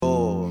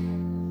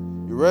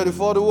Ready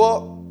for the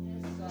what?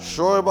 Yes,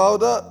 sure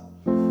about that?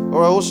 All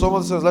right, well,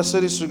 someone says, let's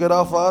say this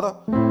together, Father.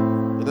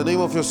 In the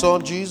name of your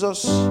Son,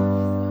 Jesus,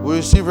 we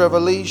receive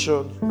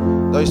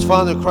revelation that is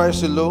found in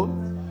Christ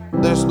alone.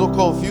 There is no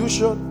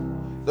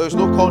confusion. There is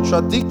no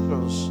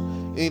contradictions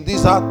in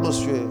this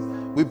atmosphere.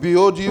 We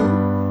behold you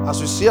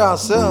as we see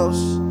ourselves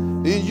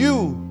in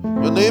you.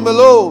 Your name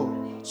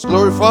alone is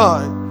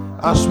glorified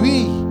as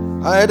we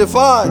are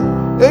edified.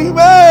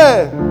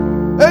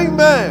 Amen.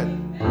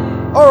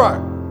 Amen. All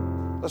right.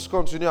 Let's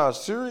continue our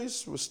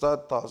series. We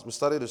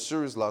started a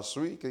series last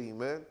week.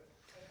 Amen.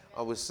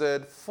 And we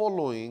said,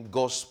 following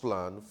God's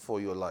plan for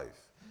your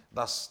life.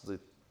 That's the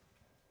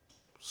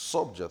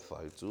subject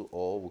title,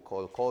 or we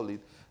call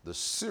it the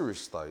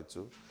series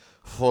title,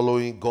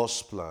 following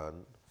God's plan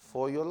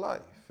for your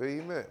life.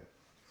 Amen.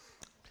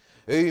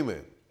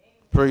 Amen.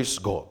 Praise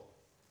God.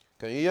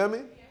 Can you hear me?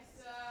 Yes,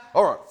 sir.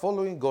 All right,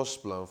 following God's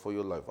plan for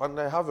your life. And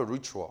I have a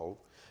ritual.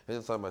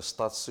 Anytime I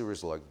start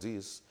series like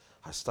this,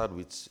 I start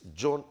with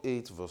John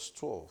 8, verse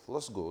 12.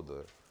 Let's go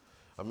there.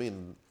 I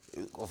mean,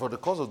 for the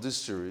course of this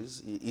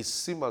series, it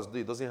seems as though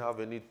it doesn't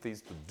have anything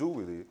to do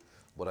with it,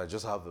 but I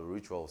just have a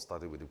ritual of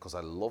starting with it because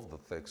I love the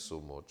text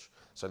so much.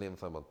 So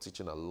anytime I'm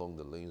teaching along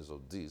the lines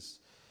of this,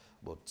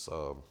 but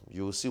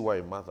you will see why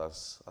it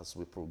matters as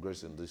we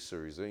progress in this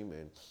series.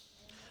 Amen.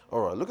 All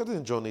right, look at it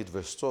in John 8,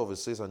 verse 12. It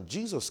says, and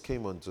Jesus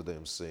came unto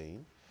them,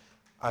 saying,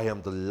 I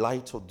am the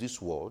light of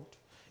this world.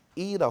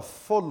 He that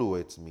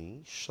followeth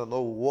me shall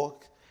not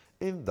walk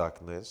in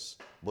darkness,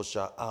 but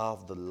shall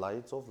have the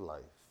light of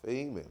life.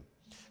 Amen.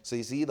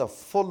 Says, he that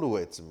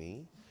followeth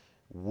me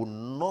will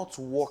not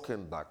walk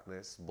in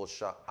darkness, but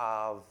shall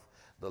have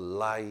the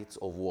light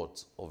of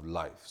what? Of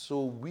life.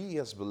 So we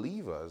as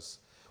believers,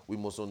 we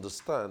must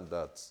understand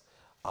that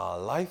our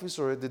life is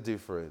already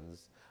different,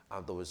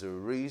 and there is a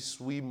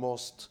race we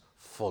must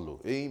follow.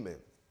 Amen.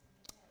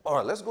 All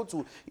right, let's go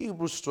to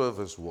Hebrews 12,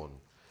 verse 1.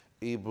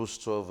 Hebrews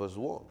 12, verse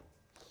 1.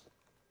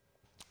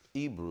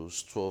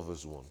 Hebrews 12,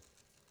 verse 1.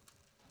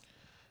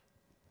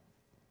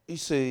 He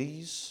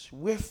says,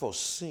 wherefore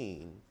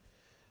seeing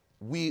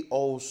we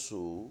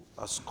also,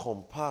 as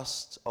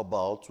compassed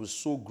about with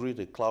so great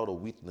a cloud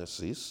of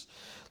witnesses,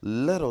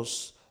 let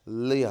us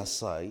lay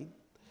aside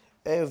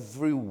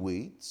every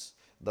weight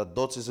that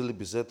doth easily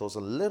beset us,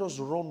 and let us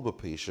run with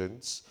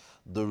patience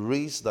the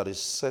race that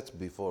is set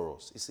before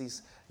us. It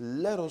says,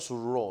 let us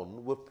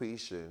run with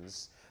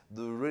patience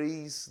the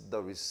race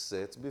that is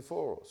set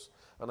before us.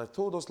 And I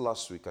told us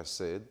last week, I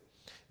said,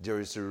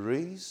 there is a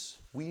race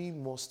we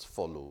must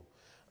follow,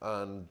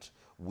 and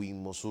we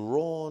must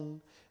run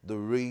the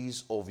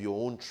race of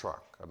your own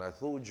track. And I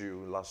told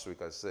you last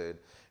week, I said,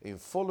 in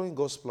following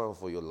God's plan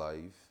for your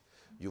life,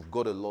 you've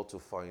got a lot to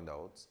find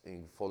out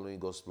in following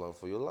God's plan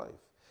for your life.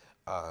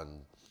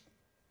 And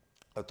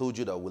I told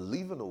you that we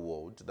live in a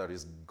world that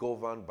is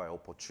governed by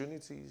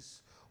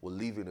opportunities. We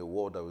live in a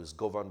world that is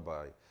governed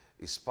by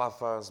his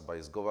paths,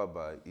 is governed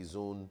by his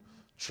own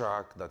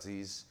track. That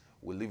is,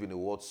 we live in a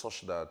world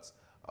such that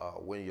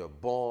when you're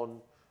born,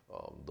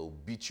 they'll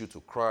beat you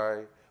to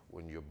cry.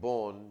 When you're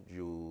born,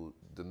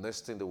 the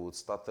next thing they will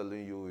start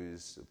telling you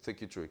is take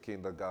you to a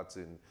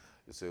kindergarten.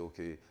 You say,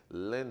 okay,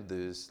 learn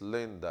this,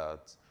 learn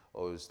that,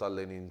 or you start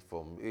learning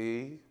from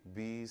A,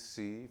 B,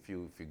 C. If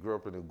you grew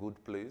up in a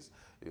good place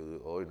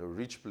or in a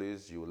rich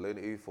place, you will learn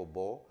A for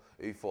ball,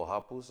 A for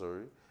apple.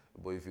 Sorry,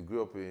 but if you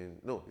grew up in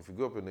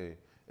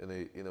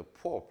a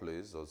poor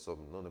place or some,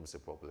 not let me say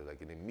poor place, like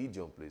in a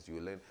medium place, you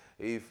will learn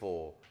A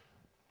for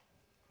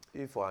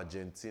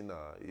Argentina,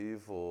 A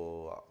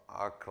for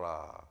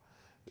Accra,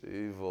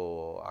 A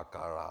for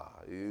Akara,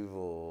 A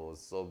for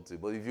something.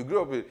 But if you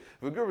grew up in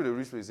a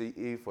rich place, say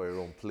A for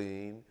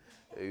aeroplane,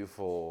 A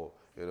for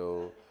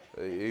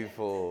A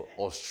for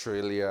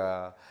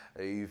Australia,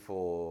 A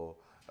for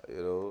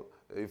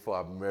A for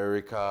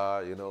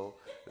America,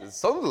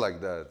 something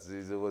like that.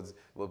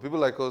 But people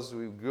like us,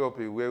 we grew up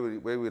in where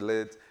we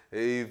learned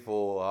A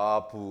for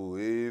apple,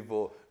 A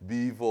for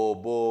B for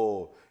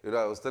ball.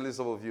 I was telling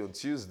some of you on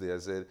Tuesday, I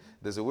said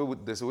there's a way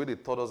they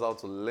taught us how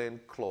to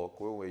learn clock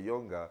when we were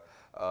younger.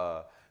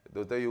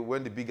 They'll tell you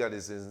when the big hand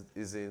is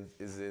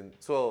in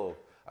 12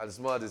 and the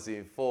small hand is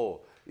in 4,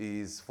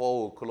 is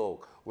 4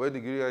 o'clock. When the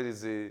big hand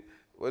is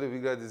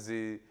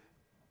in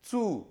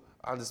 2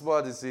 and the small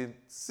hand is in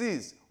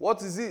 6,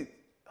 what is it?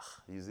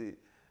 You say,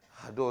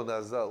 I don't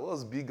understand.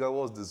 What's big and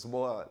what's the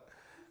small hand?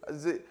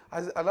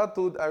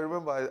 I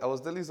remember I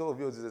was telling some of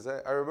you,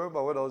 I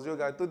remember when I was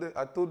younger,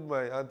 I told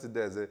my auntie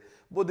there, I said,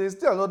 but there's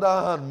still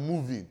another hand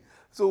moving.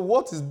 So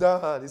what is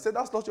that hand? He said,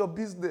 that's not your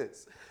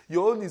business.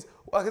 Your own is,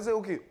 I can say,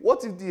 okay,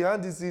 what if the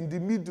hand is in the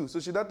middle?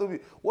 So she told me,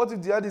 what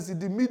if the hand is in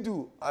the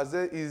middle? I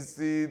said, it's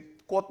in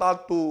quarter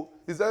to.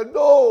 He said,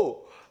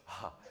 no.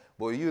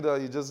 But you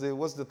just say,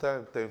 what's the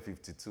time?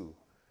 10:52.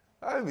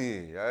 I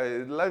mean,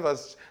 life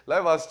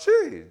has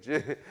changed.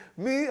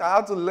 Me, I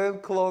had to learn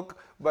clock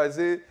by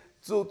saying,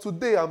 so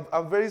today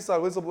I'm very sad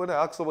when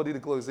I ask somebody the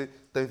clock, they say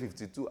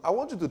 10:52. I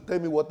want you to tell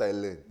me what I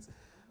learned.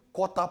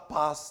 Quarter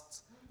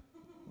past.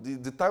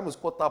 The time was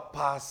quarter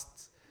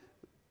past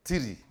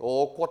 3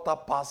 or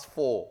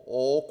 4:15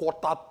 or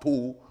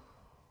 4:45.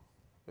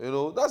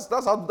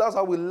 That's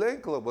how we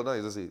learn club. But now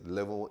you just say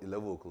 11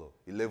 o'clock,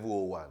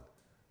 11:01.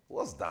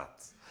 What's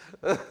that?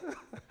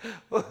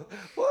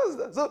 What's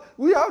that? So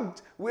we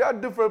have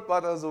different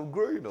patterns of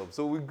growing up.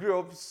 So we grew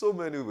up so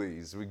many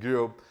ways. We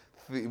grew up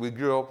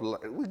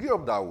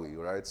that way,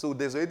 right? So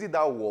there's already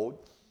that world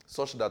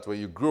such that when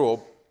you grow up,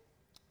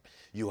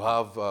 you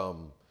have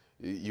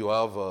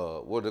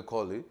what do they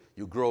call it?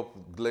 You grow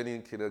up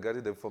learning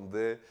kindergarten, then from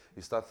there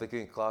you start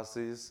taking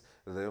classes,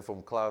 and then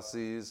from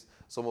classes,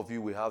 some of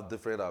you will have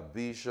different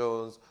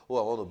ambitions. Oh,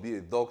 I want to be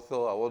a doctor,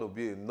 I want to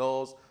be a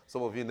nurse.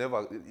 Some of you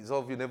never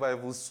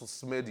even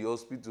smelled the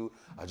hospital.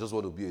 I just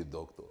want to be a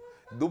doctor.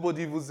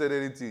 Nobody even said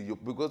anything.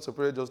 Because your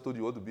parents just told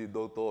you want to be a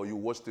doctor, or you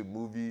watched a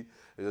movie.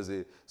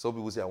 Some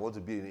people say, I want to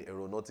be an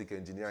aeronautic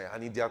engineer.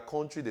 And in their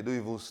country, they don't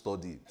even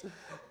study it.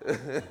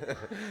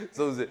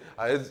 So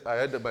I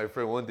heard that my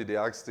friend one day, they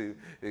asked him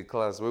in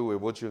class when we were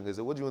watching, they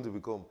said, what do you want to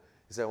become?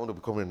 He said, I want to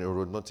become an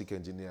aeronautic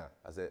engineer.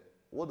 I said,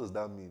 what does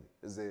that mean?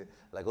 He said,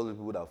 like all the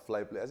people that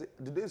fly planes. I said,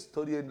 did they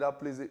study in that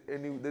place?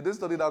 Did they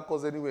study that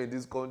course anywhere in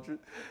this country?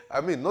 I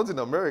mean, not in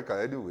America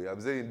anyway.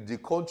 I'm saying the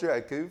country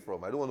I came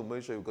from. I don't want to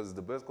mention it because it's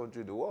the best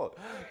country in the world.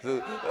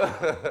 So,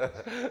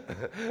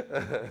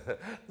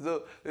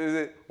 so he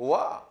said,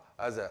 wow.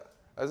 I said,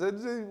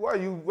 why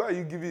are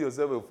you giving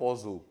yourself a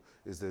false hope?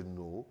 He said,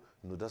 no,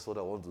 that's what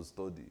I want to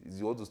study.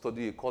 You want to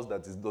study a course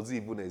that doesn't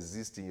even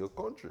exist in your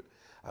country.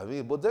 I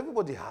mean, but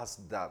everybody has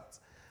that.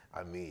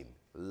 I mean,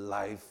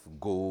 life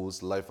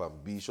goals, life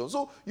ambition.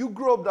 So you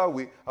grow up that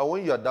way, and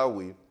when you are that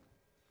way,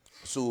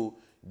 so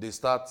they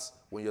start,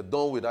 when you're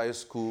done with high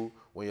school,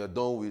 when you're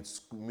done with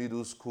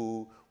middle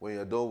school, when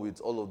you're done with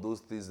all of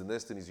those things, the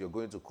next thing is you're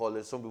going to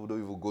college. Some people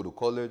don't even go to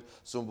college.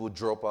 Some people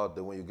drop out.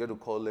 Then when you get to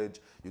college,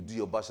 you do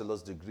your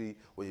bachelor's degree.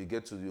 When you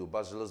get to your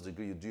bachelor's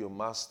degree, you do your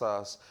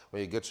master's.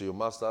 When you get to your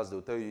master's,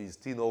 they'll tell you it's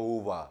still not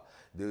over.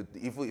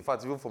 In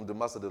fact, even from the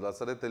master, they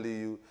started telling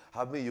you,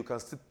 you can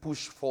still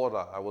push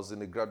further. I was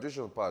in a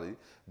graduation party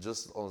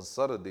just on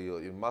Saturday,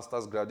 in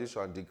master's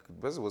graduation, and the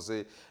person was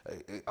saying,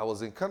 I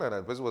was in Canada,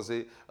 and the person was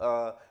saying,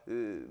 I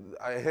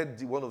heard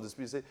one of the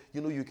speakers say,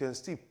 you can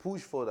still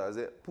push further. I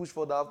said, push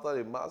further after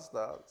the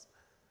master's?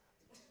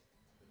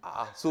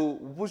 So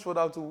push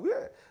further to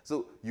where?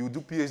 So you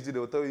do PhD,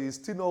 they'll tell you it's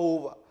still not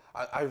over.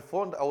 I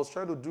was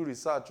trying to do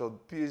research on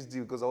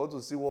PhD because I want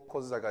to see what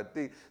courses I can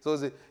take. So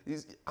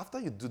after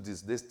you do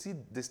this, there's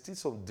still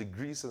some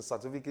degrees and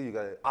certificates you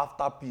get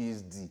after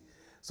PhD.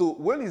 So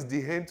when is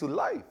the end to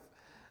life?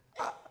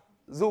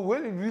 So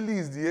when it really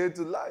is the end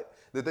to life,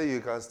 they tell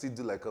you can still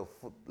do like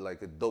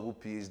a double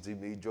PhD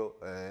major.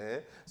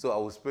 So I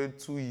will spend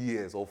 2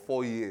 years or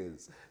 4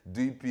 years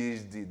doing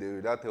PhD. They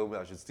will now tell me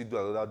I should still do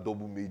another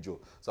double major.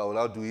 So I will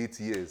now do 8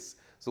 years.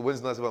 So when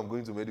it's not as if I'm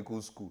going to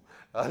medical school.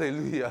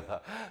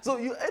 Hallelujah. So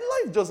in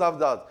life just have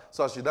that.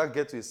 So as you now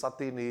get to a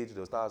certain age,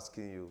 they'll start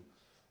asking you,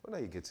 when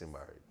are you getting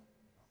married?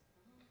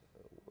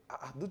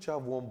 Don't you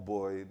have one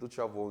boy? Don't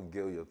you have one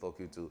girl you're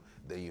talking to?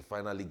 Then you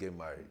finally get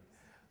married.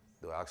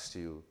 They'll ask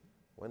you,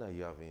 when are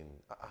you having?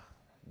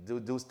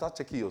 They'll start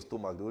checking your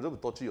stomach. They'll just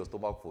be touching your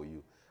stomach for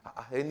you.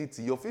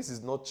 Anything. Your face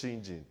is not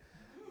changing.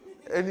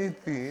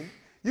 Anything.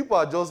 You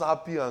are just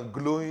happy and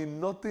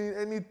glowing. Nothing.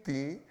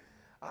 Anything.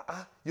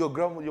 Your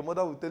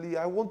mother will tell you,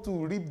 I want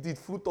to reap the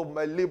fruit of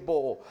my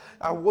labor.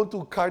 I want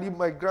to carry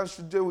my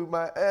grandchildren with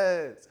my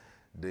hands.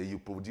 Then you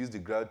produce the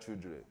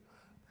grandchildren.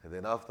 And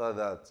then after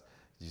that,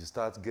 you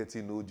start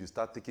getting old. You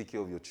start taking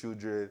care of your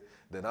children.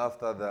 Then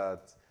after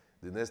that,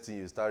 the next thing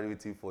you start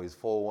waiting for is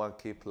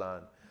 401k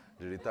plan,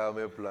 the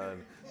retirement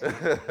plan.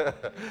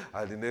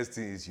 And the next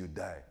thing is you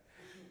die.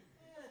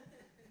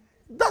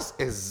 That's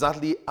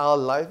exactly how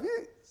life is.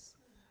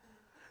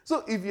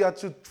 So if you are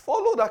to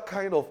follow that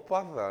kind of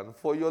pattern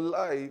for your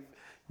life,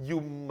 you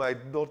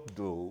might not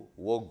know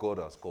what God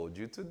has called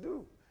you to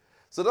do.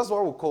 So that's why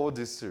we call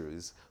this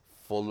series,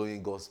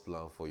 Following God's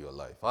Plan for Your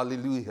Life.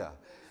 Hallelujah.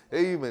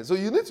 Amen. So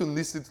you need to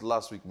listen to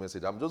last week's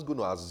message. I'm just going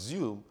to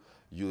assume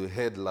you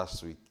heard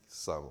last week's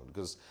sermon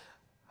because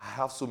I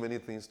have so many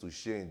things to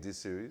share in this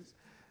series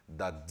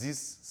that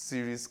this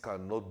series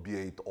cannot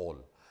bear it all.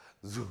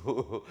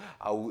 So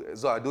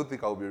I don't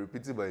think I'll be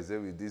repeating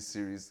myself in this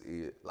series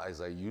as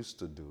I used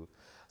to do.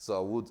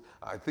 So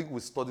I think we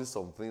studied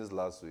some things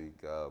last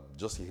week.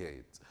 Just hear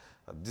it.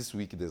 This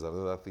week there's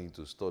another thing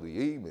to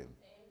study. Amen.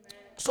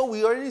 So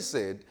we already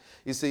said,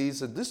 it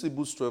says, this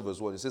Hebrews 12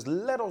 verse 1, it says,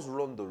 let us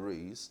run the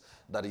race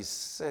that is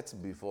set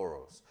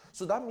before us.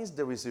 So that means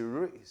there is a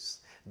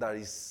race that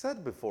is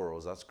set before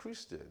us as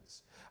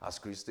Christians. As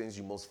Christians,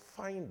 you must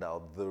find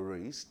out the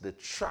race, the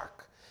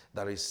track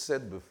that is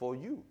set before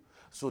you.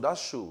 So that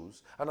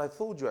shows, and I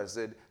told you, I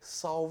said,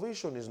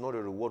 salvation is not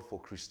a reward for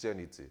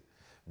Christianity.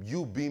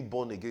 You being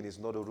born again is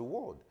not a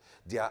reward.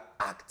 There are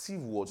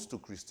active words to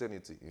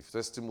Christianity. In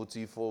 1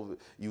 Timothy 4,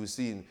 you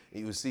see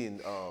in 1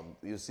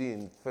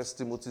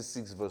 Timothy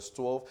 6 verse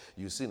 12,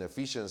 you see in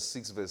Ephesians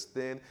 6 verse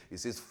 10, it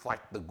says,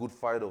 fight the good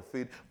fight of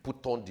faith,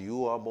 put on the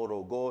whole armor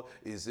of God.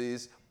 It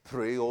says,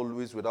 Pray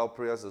always without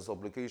prayers and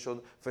supplication.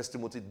 First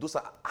Timothy, those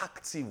are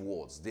active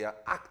words. They are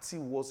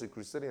active words in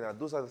Christianity, and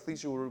those are the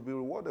things you will be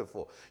rewarded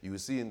for. You will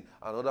see in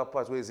another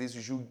part where it says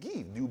you should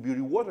give. You'll be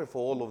rewarded for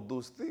all of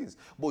those things.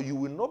 But you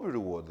will not be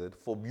rewarded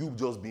for you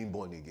just being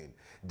born again.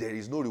 There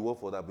is no reward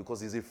for that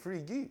because it's a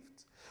free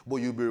gift. But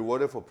you'll be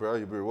rewarded for prayer,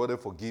 you'll be rewarded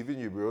for giving,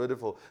 you'll be rewarded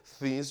for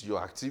things,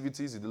 your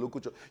activities in the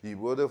local church, you'll be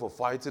rewarded for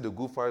fighting the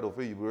good fight of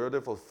faith, you'll be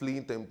rewarded for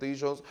fleeing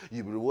temptations,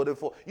 you'll be rewarded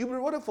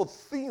for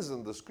things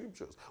in the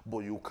scriptures. But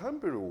you can't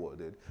be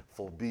rewarded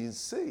for being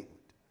saved.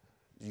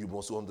 You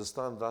must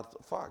understand that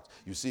fact.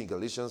 You see in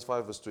Galatians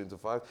 5 verse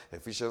 25,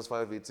 Ephesians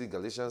 5:18,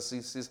 Galatians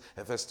 6:6,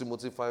 and 1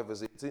 Timothy 5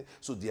 verse 18.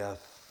 So there are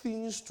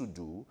things to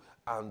do,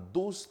 and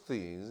those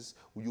things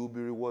you'll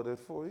be rewarded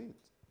for it.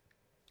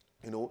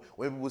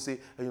 When people say,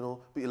 a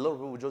lot of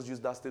people just use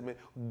that statement,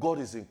 God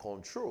is in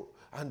control.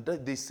 And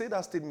they say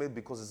that statement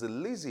because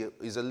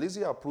it's a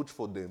lazy approach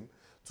for them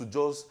to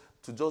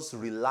just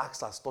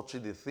relax as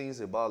touching the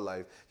things about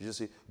life. You just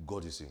say,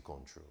 God is in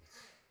control.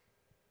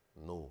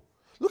 No.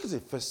 Look at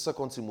it,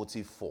 2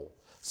 Timothy 4.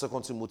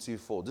 2 Timothy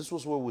 4. This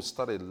was where we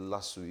started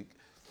last week.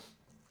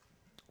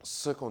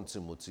 2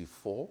 Timothy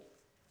 4.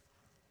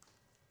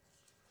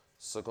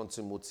 2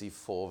 Timothy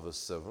 4 verse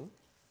 7.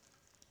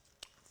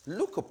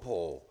 Look at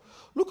Paul.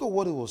 Look at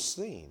what he was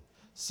saying.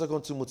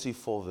 2 Timothy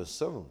 4 verse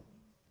 7.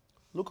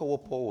 Look at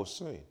what Paul was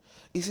saying.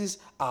 He says,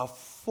 I've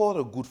fought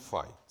a good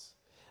fight,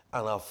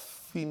 and I've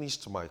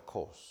finished my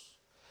course,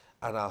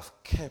 and I've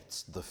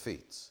kept the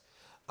faith.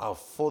 I've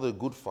fought a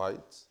good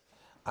fight,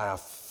 I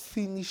have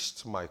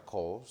finished my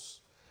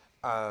course,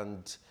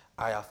 and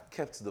I have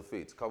kept the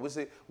faith. Can we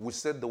say, we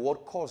said the word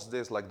course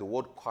there is like the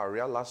word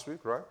career last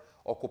week, right?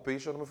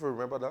 Occupation, if you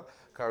remember that.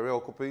 Career,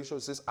 occupation.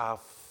 It says, I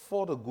have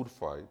fought a good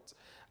fight,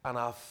 and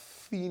I have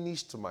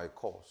finished my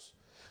course.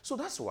 So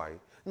that's why.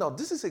 Now,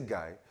 this is a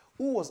guy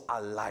who was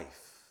alive.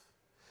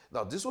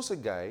 Now, this was a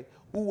guy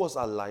who was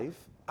alive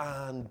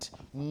and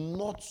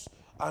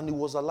he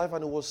was alive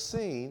and he was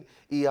saying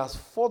he has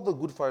fought the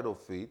good fight of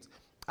faith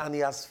and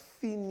he has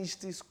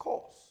finished his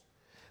course.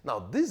 Now,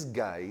 these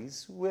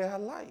guys were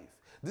alive.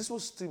 This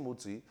was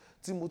Timothy.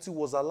 Timothy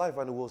was alive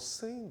and he was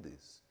saying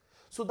this.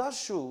 So that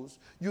shows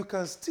you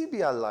can still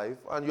be alive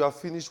and you have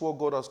finished what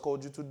God has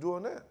called you to do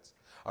on earth.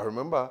 I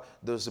remember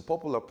there was a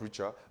popular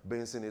preacher,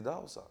 Benson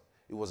Idahosa.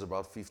 He was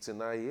about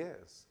 59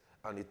 years.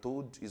 And he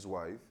told his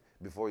wife,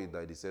 before he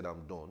died, he said,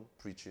 I'm done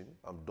preaching.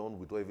 I'm done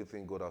with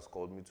everything God has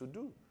called me to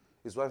do.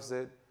 His wife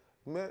said,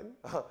 man,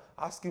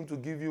 ask him to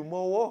give you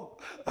more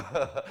work.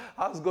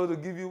 Ask God to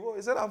give you more.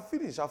 He said, I'm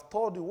finished. I've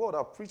taught the world.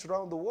 I've preached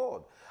around the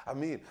world.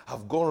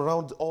 I've gone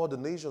around all the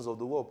nations of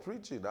the world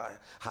preaching.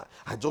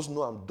 I just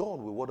know I'm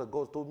done with what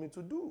God told me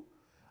to do.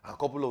 A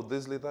couple of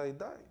days later, he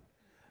died.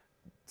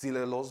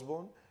 T.L.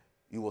 Osborne,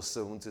 he was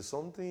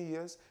 70-something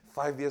years.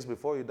 5 years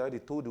before he died, he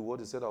told the world,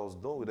 he said, I was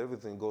done with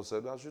everything God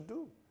said I should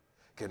do.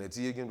 Kenneth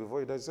Hagin,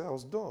 before he died, he said, I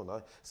was done. I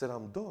said,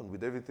 I'm done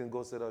with everything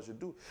God said I should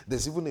do.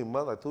 There's even a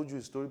man, I told you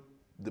a story,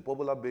 the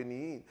popular Benny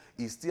Hinn.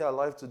 He's still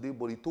alive today,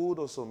 but he told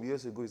us some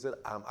years ago, he said,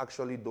 I'm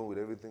actually done with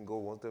everything God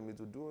wanted me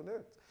to do on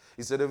earth.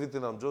 He said,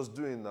 everything I'm just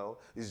doing now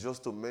is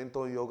just to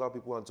mentor younger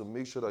people and to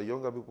make sure that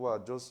younger people are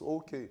just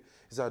okay.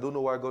 He said, I don't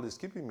know why God is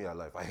keeping me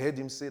alive. I heard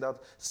him say that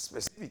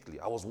specifically.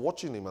 I was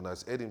watching him and I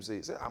heard him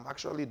say, I'm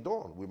actually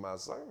done with my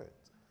assignment.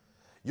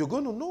 You're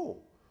going to know.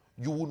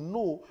 You will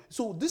know.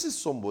 So this is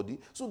somebody.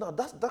 So now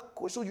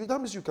that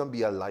means you can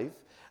be alive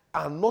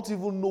and not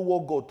even know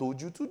what God told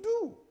you to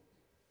do.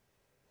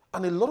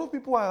 And a lot of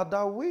people are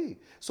that way.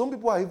 Some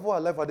people are even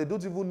alive and they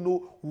don't even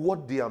know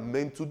what they are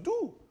meant to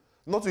do.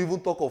 Not to even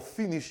talk of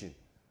finishing.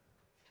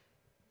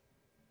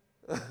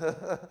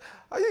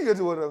 Are you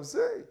getting what I'm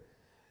saying?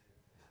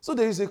 So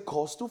there is a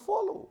course to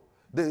follow.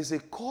 There is a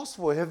course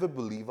for every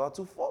believer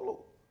to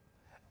follow.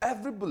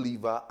 Every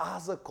believer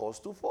has a course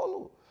to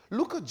follow.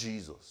 Look at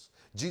Jesus.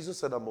 Jesus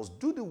said, I must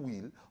do the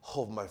will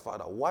of my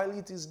Father while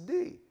it is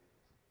day.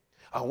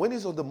 And when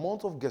he's on the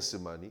Mount of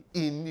Gethsemane,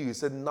 he knew, he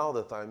said, now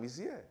the time is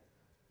here.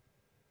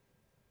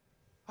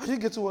 Are you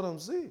getting what I'm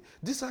saying?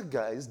 These are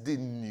guys, they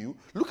knew.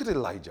 Look at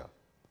Elijah.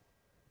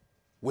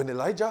 When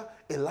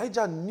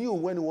Elijah knew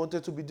when he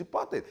wanted to be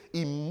departed.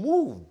 He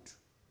moved.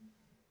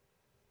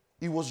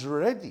 He was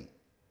ready.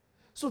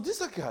 So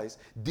these are guys,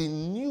 they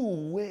knew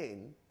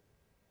when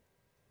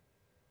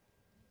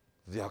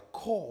their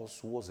course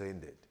was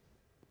ended.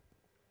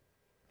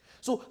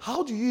 So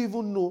how do you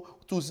even know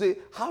to say,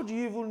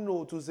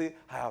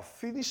 I have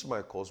finished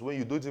my course when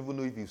you don't even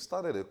know if you've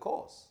started a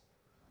course?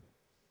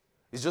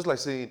 It's just like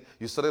saying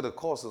you started a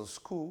course in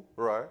school,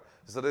 right?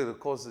 You started a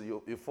course,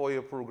 your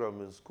 4-year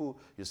program in school.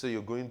 You say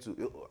you're going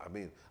to,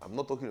 I'm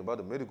not talking about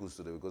the medical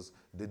student because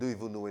they don't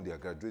even know when they are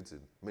graduating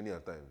many a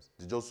times.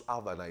 They just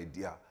have an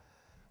idea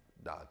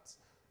that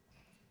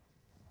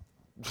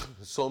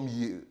some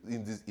year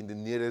in the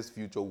nearest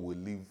future will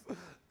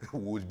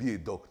be a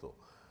doctor.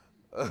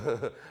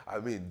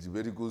 The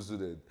medical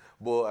student.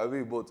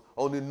 But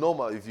on the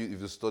normal, if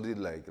you studied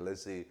like,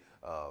 let's say,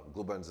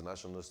 Global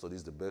International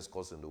Studies, the best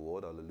course in the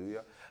world,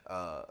 hallelujah.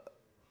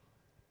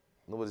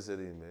 Nobody said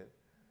amen.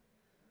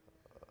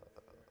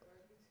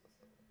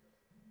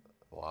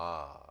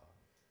 Wow.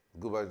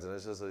 Global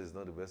International Studies is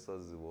not the best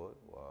studies in the world?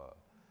 Wow.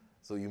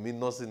 So you mean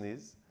nursing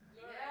is?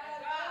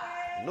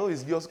 No,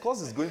 your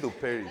course is going to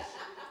perish.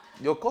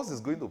 Your course is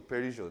going to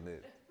perish on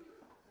it.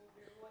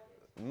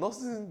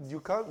 Nothing, you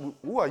can't.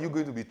 Who are you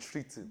going to be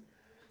treating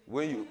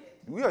when you?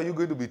 Who are you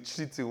going to be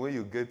treating when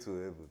you get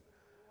to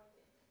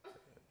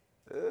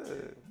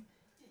heaven?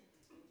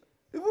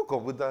 Even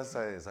computer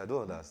science, I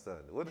don't understand.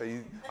 What are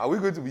you? Are we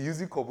going to be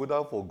using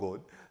computer for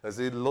God? I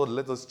say, Lord,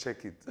 let us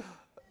check it.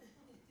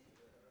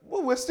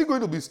 But we're still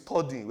going to be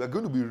studying. We're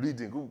going to be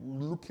reading,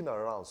 looking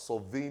around,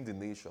 surveying the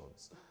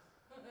nations.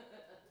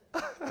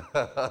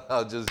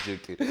 I'm just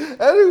joking.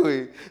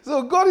 Anyway,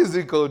 so God is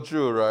in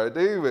control, right?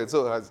 Anyway,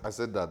 so I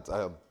said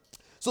that.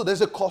 So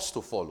there's a cost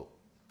to follow.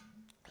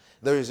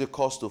 There is a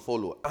cost to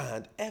follow.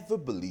 And every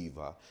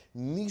believer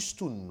needs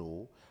to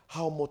know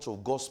how much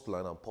of God's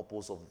plan and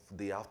purpose of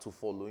they have to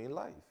follow in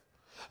life.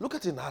 Look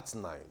at in Acts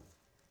 9.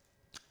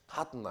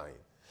 Acts 9.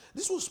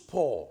 This was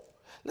Paul.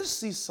 Let's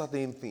see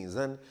certain things.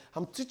 And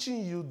I'm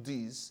teaching you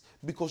this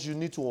because you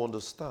need to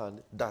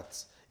understand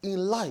that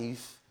in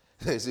life,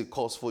 there's a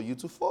cost for you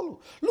to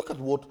follow. Look at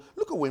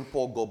when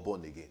Paul got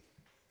born again.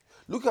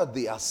 Look at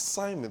the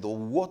assignment of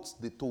what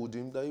they told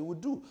him that he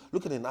would do.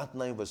 Look at in Acts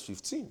 9 verse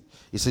 15.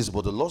 It says,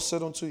 but the Lord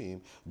said unto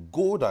him,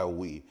 go thy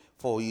way,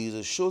 for he is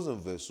a chosen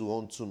vessel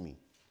unto me,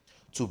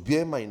 to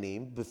bear my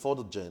name before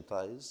the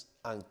Gentiles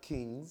and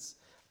kings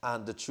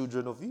and the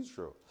children of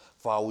Israel.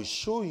 For I will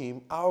show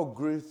him how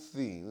great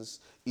things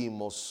he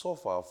must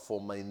suffer for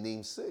my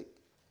name's sake.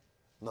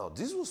 Now,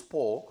 this was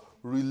Paul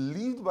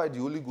relieved by the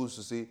Holy Ghost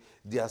to say,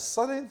 there are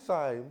certain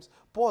times,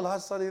 Paul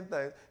has certain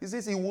times, he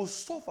says he will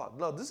suffer.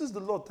 Now, this is the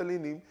Lord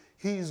telling him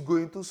he is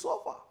going to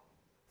suffer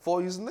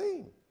for his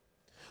name.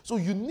 So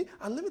you need,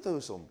 and let me tell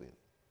you something,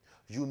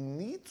 you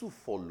need to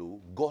follow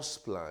God's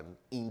plan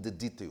in the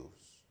details.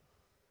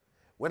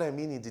 When I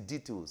mean in the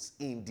details,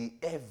 in the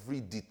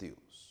every details.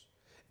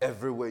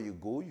 Everywhere you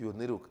go, you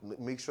need to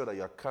make sure that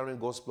you are carrying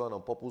God's plan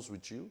and purpose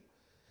with you.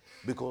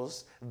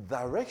 Because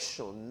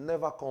direction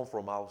never comes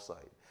from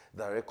outside.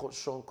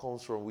 Direction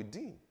comes from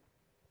within.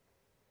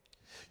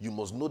 You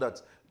must know that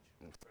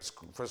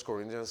 1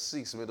 Corinthians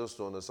 6 made us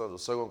to understand, or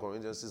 2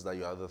 Corinthians 6, that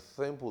you are the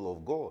temple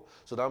of God.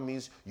 So that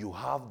means you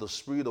have the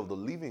Spirit of the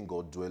living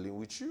God dwelling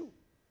with you.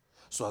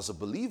 So as a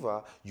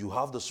believer, you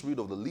have the Spirit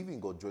of the living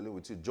God dwelling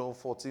with you. John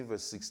 14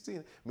 verse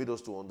 16 made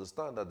us to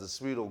understand that the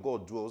Spirit of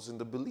God dwells in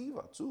the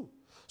believer too.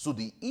 So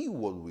the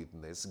inward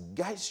witness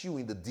guides you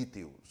in the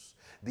details.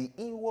 The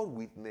inward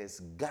witness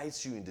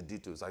guides you in the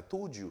details. I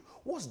told you,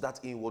 what's that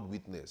inward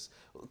witness?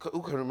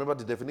 Who can remember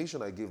the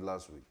definition I gave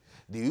last week?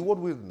 The inward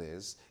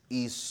witness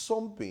is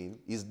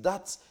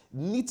that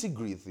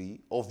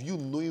nitty-gritty of you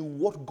knowing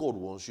what God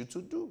wants you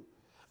to do.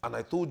 And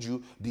I told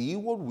you, the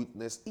inward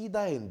witness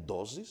either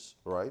endorses,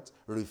 right,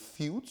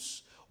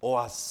 refutes,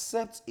 or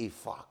accepts a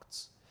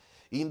fact.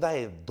 Either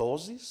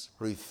endorses,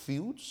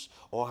 refutes,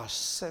 or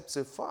accepts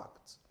a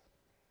fact.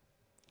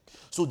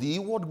 So the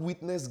inward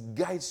witness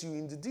guides you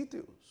in the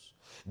details.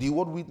 The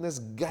inward witness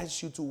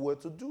guides you to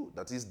what to do.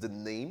 That is the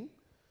name,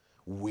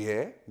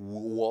 where,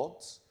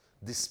 what,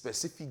 the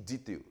specific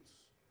details.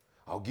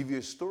 I'll give you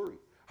a story.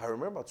 I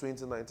remember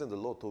 2019, the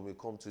Lord told me,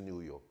 come to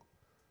New York.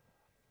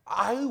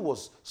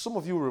 Some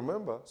of you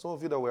remember, some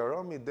of you that were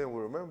around me then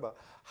will remember,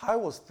 I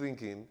was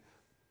thinking,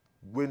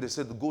 when they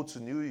said go to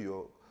New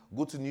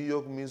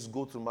York means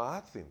go to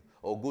Manhattan,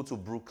 or go to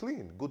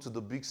Brooklyn, go to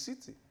the big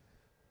city.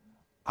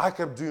 I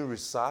kept doing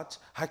research.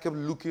 I kept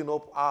looking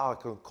up how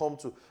I can come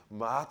to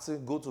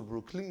Manhattan, go to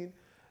Brooklyn,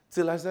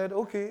 till I said,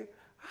 okay.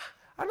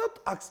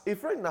 A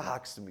friend now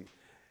asked me,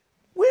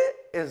 where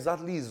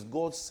exactly is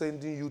God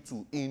sending you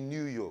to in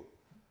New York?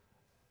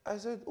 I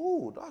said,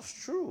 oh, that's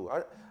true.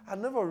 I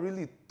never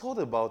really thought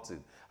about it.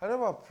 I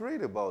never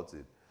prayed about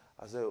it.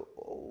 I said, oh,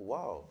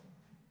 wow.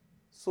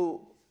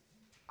 So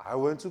I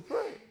went to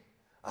pray.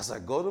 As I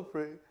got to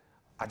pray,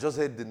 I just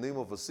heard the name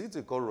of a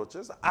city called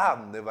Rochester.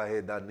 I've never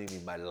heard that name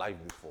in my life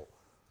before.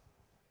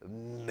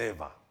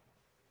 Never.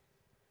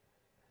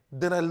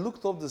 Then I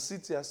looked up the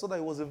city. I saw that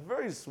it was a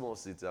very small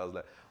city. I was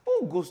like,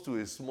 who goes to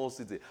a small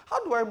city?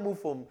 How do I move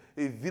from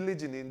a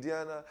village in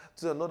Indiana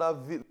to another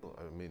village?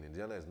 I mean,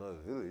 Indiana is not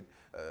a village.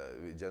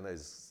 Indiana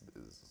is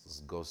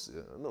God's.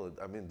 No,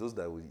 I mean, those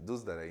that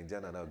are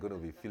Indiana are going to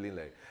be feeling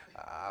like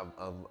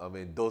I'm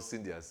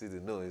endorsing their city.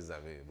 No,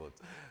 but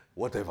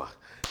whatever.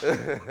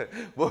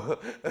 but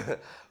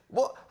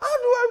how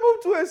do I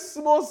move to a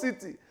small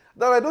city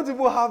that I don't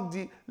even have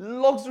the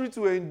luxury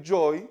to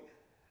enjoy?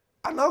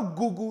 And now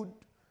Googled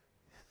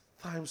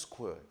Times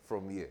Square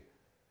from here.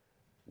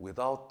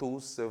 Without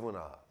those 7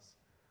 hours.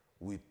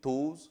 With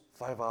those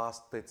 5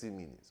 hours, 30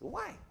 minutes.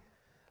 Why?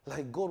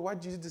 Like, God, why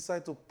did you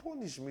decide to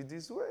punish me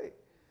this way?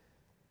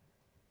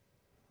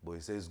 But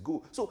he says,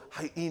 go. So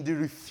in the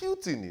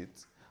refuting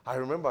it, I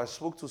remember I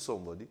spoke to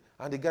somebody,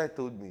 and the guy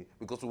told me,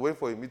 because we went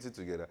for a meeting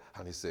together,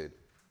 and he said,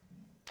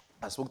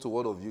 I spoke to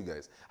one of you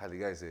guys, and the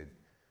guy said,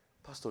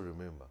 Pastor,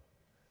 remember,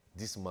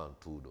 this man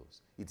told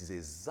us, it is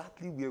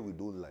exactly where we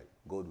don't like,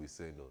 God will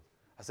send us.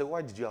 I said,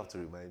 why did you have to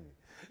remind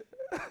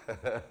me?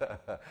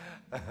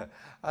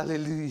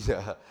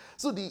 Hallelujah.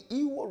 So the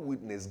inward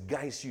witness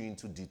guides you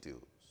into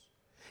details.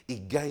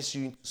 It guides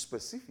you into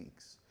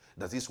specifics.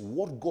 That is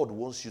what God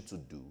wants you to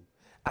do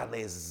and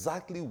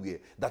exactly where.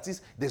 That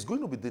is, there's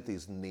going to be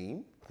details,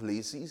 name,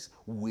 places,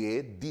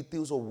 where,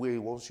 details of where He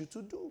wants you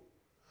to do.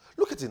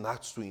 Look at in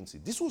Acts 20.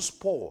 This was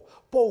Paul.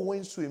 Paul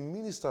went to a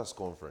ministers'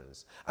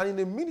 conference. And in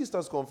a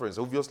ministers' conference,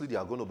 obviously there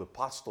are going to be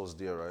pastors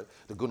there, right?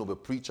 They're going to be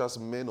preachers,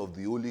 men of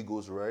the Holy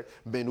Ghost, right?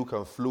 Men who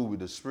can flow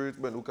with the Spirit,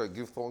 men who can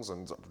give tongues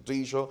and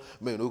interpretation,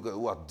 men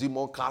who are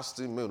demon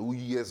casting, men who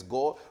hears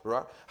God,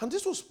 right? And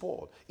this was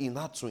Paul in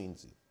Acts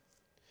 20.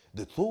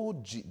 They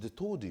told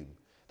him,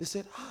 they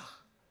said,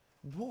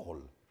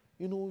 Paul,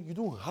 you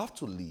don't have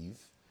to leave.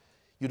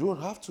 You don't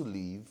have to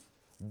leave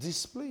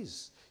this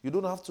place. You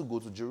don't have to go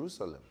to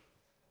Jerusalem.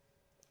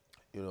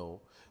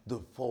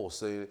 Paul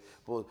said,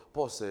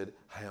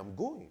 I am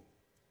going.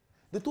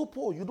 They told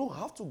Paul, you don't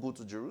have to go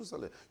to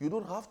Jerusalem. You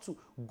don't have to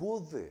go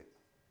there.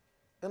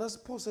 And as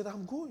Paul said,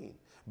 I'm going.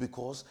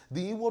 Because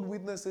the inward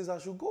witness says I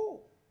should go.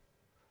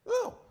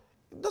 Now,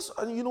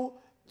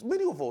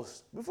 many of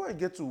us, before I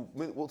get to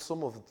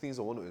some of the things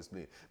I want to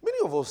explain, many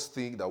of us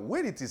think that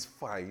when it is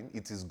fine,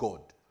 it is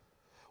God.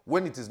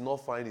 When it is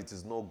not fine, it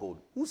is not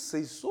God. Who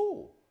says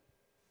so?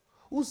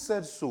 Who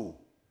said so?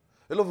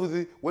 A lot of people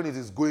think when it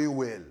is going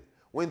well,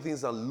 when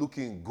things are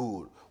looking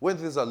good, when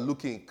things are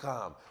looking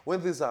calm, when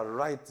things are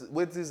right,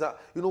 when things are,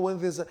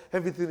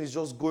 everything is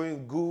just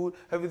going good,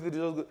 everything is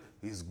just good,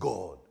 it's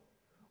God.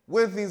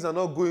 When things are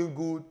not going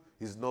good,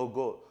 it's not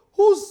God.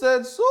 Who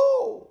said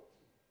so?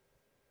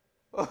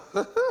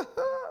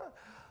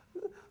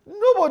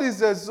 Nobody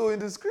says so in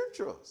the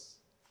scriptures.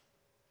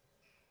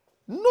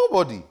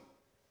 Nobody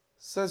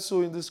says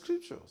so in the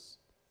scriptures.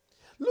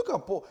 Look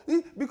at Paul.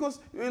 Because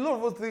a lot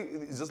of us think,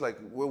 it's just like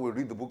when we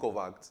read the book of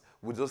Acts,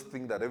 we just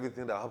think that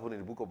everything that happened in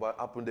the book of Acts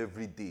happened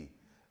every day.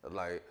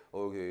 Like,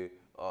 okay,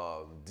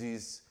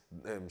 this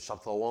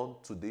chapter 1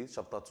 today,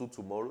 chapter 2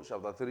 tomorrow,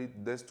 chapter 3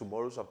 next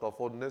tomorrow, chapter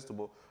 4 next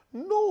tomorrow.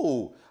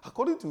 No.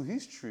 According to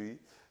history,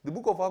 the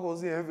book of Acts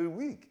was here every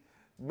week.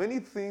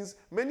 Many things,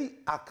 many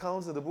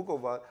accounts in the book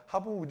of Acts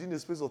happen within the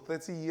space of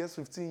 30 years,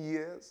 15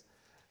 years.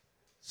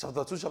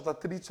 Chapter 2, chapter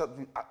 3,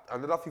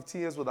 another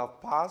 15 years would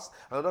have passed,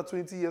 another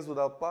 20 years would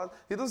have passed.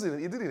 It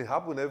didn't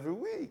happen every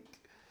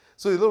week.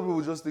 So a lot of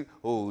people just think,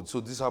 oh, so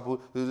this happened.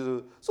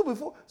 So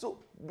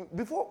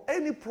before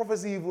any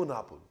prophecy even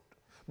happened,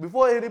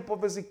 before any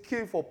prophecy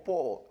came for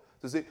Paul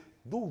to say,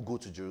 don't go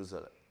to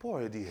Jerusalem, Paul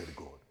already heard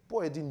God. Paul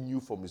already knew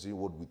from his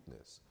inward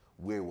witness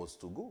where he was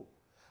to go.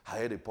 I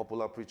heard a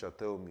popular preacher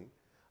tell me,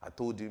 I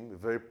told him, a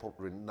very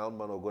renowned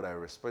man of God, I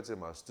respect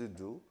him, I still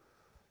do.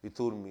 I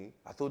told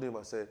him,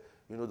 I said,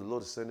 the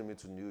Lord is sending me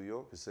to New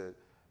York. He said,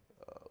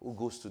 who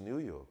goes to New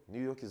York?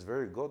 New York is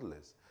very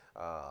godless.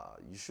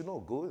 You should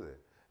not go there.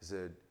 He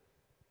said,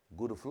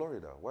 go to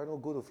Florida. Why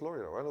not go to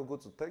Florida? Why not go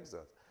to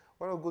Texas?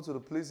 Why not go to the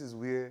places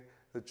where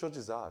the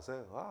churches are? I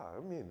said,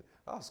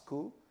 that's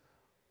cool.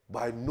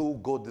 But I know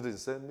God didn't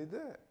send me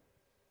there.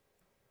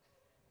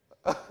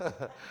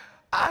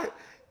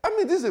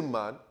 This is a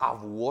man,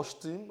 I've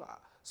watched him.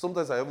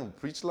 Sometimes I haven't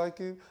preached like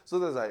him.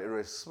 Sometimes I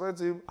respect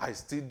him. I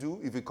still do.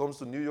 If he comes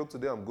to New York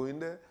today, I'm going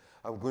there.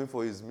 I'm going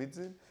for his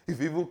meeting. If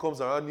he even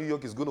comes around New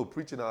York, he's going to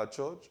preach in our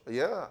church.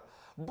 Yeah.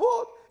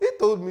 But he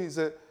told me, he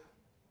said,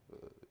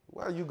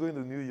 why are you going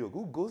to New York?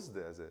 Who goes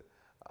there?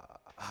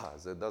 I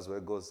said, that's where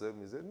God sent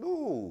me. He said,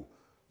 no,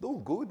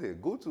 don't go there.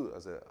 Go to, I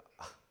said,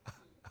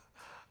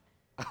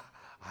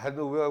 I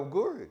know where I'm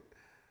going.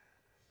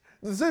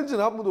 The same thing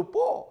happened to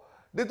Paul.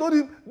 They told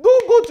him,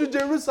 don't go to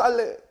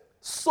Jerusalem.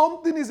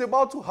 Something is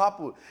about to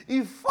happen.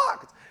 In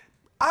fact,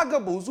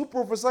 Agabus, who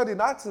prophesied in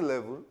Acts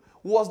 11,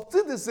 was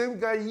still the same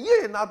guy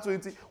here in Acts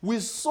 20. We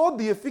saw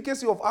the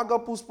efficacy of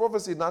Agabus'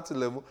 prophecy in Acts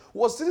 11.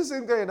 Was still the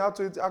same guy in Acts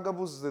 20.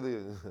 Agabus said,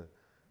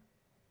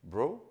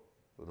 bro,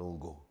 don't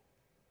go.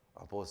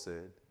 And Paul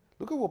said,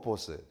 look at what Paul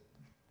said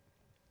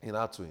in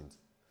Acts 20.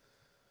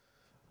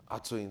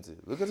 Acts 20.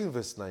 Look at it in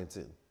verse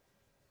 19.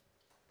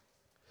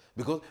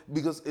 Because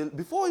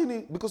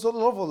a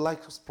lot of us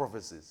like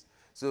prophecies.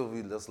 So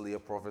we just hear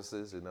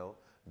prophecies,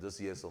 just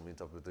hear some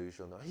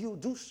interpretation. And you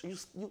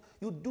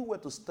do well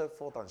to step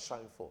forth and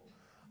shine forth.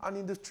 And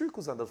in the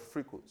trickles and the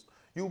freckles,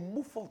 you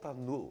move forth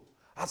and know.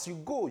 As you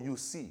go, you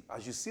see.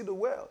 As you see the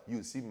world,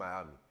 you see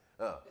Miami.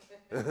 Well,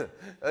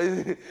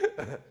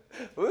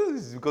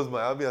 it's because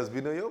Miami has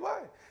been on your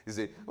mind. You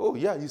say, oh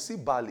yeah, you see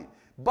Bali.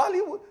 Bali,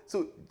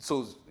 so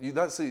you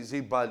say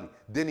Bali.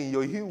 Then in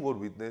your inward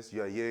witness,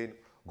 you are hearing,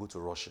 go to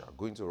Russia,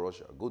 going to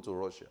Russia, go to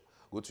Russia,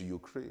 go to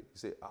Ukraine. You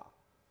say,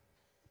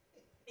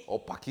 or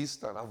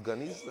Pakistan,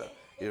 Afghanistan,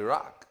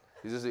 Iraq.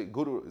 You just say,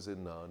 go to, you say,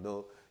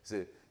 no.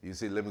 You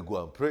say, let me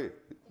go and pray.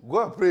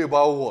 Go and pray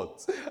about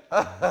what?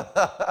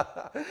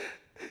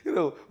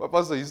 My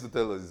pastor used to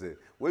tell us, he said,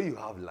 when you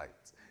have light,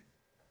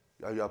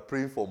 and you are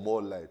praying for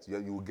more light,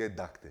 you will get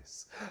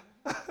darkness.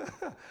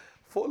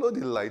 Follow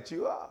the light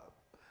you have.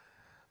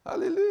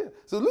 Hallelujah.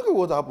 So look at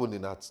what happened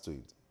in Acts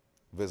 20,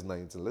 verse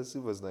 19. Let's see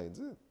verse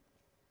 19.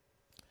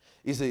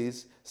 He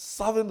says,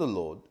 serving the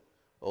Lord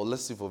Or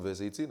let's see for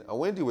verse 18. And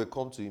when they were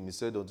come to him, he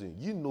said unto him,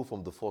 you know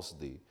from the first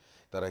day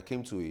that I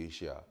came to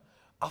Asia,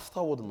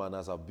 afterward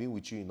manners have been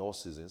with you in all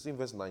seasons. In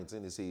verse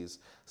 19, it says,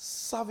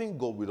 serving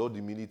God with all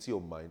humility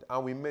of mind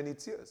and with many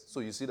tears. So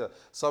you see that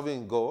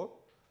serving God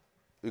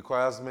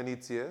requires many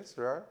tears,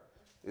 right?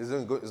 It's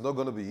not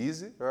going to be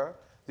easy, right?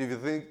 If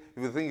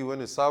you think you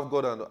want to serve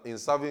God and in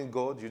serving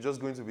God, you're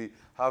just going to be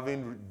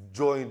having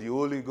joy in the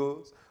Holy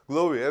Ghost,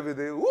 glory every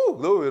day, woo,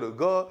 glory to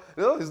God.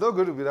 It's not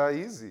going to be that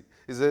easy.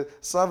 He said,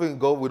 serving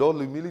God with all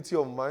humility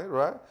of mind,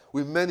 right?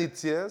 With many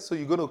tears. So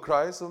you're going to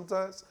cry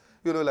sometimes.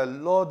 Like,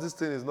 Lord, this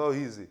thing is not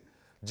easy.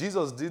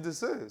 Jesus did the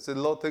same. He said,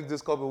 Lord, take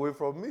this cup away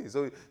from me.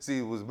 So, see,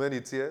 it was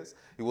many tears.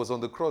 He was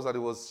on the cross and he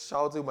was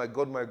shouting, my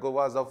God,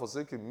 why has thou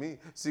forsaken me?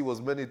 See, it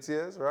was many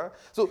tears, right?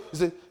 So, he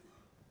said,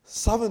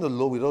 serving the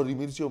Lord with all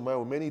humility of mind,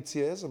 with many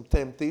tears and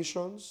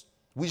temptations,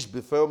 which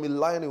befell me,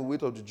 lying in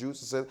wait of the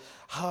Jews. He said,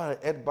 how I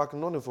ate back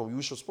nothing from you,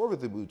 which was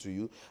profitable to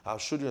you. I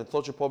have showed you and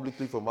taught you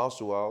publicly from house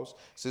to house.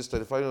 It says,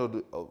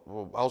 testifying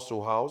from house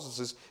to house. It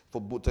says,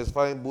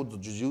 testifying both to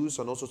the Jews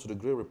and also to the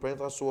great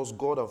repentance towards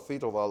God and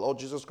faith of our Lord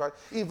Jesus Christ.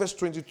 In verse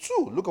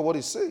 22, look at what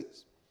it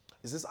says.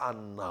 It says,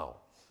 and now.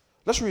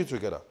 Let's read it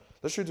together.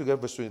 Verse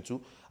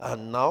 22.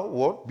 And now,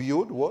 what?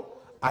 Behold, what?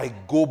 I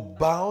go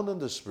bound in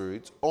the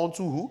spirit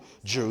unto who?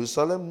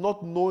 Jerusalem,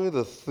 not knowing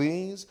the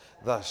things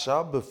that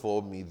shall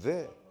befall me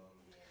there.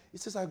 He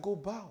says, I go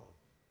bound.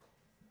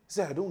 He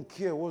said, I don't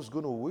care what's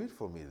going to wait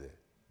for me there.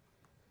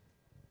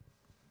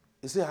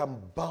 He said, I'm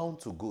bound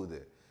to go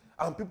there.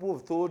 And people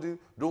have told him,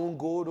 don't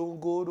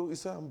go. He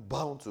said, I'm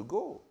bound to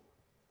go.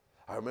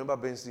 I remember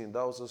Benson,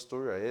 that was a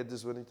story. I heard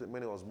this when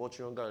I was much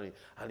younger,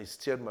 and he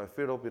stirred my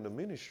faith up in the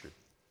ministry.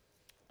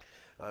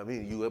 I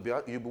mean, you'll be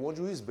wondering,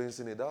 who is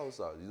Benson in the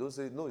house? You don't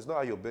say, no, it's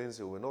not your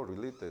Benson. We're not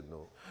related,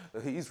 no.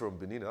 He's from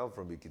Benin, I'm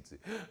from Ekiti.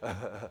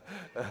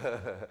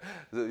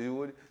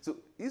 So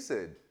he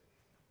said,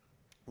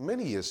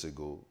 many years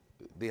ago,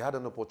 they had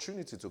an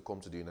opportunity to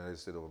come to the United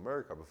States of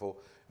America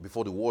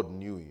before the world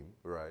knew him,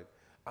 right?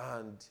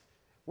 And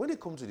when they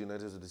come to the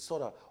United States, they saw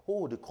that,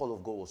 the call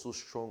of God was so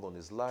strong on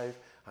his life,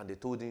 and they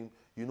told him,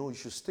 you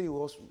should stay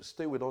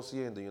with us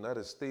here in the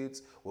United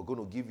States. We're going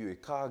to give you a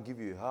car, give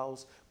you a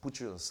house, put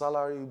you on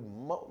salary,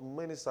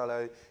 many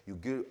salary.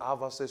 You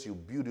have access, you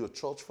build your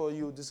church for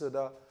you, this and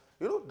that.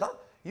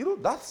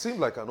 That seemed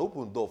like an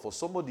open door for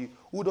somebody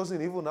who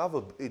doesn't even have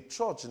a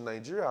church in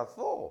Nigeria at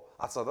all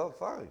at that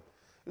time.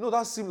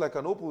 That seemed like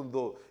an open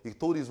door. He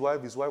told his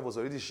wife was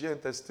already sharing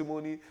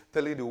testimony,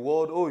 telling the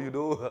world,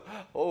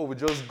 we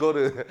just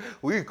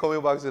we ain't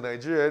coming back to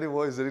Nigeria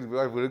anymore. He said,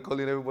 we're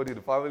calling everybody in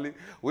the family.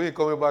 We ain't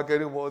coming back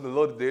anymore. The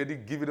Lord, they already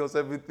giving us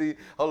everything.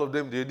 All of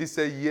them, they already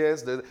said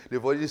yes.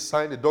 They've already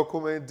signed the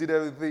document, did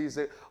everything. He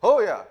said,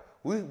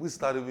 we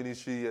started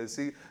ministry. And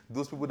see,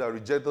 those people that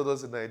rejected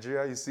us in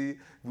Nigeria, you see,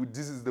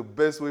 this is the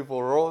best way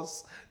for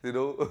us,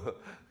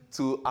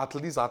 to at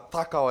least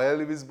attack our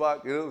enemies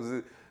back,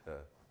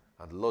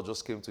 And the Lord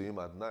just came to him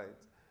at night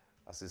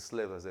as he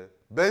slept and said,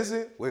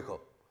 Benson, wake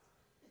up.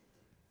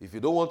 If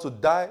you don't want to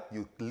die,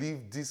 you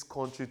leave this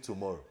country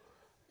tomorrow.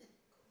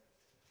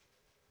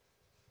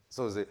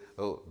 So he said,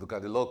 look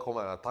at the Lord come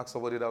and attack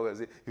somebody that way and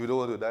say, if you don't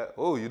want to die,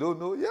 you don't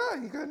know? Yeah,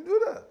 you can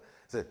do that.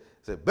 He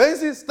said,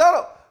 Benson, stand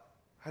up.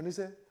 And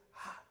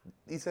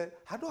he said,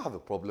 I don't have a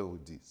problem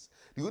with this.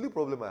 The only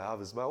problem I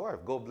have is my wife.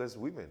 God bless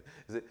women.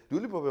 He said, the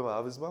only problem I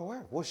have is my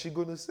wife. What's she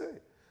going to say?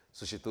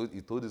 So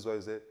he told his wife,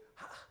 he said,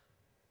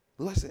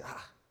 the Lord said,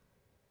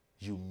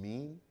 you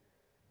mean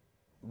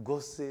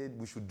God said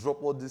we should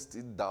drop all this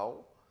thing down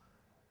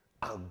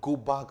and go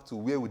back to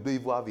where we don't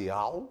even have a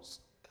house?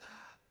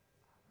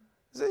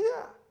 He said,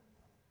 yeah.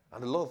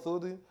 And the Lord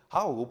told him,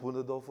 I'll open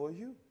the door for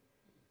you.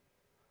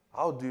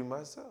 I'll do it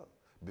myself.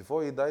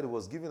 Before he died, he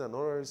was given an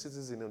honorary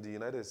citizen of the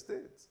United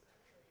States.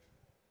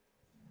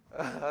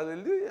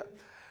 Hallelujah.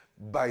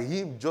 By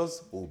him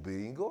just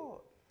obeying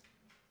God.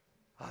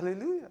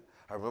 Hallelujah.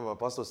 I remember my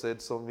pastor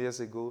said some years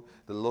ago,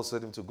 the Lord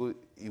said him to go.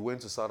 He went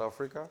to South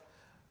Africa,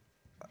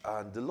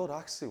 and the Lord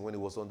asked him when he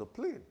was on the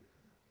plane,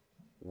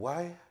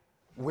 why,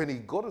 when he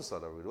got to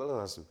South Africa, the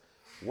Lord asked him,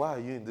 why are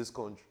you in this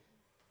country?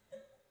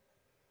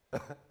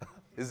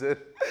 He said,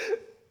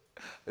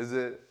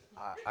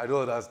 I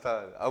don't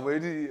understand. I'm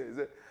already here. He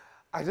said,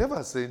 I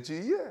never sent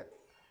you here.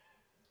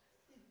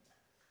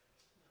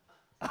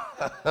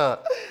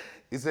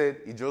 He said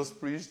he just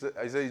preached.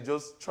 I said he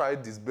just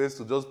tried his best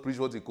to just preach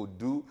what he could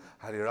do,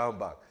 and he ran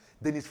back.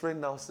 Then his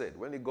friend now said,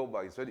 when he got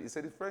back, his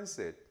friend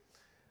said,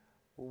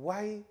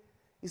 why?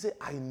 He said,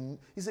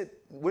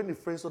 when the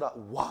friend saw that,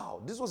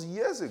 wow, this was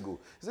years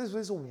ago. He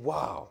said,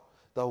 wow,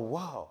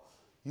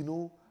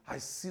 I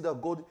see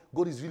that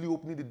God is really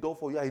opening the door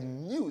for you. I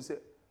knew. He said,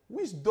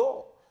 which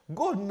door?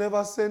 God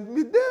never sent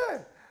me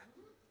there.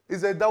 He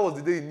said that was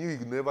the day he knew he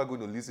was never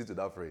going to listen to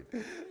that friend.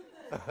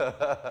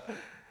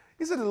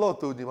 He said the Lord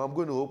told him, I'm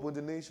going to open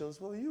the nations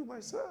for you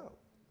myself.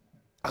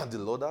 And the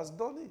Lord has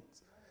done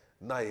it.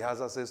 Now he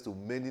has access to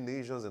many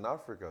nations in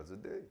Africa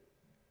today.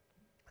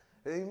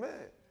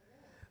 Amen.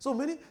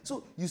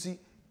 So you see,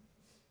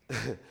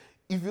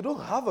 if you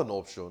don't have an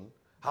option,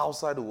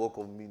 outside the work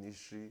of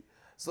ministry.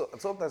 So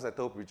sometimes I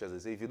tell preachers, I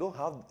say, if you don't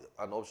have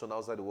an option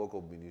outside the work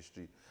of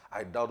ministry,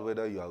 I doubt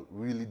whether you are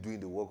really doing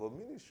the work of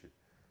ministry.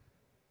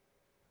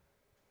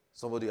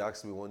 Somebody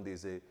asked me one day,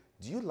 say,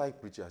 do you like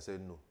preaching? I said,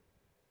 no.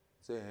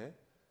 Say, eh?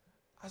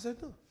 I said,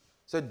 no.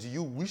 Said, do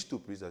you wish to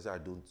preach? I said, I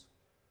don't.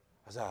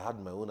 I said, I had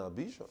my own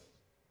ambition.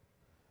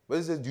 But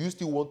he said, do you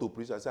still want to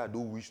preach? I said, I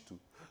don't wish to,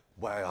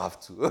 but I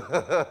have to.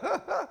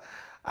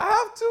 I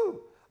have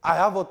to. I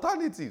have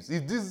alternatives.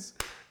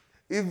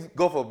 If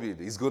God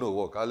forbid, it's going to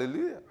work.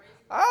 Hallelujah.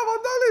 I have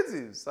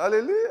alternatives.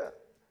 Hallelujah.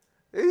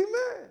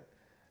 Amen.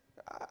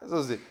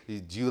 So say,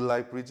 do you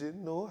like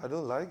preaching? No, I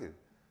don't like it.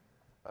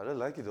 I don't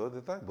like it all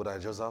the time, but I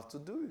just have to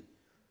do it.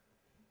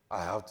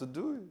 I have to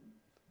do it.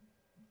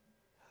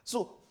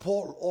 So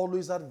Paul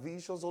always had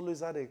visions,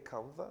 always had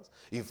encounters.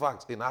 In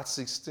fact, in Acts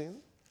 16,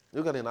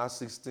 look at in Acts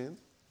 16,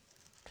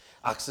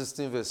 Acts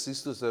 16 verse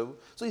 6 to 7.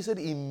 So he said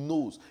he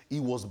knows. He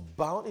was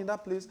bound in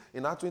that place.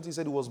 In Acts 20, he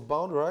said he was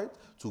bound, right,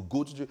 to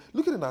go to Jerusalem.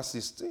 Look at in Acts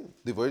 16.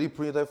 They've already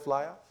printed a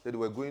flyer that they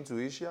were going to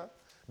Asia.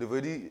 There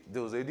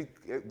was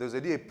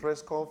already a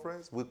press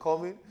conference. We're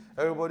coming.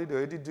 Everybody, they're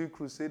already doing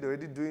crusade. They're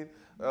already doing,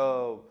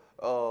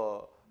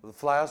 the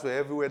flyers were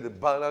everywhere. The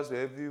banners were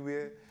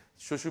everywhere.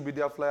 Social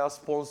media flyers,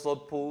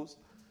 sponsored posts.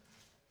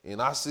 In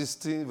Acts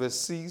 16, verse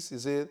 6, he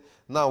said,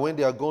 now when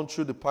they are gone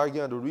through the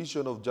Phrygia and the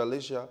region of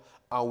Galatia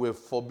and were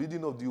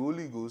forbidden of the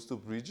Holy Ghost to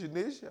preach in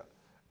Asia.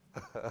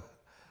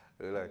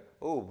 They're like,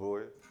 oh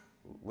boy,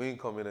 we ain't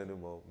coming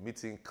anymore.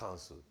 Meeting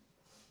canceled.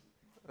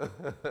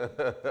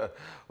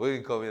 We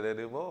ain't coming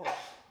anymore.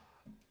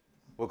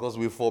 Because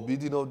we're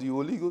forbidden of the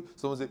Holy Ghost.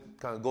 Someone say,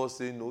 can God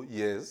say no?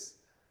 Yes.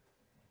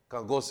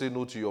 Can God say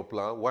no to your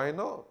plan? Why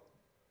not?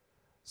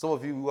 Some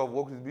of you who have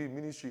worked with me in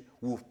ministry,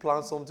 who've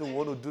planned something, we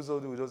want to do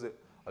something,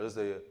 I just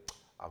say, yeah,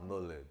 I'm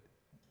not led.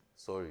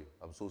 Sorry,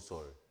 I'm so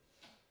sorry.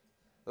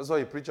 That's why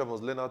a preacher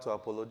must learn how to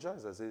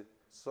apologize. I say,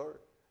 sorry.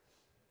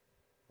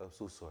 I'm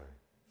so sorry.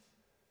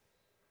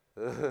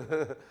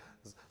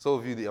 Some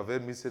of you, they have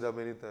heard me say that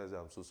many times.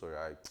 I'm so sorry.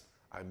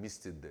 I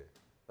missed it there.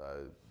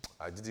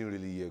 I didn't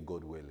really hear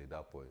God well at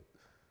that point.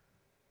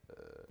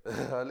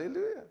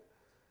 Hallelujah.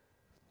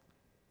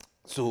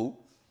 So,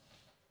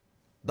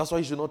 that's why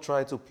you should not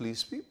try to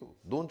please people.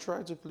 Don't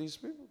try to please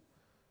people.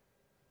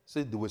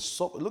 Say they were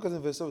look at the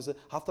verse 7. It said,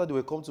 after they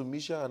were come to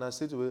Mysia, and I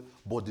said to her,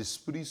 but the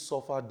Spirit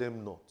suffered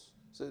them not.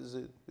 Say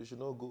they should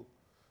not go.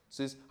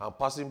 Says, I'm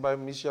passing by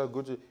Mysia,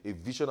 go to a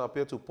vision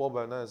appeared to Paul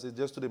by night and said,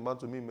 just to the man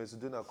to me,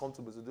 Macedonia, come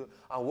to Macedonia.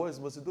 And what is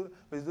Macedonia?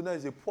 Macedonia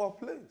is a poor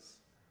place.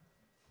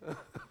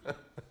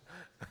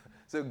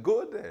 So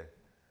go there.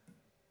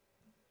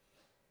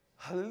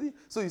 Hallelujah.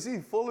 So you see,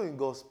 following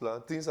God's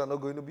plan, things are not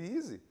going to be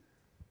easy.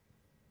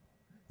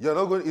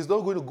 It's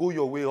not going to go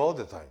your way all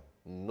the time.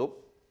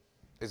 Nope.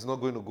 It's not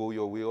going to go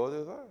your way all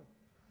the time.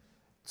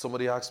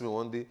 Somebody asked me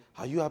one day,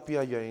 are you happy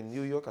you're in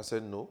New York? I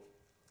said, no.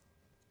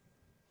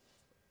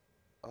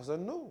 I said,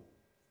 no.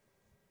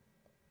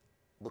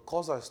 The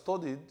course I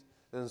studied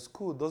in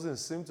school doesn't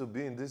seem to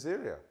be in this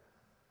area.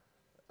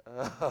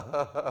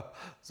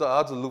 So I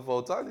had to look for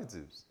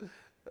alternatives.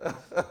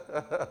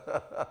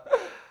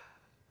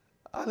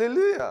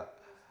 Hallelujah.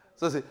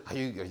 So I say,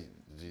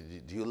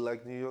 do you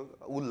like New York?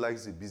 Who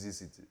likes a busy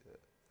city?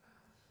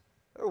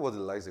 Everybody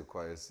likes a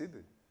quiet city.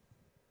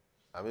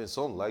 I mean,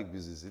 some like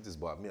busy cities,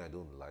 but I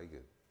don't like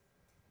it.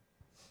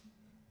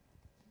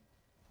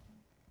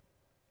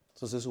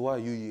 So says, why are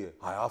you here?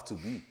 I have to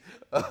be.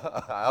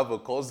 I have a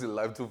cause in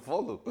life to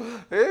follow.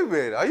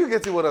 Amen. Are you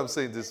getting what I'm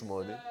saying this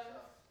morning?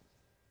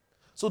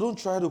 So don't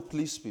try to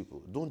please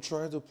people. Don't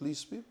try to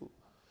please people.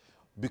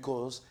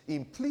 Because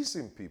in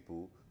pleasing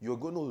people, you're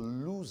going to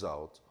lose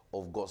out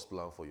of God's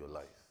plan for your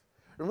life.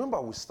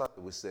 Remember we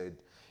said,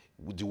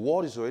 the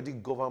world is already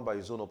governed by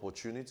its own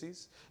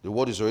opportunities. The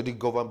world is already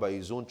governed by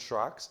its own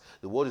tracks.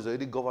 The world is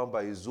already governed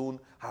by its own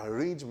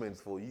arrangements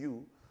for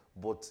you.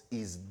 But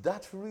is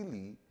that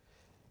really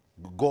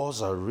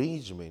God's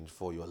arrangement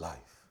for your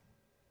life?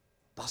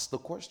 That's the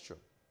question.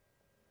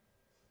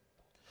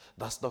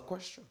 That's the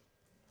question.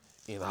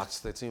 In Acts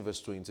 13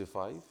 verse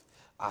 25,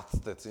 Acts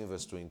 13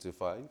 verse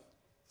 25,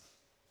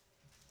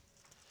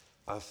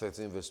 Acts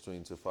 13 verse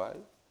 25,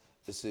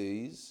 it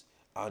says,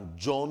 and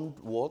John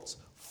what?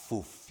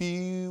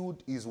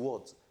 Fulfilled his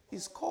what?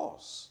 His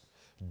cause.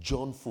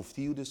 John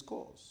fulfilled his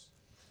cause.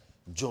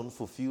 John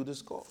fulfilled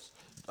his cause.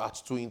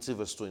 Acts 20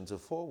 verse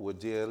 24, we're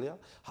there earlier.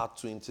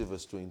 Acts 20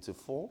 verse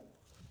 24.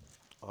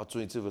 Acts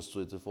 20 verse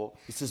 24.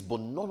 It says,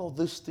 but none of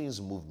these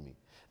things move me.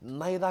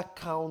 Neither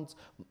count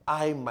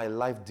I my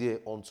life dear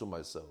unto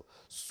myself,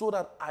 so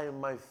that I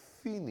might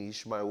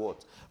finish my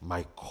what?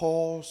 My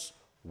course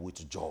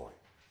with joy.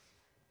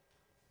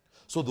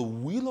 So the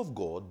will of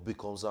God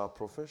becomes our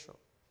profession.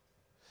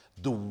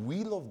 The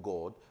will of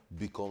God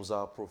becomes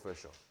our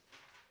profession.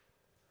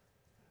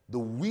 The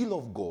will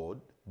of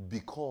God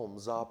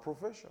becomes our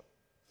profession.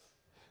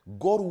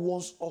 God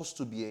wants us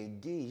to be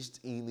engaged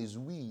in His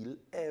will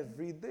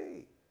every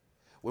day.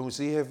 When we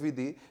say every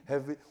day,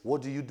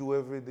 what do you do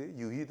every day?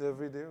 You eat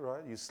every day,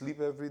 right? You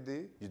sleep every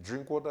day. You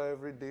drink water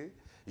every day.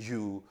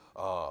 You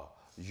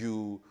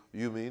what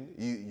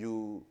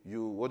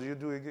do you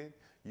do again?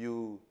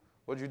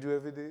 What do you do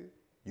every day?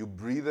 You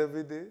breathe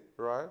every day,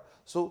 right?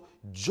 So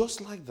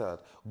just like that,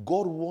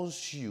 God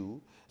wants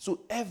you,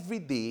 so every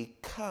day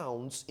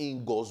counts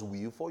in God's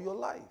will for your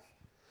life.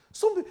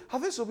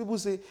 Have heard some people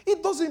say,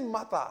 it doesn't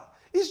matter.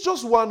 It's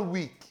just 1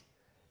 week.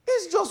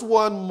 It's just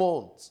 1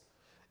 month.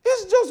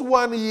 It's just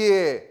 1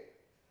 year.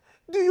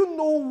 Do you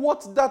know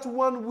what that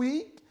 1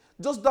 week,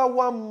 just that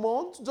 1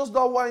 month, just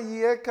that 1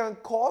 year can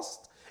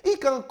cost? It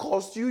can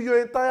cost you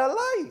your entire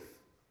life.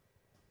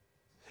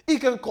 It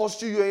can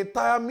cost you your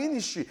entire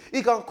ministry.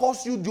 It can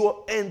cost you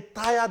your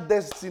entire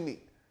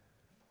destiny.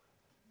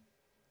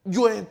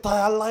 Your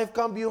entire life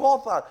can be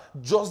altered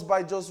just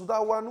by just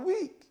that 1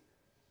 week.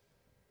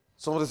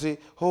 Somebody say,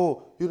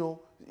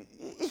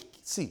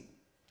 see,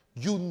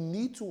 you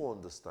need to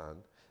understand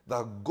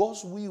that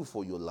God's will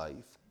for your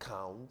life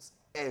counts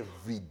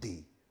every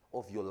day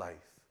of your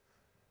life.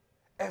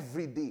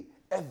 Every day,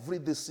 every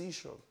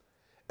decision,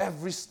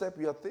 every step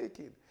you are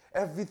taking,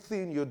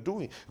 everything you're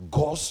doing.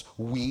 God's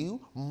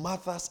will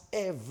matters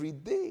every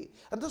day.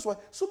 And that's why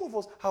some of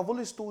us have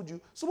always told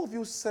you, some of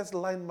you set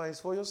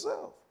landmines for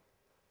yourself.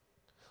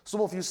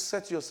 Some of you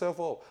set yourself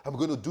up. I'm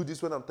going to do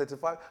this when I'm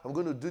 35. I'm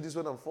going to do this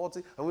when I'm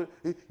 40.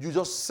 You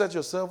just set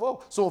yourself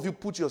up. Some of you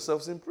put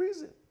yourselves in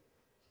prison.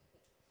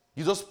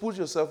 You just put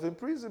yourself in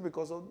prison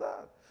because of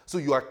that. So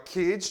you are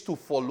caged to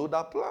follow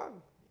that plan.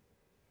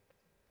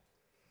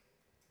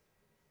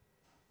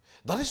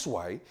 That is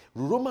why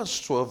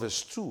Romans 12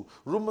 verse 2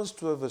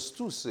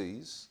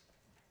 says,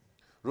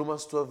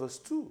 Romans 12 verse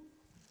 2.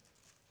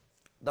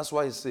 That's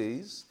why it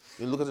says,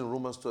 you look at it in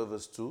Romans 12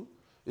 verse 2,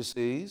 it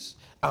says,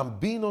 and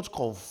be not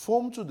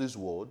conformed to this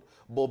world,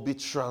 but be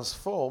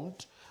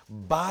transformed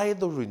by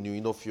the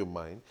renewing of your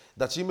mind,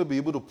 that you may be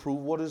able to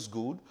prove what is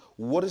good,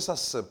 what is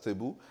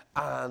acceptable,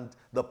 and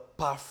the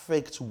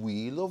perfect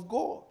will of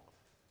God.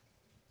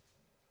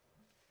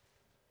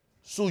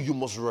 So you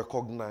must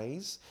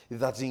recognize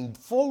that in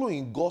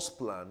following God's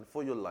plan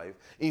for your life,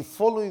 in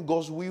following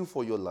God's will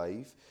for your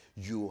life,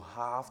 you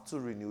have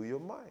to renew your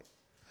mind.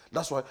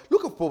 That's why,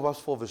 look at Proverbs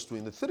 4 verse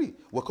 23.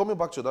 We're coming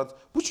back to that.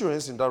 Put your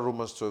hands in that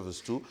Romans 12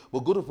 verse 2. But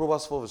go to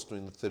Proverbs 4 verse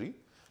 23.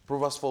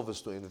 Proverbs 4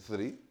 verse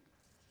 23.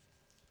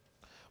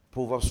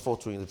 Proverbs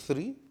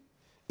 4:23.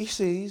 It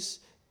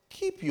says,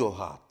 keep your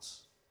heart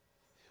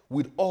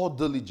with all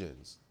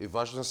diligence. A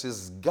version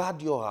says,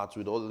 guard your heart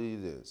with all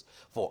diligence.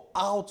 For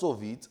out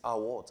of it are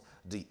what?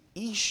 The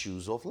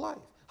issues of life.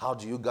 How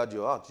do you guard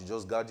your heart? You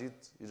just guard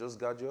it. You just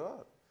guard your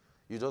heart.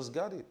 You just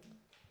guard it.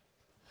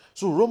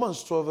 So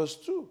Romans 12 verse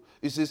 2,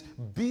 it says,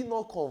 be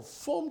not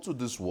conformed to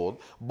this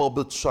world, but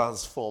be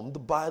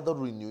transformed by the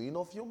renewing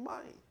of your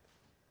mind.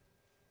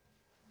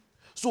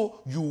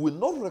 So you will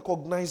not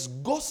recognize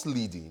God's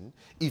leading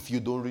if you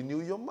don't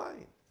renew your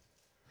mind.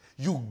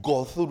 You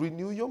got to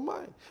renew your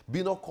mind.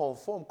 Be not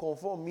conformed.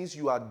 Conform means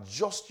you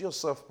adjust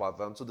yourself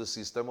pattern to the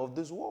system of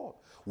this world.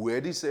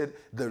 Where they said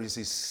there is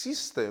a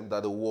system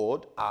that the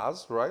world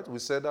has, right? We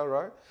said that,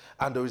 right?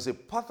 And there is a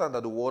pattern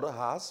that the world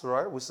has,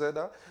 right? We said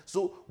that.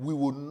 So we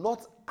will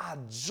not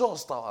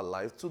adjust our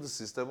life to the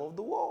system of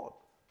the world.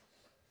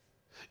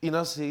 It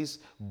now says,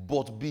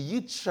 but be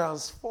ye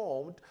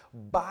transformed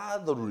by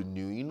the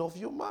renewing of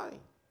your mind.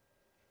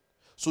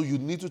 So you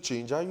need to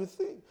change how you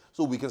think.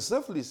 So we can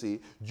safely say,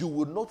 you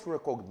will not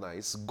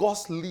recognize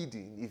God's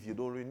leading if you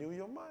don't renew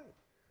your mind.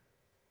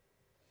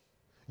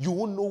 You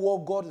won't know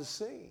what God is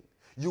saying.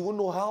 You won't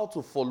know how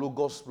to follow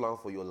God's plan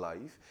for your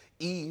life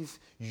if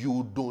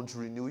you don't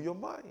renew your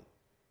mind.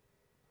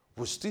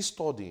 We're still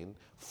studying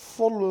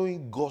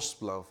following God's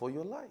plan for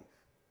your life.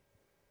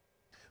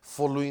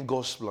 Following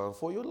God's plan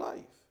for your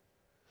life.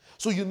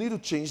 So you need to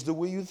change the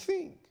way you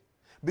think,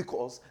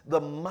 because the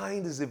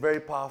mind is a very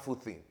powerful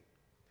thing.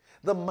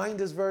 The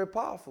mind is very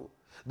powerful.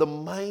 The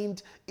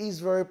mind is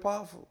very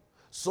powerful.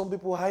 Some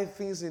people hide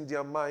things in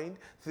their mind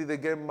till they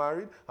get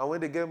married, and when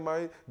they get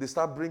married, they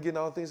start bringing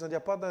out things, and their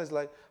partner is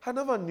like, I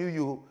never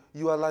knew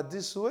you are like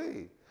this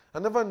way. I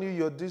never knew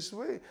you're this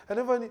way. I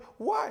never knew.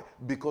 Why?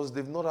 Because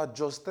they've not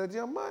adjusted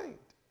their mind.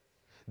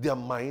 Their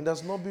mind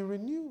has not been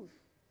renewed.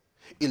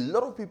 A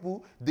lot of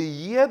people, they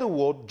hear the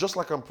word, just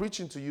like I'm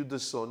preaching to you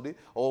this Sunday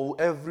or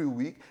every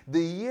week,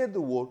 they hear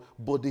the word,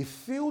 but they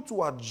fail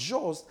to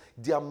adjust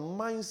their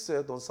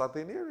mindset on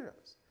certain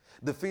areas.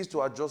 They fail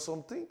to adjust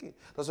some thinking.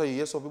 That's why you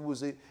hear some people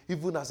say,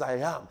 even as I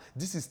am,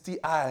 this is still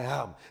how I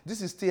am.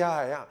 This is still how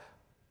I am.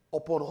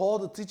 Upon all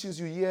the teachings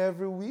you hear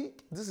every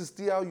week, this is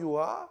still how you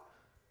are.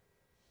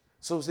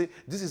 So say,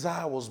 this is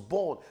how I was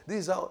born.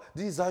 This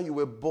is how you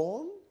were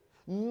born.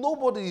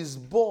 Nobody is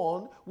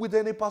born with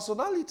any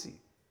personality.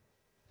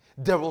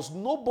 There was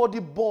nobody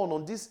born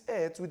on this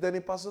earth with any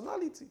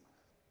personality.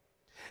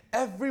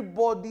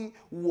 Everybody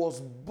was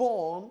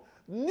born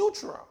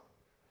neutral.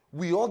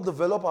 We all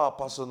develop our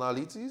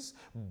personalities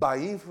by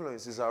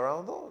influences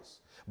around us.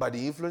 By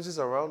the influences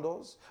around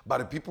us, by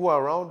the people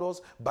around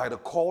us, by the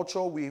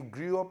culture we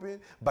grew up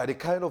in, by the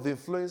kind of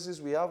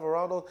influences we have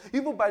around us,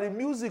 even by the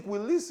music we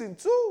listen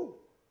to,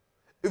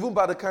 even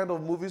by the kind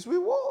of movies we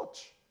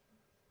watch.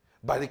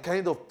 by the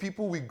kind of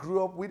people we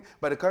grew up with,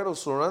 by the kind of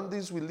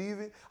surroundings we live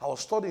in. I was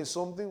studying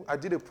something. I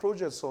did a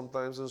project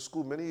sometimes in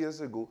school many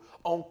years ago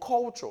on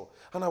culture,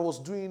 and I was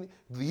doing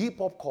the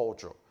hip-hop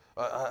culture.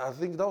 I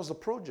think that was the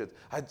project.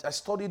 I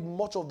studied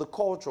much of the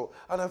culture,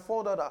 and I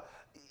found out that,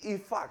 in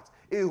fact,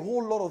 a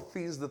whole lot of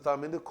things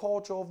determine the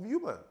culture of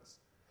humans.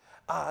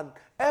 And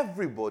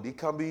everybody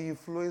can be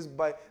influenced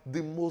by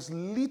the most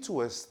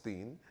littlest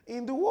thing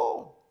in the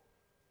world.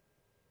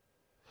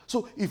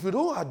 So if you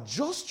don't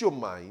adjust your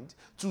mind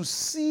to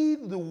see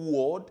the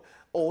world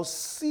or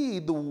see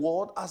the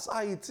world as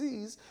it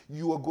is,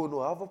 you are going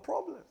to have a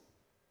problem.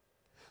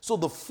 So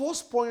the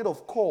first point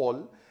of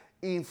call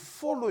in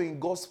following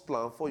God's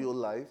plan for your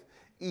life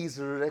is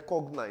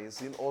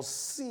recognizing or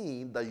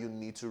seeing that you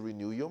need to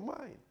renew your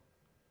mind.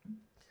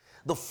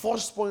 The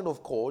first point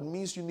of call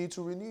means you need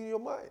to renew your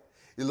mind.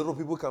 A lot of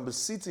people can be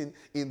sitting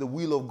in the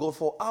will of God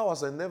for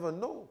hours and never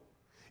know.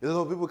 A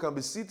lot of people can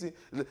be sitting,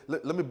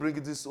 let me bring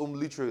it this home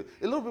literally.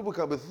 A lot of people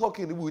can be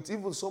talking with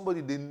even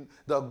somebody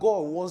that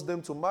God wants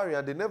them to marry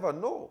and they never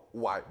know.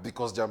 Why?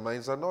 Because their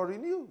minds are not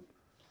renewed.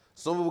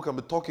 Some people can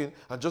be talking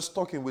and just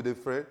talking with a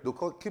friend.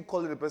 They'll keep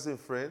calling the person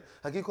friend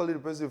and keep calling the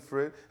person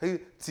friend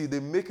till they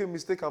make a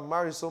mistake and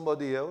marry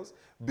somebody else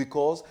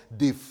because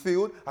they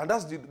failed. And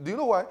do you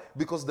know why?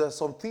 Because there are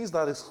some things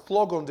that is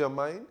clogged on their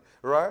mind,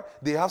 right?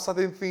 They have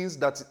certain things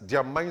that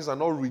their minds are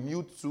not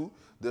renewed to.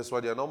 That's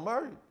why they are not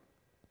married.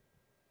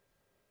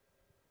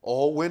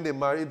 Or when they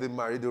marry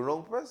the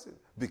wrong person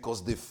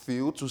because they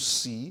fail to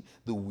see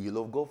the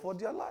will of God for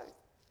their life.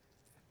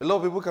 A lot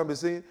of people can be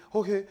saying,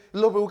 okay, a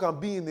lot of people can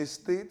be in a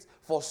state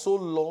for so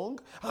long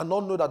and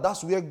not know that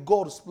that's where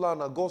God's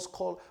plan and God's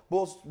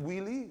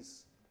will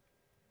is.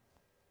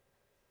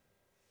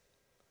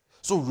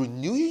 So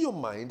renew your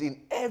mind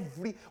in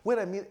when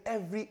I mean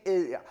every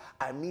area,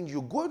 I mean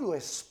you're going to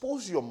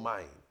expose your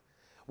mind.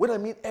 When I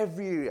mean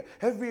every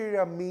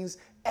area means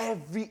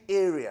every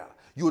area.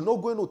 You're not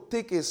going to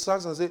take a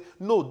stance and say,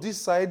 no,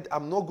 this side,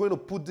 I'm not going to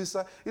put this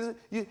side.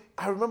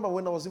 I remember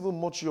when I was even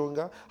much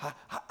younger,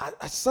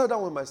 I sat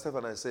down with myself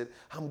and I said,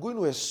 I'm going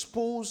to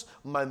expose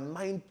my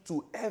mind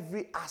to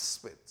every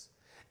aspect.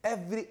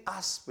 Every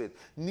aspect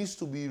needs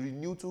to be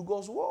renewed to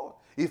God's word.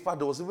 In fact,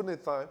 there was even a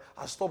time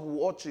I stopped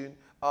watching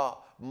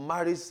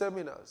marriage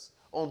seminars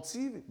on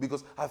TV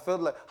because I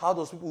felt like, how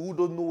does people who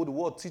don't know the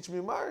word teach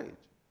me marriage?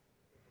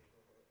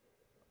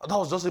 That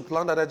was just a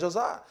plan that I just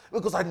had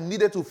because I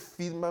needed to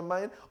feed my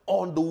mind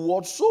on the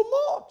word so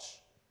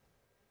much.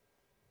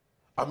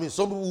 I mean,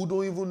 some people who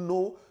don't even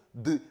know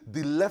the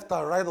left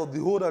and right of the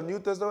Old and New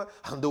Testament,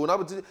 and they will not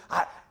be teaching.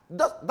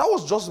 That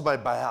was just my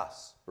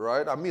bias,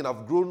 right? I mean,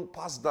 I've grown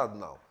past that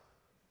now.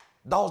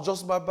 That was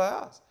just my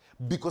bias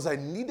because I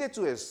needed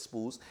to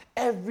expose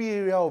every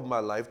area of my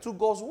life to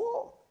God's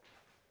word.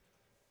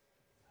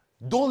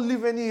 Don't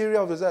leave any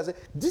area of your life and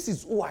say, this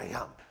is who I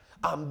am.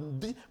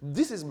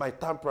 This is my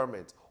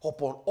temperament.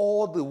 Upon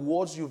all the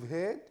words you've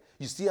heard,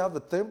 you still have the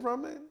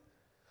temperament.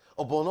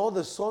 Upon all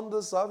the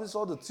Sunday service,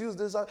 all the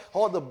Tuesday service,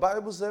 all the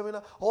Bible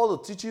seminar, all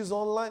the teachings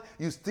online,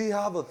 you still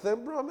have a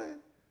temperament.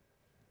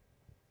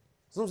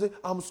 Some say,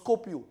 I'm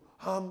Scorpio.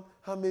 I'm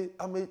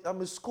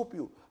a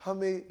Scorpio.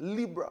 I'm a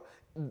Libra.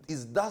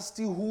 Is that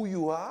still who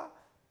you are?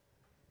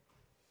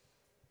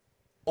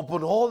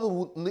 Upon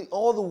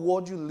all the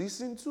words you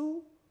listen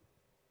to?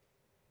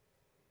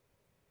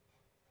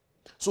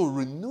 So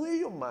renewing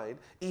your mind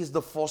is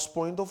the first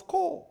point of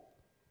call.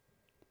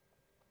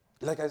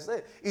 Like I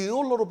said, a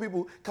whole lot of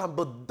people can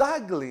be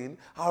daggling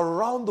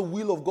around the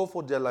will of God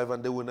for their life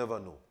and they will never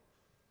know.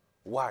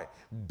 Why?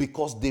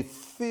 Because they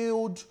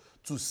failed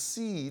to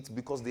see it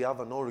because they have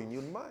an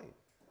unrenewed mind.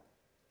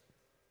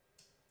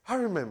 I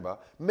remember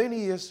many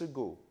years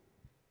ago,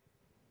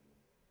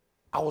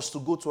 I was to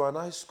go to an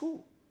high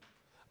school.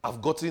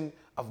 I've gotten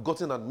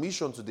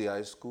admission to the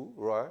high school,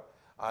 right?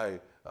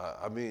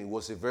 I mean, it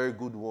was a very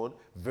good one,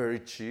 very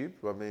cheap.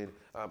 I mean,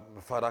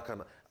 my father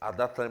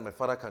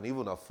can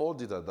even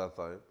afford it at that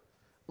time.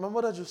 My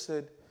mother just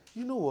said,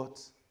 you know what?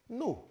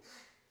 No.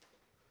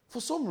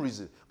 For some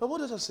reason, my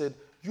mother just said,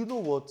 you know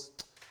what?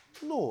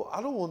 No,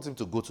 I don't want him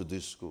to go to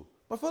this school.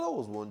 My father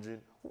was wondering,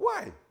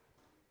 why?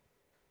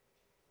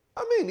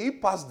 I mean, he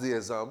passed the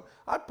exam.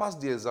 I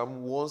passed the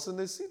exam once in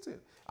a sitting.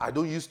 I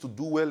don't used to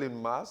do well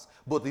in maths,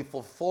 but if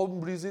for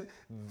some reason,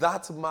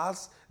 that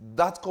maths,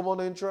 that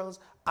common entrance,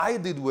 I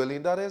did well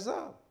in that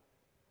exam.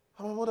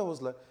 And my mother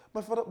was like,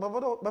 my father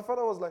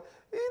was like,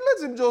 hey,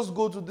 let him just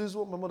go to this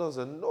one. My mother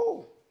said,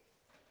 no.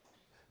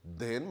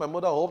 Then my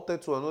mother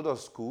opted to another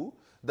school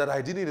that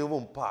I didn't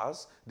even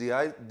pass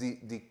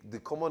the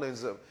common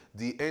exam,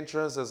 the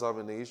entrance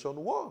examination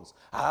once.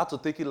 I had to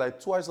take it like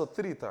twice or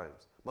three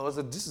times. My mother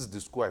said, this is the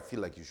school I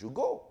feel like you should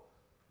go.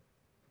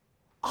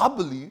 I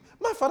believe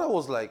my father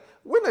was like,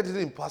 when I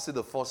didn't pass it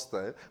the first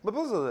time, my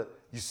father said,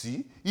 you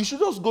see, you should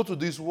just go to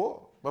this one.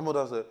 My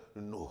mother said,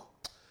 no,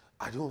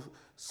 I don't,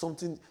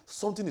 something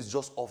is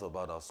just off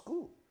about our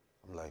school.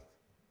 I'm like,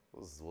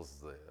 what's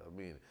there? I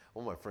mean,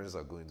 all my friends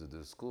are going to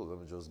this school, let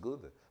me just go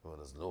there. My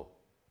mother said, no.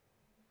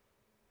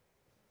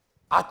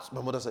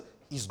 My mother said,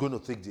 he's going to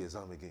take the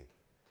exam again.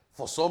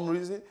 For some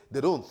reason,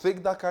 they don't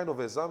take that kind of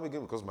exam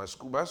again because my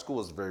school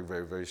was very,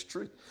 very, very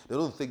strict. They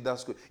don't take that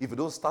school. If you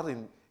don't start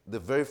in the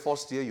very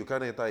first year, you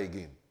can't enter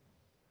again.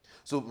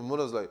 So my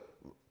mother's like,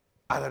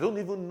 and I don't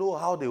even know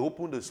how they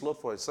open the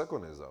slot for a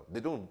second exam.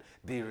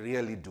 They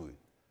rarely do it.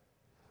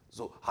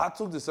 So I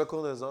took the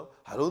second exam.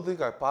 I don't think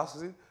I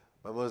passed it.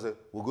 My mother said,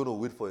 we're going to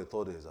wait for a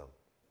third exam.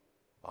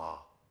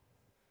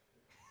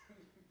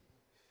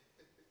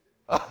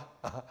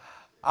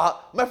 My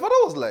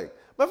father was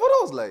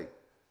like,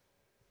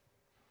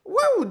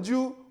 why would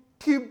you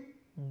keep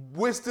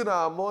wasting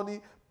our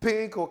money,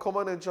 paying for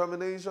common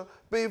examination,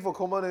 paying for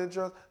common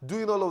entrance,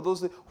 doing all of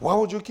those things? Why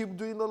would you keep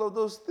doing all of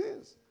those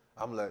things?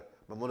 I'm like,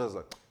 my mother's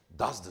like,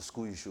 that's the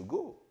school you should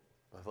go.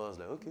 My father's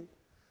like, okay,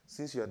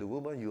 since you are the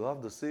woman, you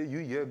have the say, you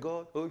hear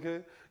God,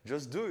 okay,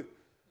 just do it.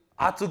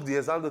 I took the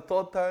exam the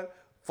third time.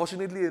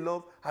 Fortunately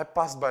enough, I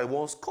passed by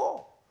one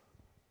score.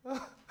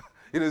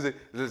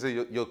 They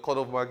say your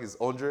cutoff mark is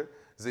 100.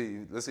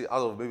 Let's say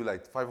out of maybe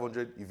like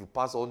 500, if you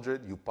pass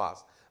 100, you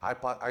pass. I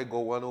got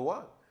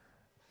 101.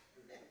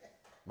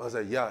 But I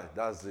said, yeah,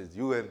 that's it.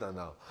 You enter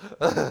now.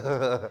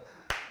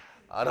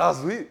 And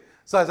that's it.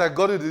 So as I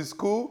got to the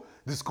school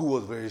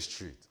was very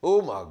strict.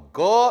 Oh my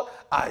God,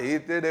 I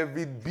hated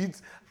every bit.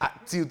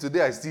 Till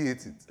today, I still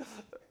hate it.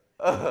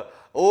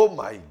 Oh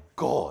my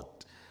God.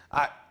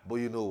 But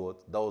you know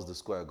what? That was the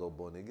school I got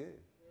born again.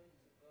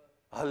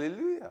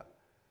 Hallelujah.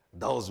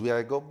 That was where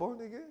I got born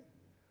again.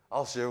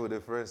 I'll share with a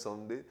friend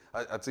someday.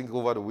 I think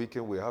over the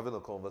weekend we were having a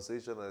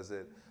conversation. And I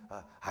said,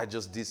 I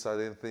just did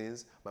certain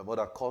things. My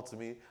mother caught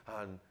me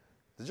and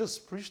they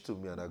just preached to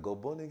me and I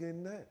got born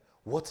again there.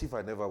 What if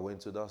I never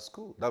went to that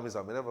school? That means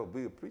I may never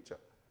be a preacher.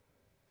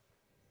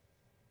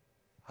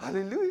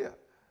 Hallelujah.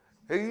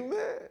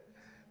 Amen.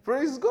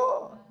 Praise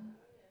God.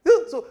 Yeah,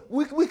 so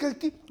we can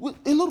keep,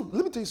 let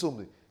me tell you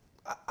something.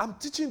 I'm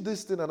teaching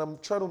this thing and I'm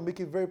trying to make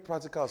it very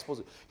practical as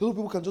possible. A lot of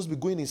people can just be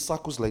going in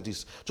circles like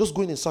this. Just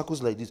going in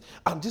circles like this.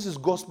 And this is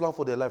God's plan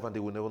for their life and they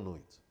will never know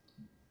it.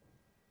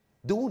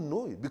 They won't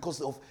know it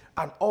because of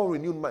an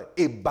unrenewed mind,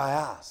 a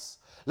bias.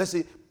 Let's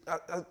say,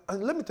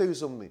 and let me tell you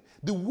something.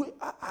 The way,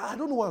 I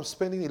don't know why I'm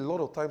spending a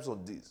lot of time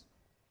on this.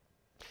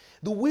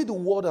 The way the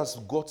world has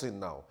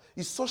gotten now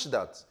is such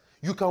that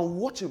you can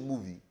watch a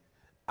movie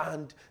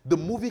and the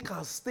movie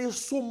can stay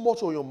so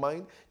much on your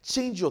mind,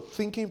 change your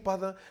thinking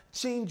pattern,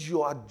 change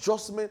your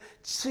adjustment,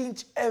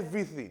 change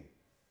everything.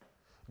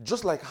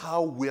 Just like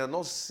how we are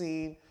not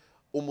seeing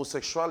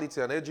homosexuality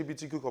and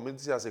LGBTQ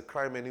community as a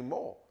crime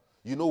anymore.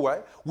 You know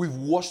why? We've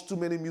watched too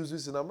many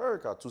movies in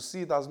America to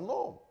see it as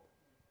norm.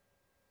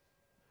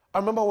 I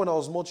remember when I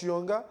was much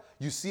younger,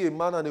 you see a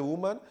man and a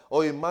woman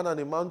or a man and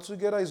a man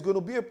together, you're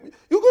going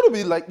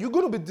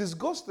to be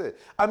disgusted.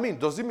 I mean,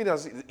 does it mean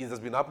it has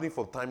been happening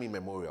for time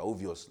immemorial,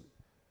 obviously?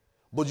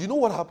 But you know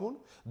what happened?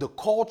 The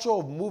culture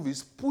of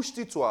movies pushed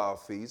it to our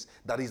face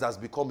that it has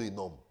become a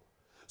norm.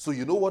 So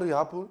you know what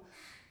happened?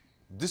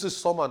 This is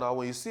summer now.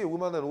 When you see a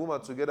woman and a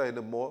woman together in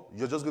the mall,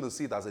 you're just going to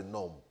see it as a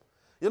norm.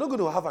 You're not going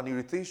to have an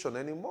irritation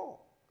anymore.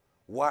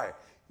 Why?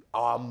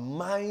 Our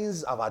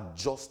minds have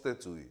adjusted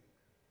to it.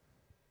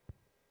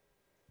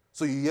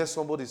 So you hear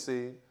somebody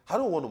saying, I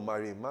don't want to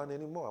marry a man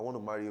anymore. I want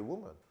to marry a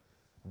woman.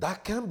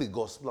 That can be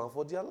God's plan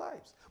for their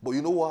lives. But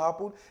you know what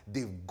happened?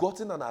 They've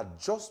gotten an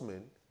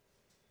adjustment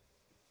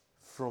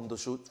from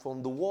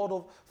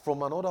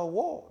another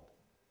world.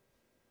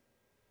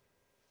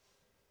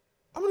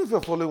 How many of you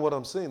are following what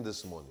I'm saying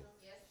this morning?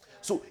 Yes,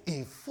 so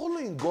in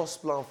following God's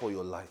plan for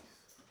your life,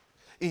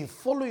 in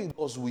following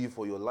God's will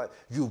for your life,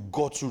 you've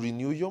got to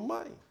renew your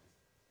mind.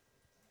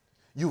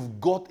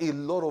 You've got a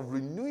lot of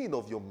renewing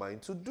of your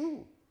mind to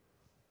do.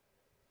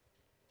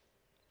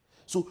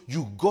 So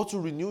you've got to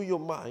renew your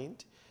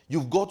mind.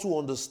 You've got to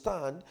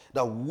understand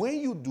that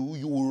when you do,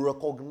 you will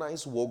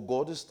recognize what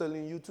God is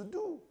telling you to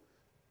do.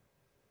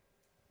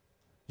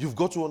 You've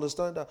got to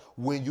understand that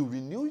when you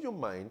renew your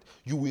mind,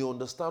 you will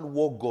understand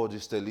what God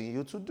is telling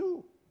you to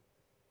do.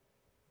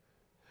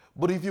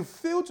 But if you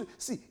fail to,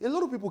 see, a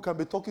lot of people can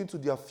be talking to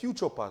their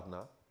future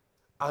partner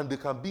and they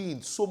can be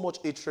in so much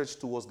hatred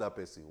towards that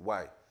person.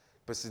 Why?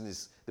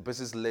 The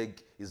person's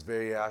leg is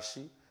very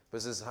ashy. The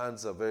person's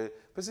hands are the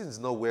person is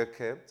not well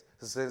kept.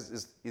 His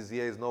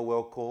hair is not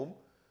well combed.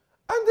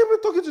 And they've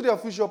been talking to their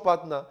future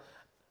partner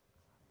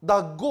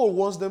that God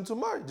wants them to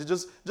marry. They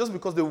just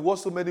because they watch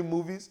so many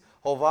movies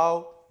of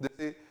how they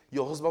say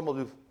your husband must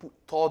be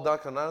tall,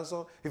 dark, and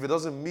handsome. If he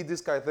doesn't meet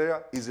this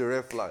criteria, it's a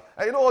red flag.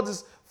 And you know all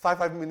this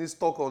 5 minutes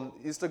talk on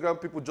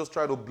Instagram, people just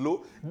try to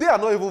blow. They are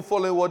not even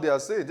following what they are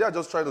saying. They are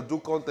just trying to do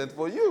content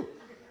for you.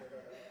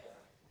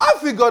 I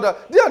figured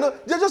that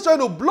they're just trying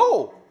to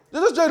blow.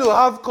 They're just trying to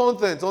have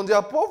content on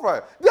their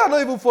profile. They are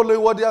not even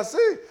following what they are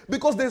saying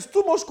because there's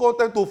too much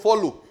content to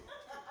follow.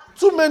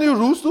 Too many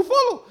rules to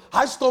follow.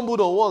 I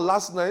stumbled on one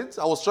last night.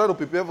 I was trying to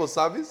prepare for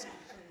service.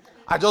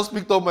 I just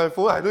picked up my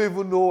phone. I don't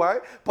even know why.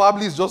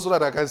 Probably it's just so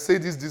that I can say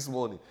this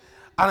morning.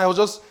 And I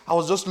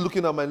was just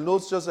looking at my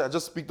notes. I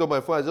just picked up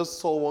my phone. I just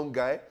saw one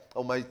guy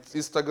on my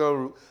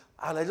Instagram,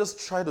 and I just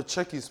tried to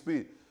check his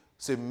speed.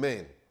 Say,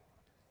 man,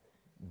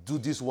 do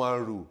this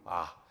one rule.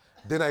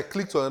 Then I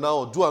clicked on another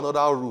one, do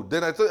another rule.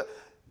 Then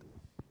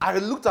I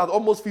looked at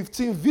almost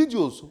 15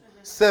 videos,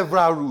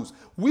 several rules.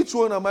 Which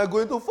one am I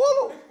going to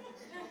follow?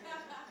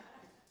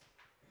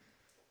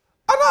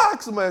 And I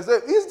asked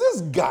myself, is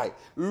this guy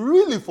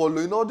really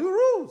following all the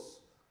rules?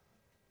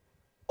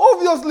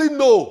 Obviously,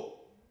 no.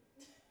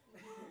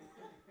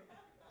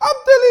 I'm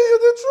telling you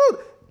the truth.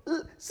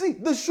 See,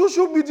 the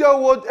social media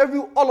world,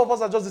 all of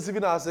us are just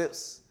deceiving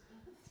ourselves.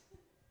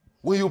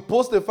 When you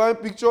post a fine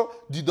picture,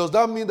 does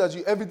that mean that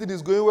everything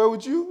is going well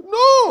with you?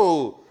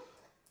 No.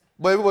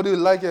 But everybody will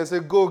like it and say,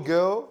 go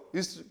girl.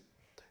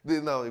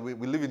 Now, we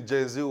live in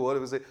Gen Z,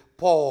 whatever, say,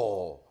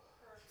 Paul,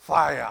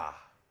 fire.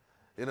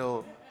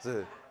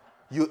 Say,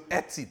 you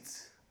ate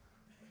it.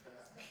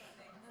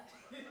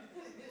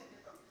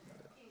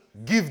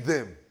 Give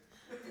them.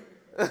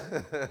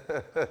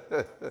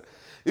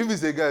 If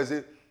it's a guy,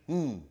 say,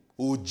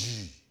 OG.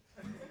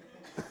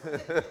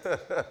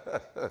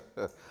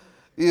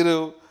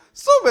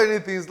 So many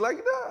things like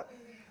that.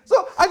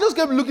 So I just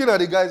kept looking at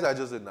the guys. I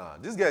just said, nah,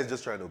 this guy is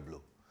just trying to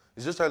blow.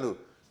 He's just trying to,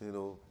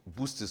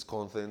 boost his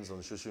contents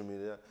on social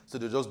media. So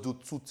they just do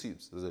 2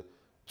 tips. They say,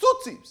 2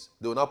 tips.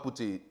 They will not put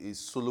a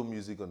solo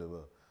music on the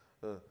mouth.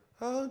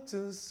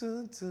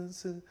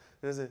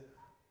 They say,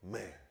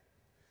 man,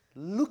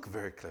 look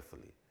very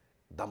carefully.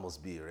 That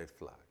must be a red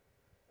flag.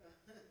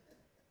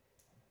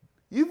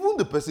 Even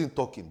the person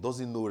talking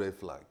doesn't know red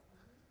flag.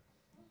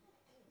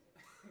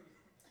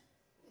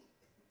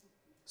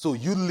 So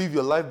you live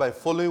your life by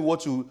following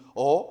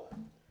or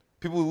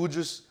people who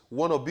just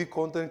want to be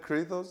content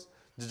creators,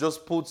 they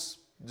just post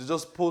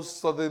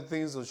certain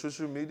things on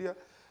social media,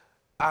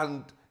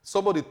 and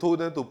somebody told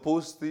them to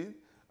post it,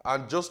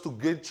 and just to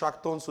gain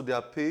traction to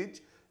their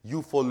page,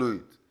 you follow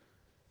it.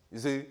 You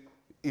see,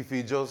 if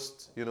he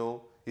just,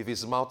 if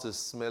his mouth is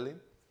smelling,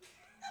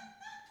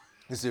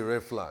 it's a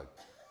red flag.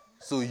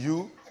 So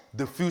you,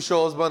 the future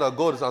husband that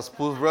God has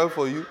programmed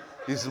for you,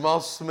 his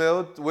mouth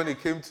smelled when he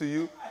came to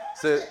you,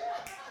 said,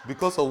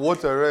 because of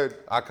what I read,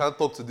 I can't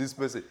talk to this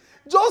person.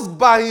 Just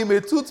buy him a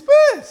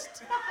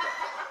toothpaste.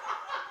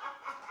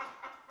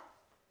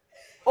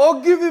 Or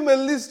give him a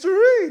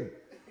Listerine.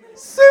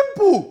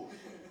 Simple.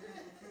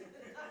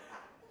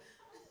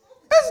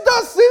 It's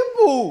that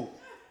simple.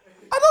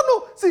 I don't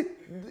know. See,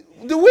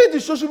 the way the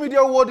social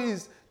media world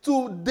is,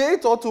 to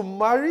date or to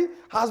marry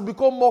has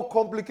become more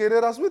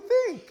complicated as we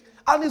think.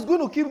 And it's going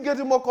to keep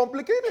getting more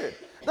complicated.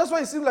 That's why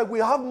it seems like we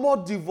have more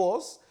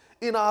divorce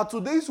in our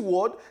today's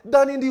world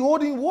than in the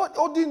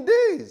olden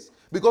days.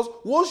 Because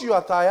once you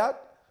are tired,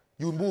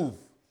 you move.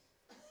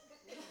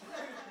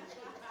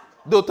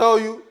 They'll tell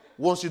you,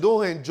 once you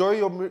don't enjoy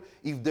your marriage,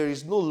 if there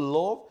is no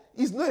love,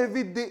 it's not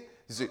every day.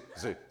 Say,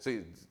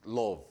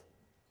 love.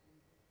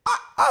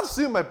 I've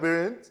seen my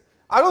parents.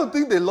 I don't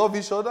think they love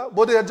each other,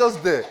 but they are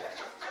just there.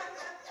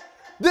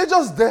 They're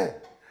just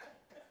there.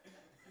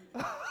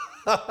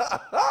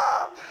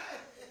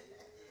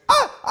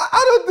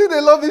 I don't think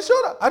they love each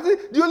other. I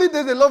think the only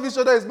day they love each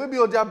other is maybe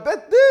on their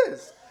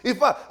birthdays. In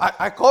fact,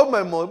 I called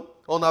my mom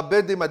on her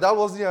birthday. My dad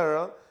wasn't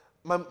around.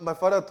 My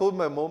father told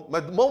my mom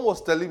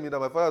was telling me that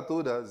my father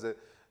told her, said,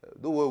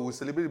 don't worry, we'll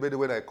celebrate the birthday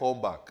when I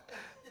come back.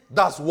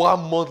 That's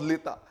 1 month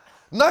later.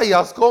 Now he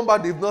has come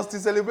back, they've not still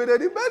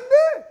celebrated the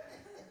birthday.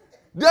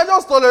 They're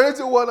just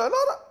tolerating one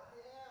another.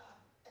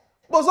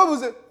 But some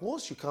people say,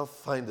 once you can't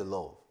find the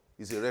love,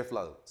 it's a red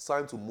flag. It's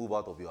time to move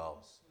out of your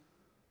house.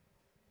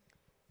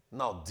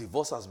 Now,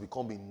 divorce has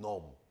become a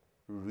norm.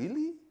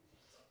 Really?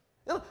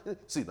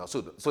 See, now,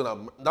 so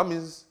now, that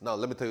means, now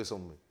let me tell you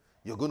something.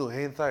 You're going to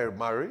enter a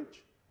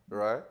marriage,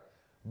 right?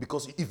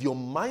 Because if your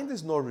mind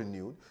is not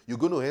renewed, you're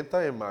going to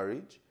enter a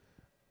marriage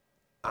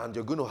and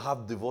you're going to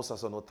have divorce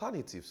as an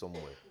alternative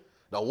somewhere.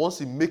 Now, once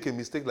you make a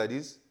mistake like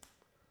this,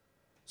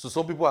 so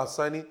some people are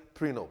signing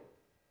prenup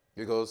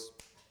because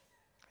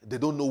they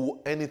don't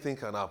know anything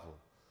can happen.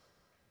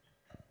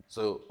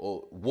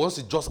 So once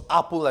it just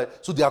happens,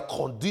 so they are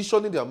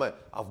conditioning their mind.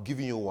 I've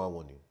given you 1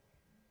 warning.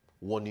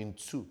 Warning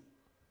 2.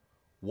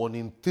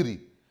 Warning 3.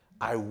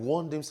 I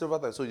warned them several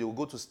times. So you will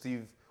go to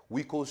Steve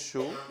Wicko's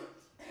show,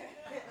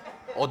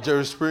 or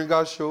Jerry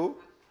Springer's show,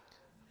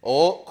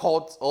 or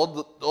court,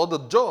 or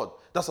the judge.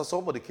 That's how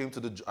somebody came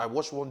to I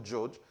watched one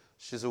judge.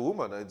 She's a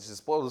woman, and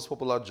she's part of this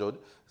popular judge.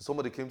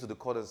 Somebody came to the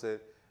court and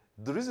said,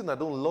 the reason I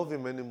don't love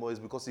him anymore is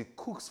because he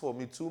cooks for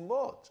me too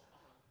much.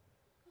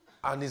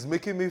 And he's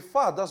making me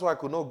fat. That's why I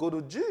could not go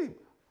to gym.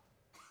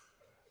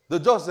 The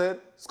judge said,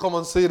 come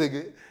on, say it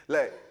again.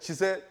 She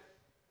said,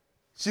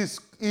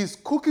 he's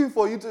cooking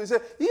for you. He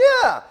said,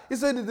 yeah. He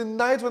said, in the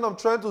night when I'm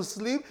trying to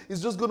sleep,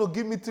 he's just going to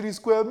give me 3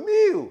 square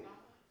meal.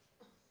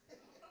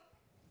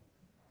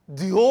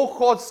 The whole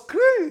court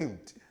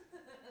screamed.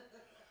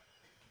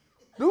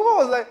 The woman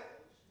was like,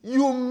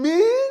 you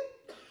mean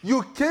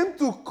you came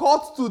to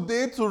court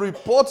today to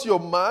report your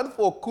man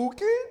for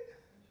cooking?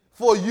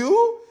 For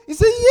you? He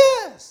said,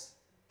 yes.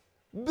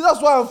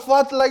 That's why I'm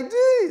fat like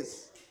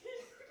this.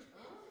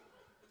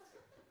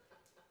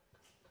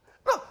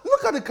 Now,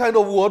 look at the kind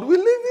of world we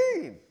live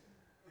in.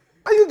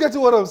 Are you getting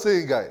what I'm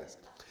saying, guys?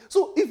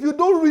 So if you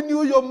don't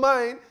renew your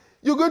mind,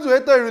 You're going to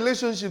enter a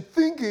relationship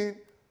thinking,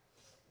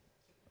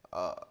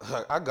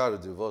 I got to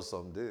divorce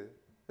someday.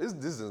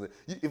 This is,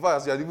 if I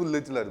ask you, even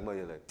later like the man,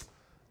 you're like,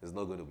 it's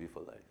not going to be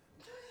for life.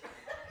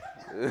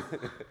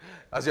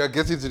 As you're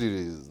getting to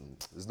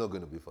it's not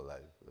going to be for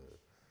life.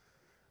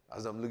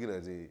 As I'm looking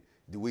at the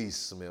way he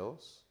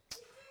smells,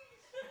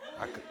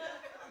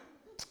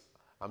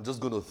 I'm just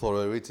going to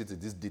tolerate it at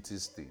this dating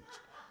stage.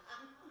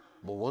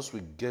 But once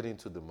we get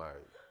into the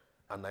marriage,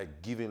 and I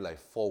give him like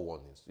 4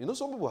 warnings. You know,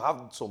 some people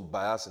have some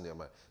bias in their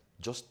mind.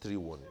 Just 3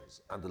 warnings.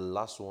 And the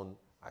last one,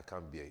 I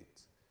can't bear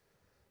it.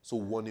 So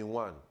warning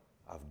 1,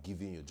 I've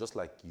given you, just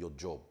like your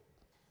job.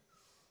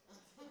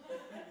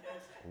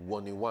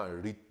 Warning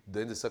 1,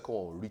 then the second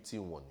one,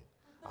 written warning.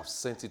 I've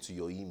sent it to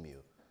your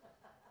email.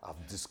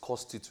 I've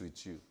discussed it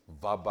with you,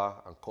 verbal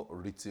and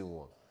written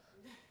one.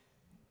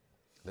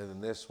 Then the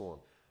next one,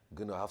 I'm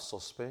going to have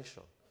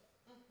suspension.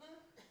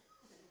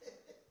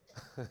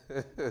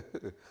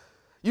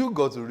 You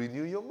got to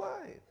renew your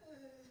mind.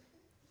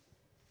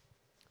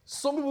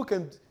 Some people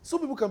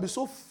can be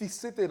so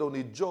fixated on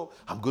a job.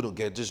 I'm going to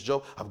get this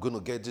job. I'm going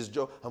to get this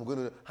job.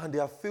 And they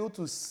have failed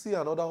to see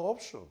another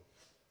option.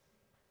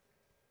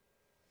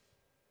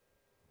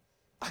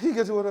 Are you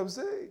getting what I'm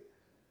saying?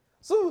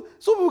 So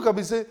some people can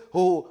be saying,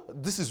 oh,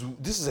 this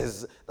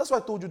is. That's why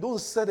I told you, don't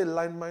set a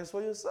line minds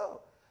for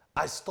yourself.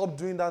 I stopped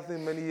doing that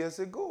thing many years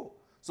ago.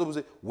 So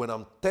people say, when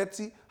I'm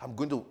 30, I'm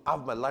going to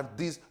have my life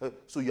this.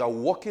 So you are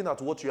working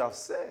at what you have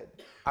said.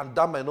 And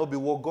that might not be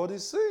what God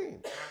is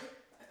saying.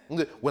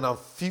 When I'm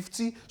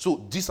 50,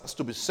 so this has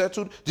to be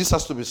settled. This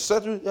has to be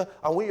settled. Yeah.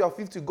 And when you are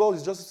 50, God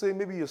is just saying,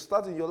 maybe you're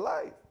starting your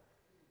life.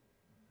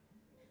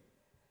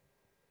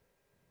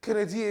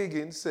 Kenneth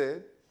Hagin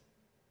said,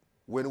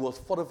 when he was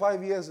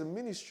 45 years in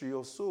ministry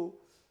or so,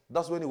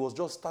 that's when he was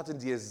just starting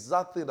the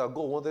exact thing that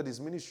God wanted his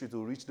ministry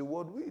to reach the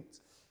world with.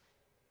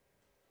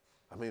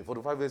 I mean,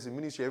 45 years in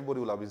ministry,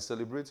 everybody will have been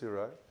celebrating,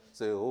 right?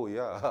 Say, oh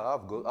yeah,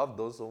 I've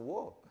done some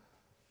work.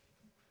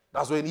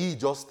 That's when he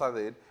just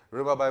started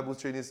River Bible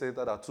Training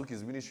Center that took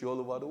his ministry all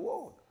over the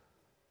world.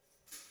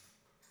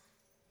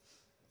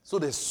 So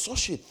there's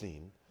such a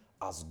thing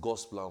as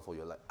God's plan for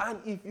your life. And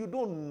if you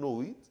don't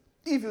know it,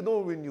 if you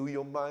don't renew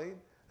your mind,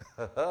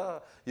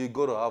 you're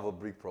going to have a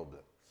big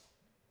problem.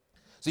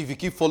 So if you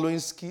keep following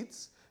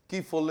skits,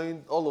 keep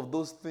following all of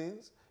those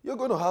things, you're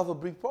going to have a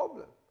big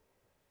problem.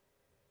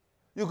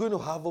 You're going to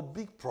have a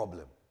big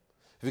problem.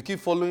 If you keep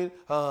following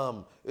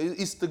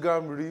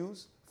Instagram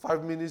reels,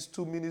 5 minutes,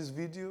 2 minutes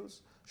videos,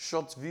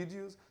 short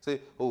videos,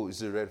 say, oh,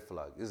 it's a red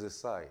flag, it's a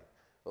sign.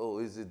 Oh,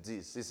 is it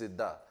this, is it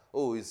that?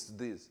 Oh, it's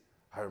this.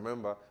 I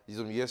remember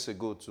some years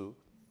ago too,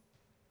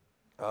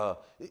 and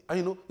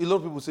you know, a lot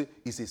of people say,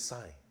 it's a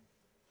sign.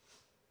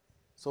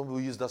 Some people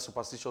use that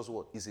superstitious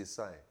word, it's a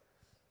sign.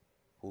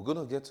 We're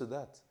going to get to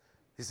that.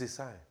 It's a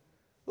sign.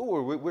 Don't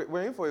worry,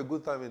 we're in for a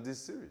good time in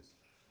this series.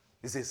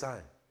 It's a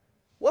sign.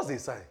 What's a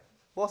sign?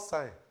 What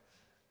sign?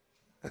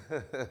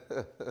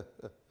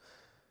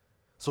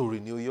 So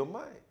renew your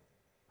mind.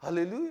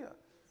 Hallelujah.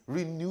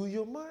 Renew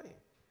your mind.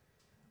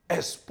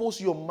 Expose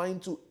your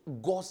mind to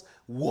God's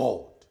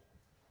word.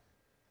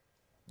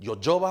 Your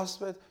job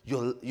aspect,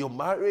 your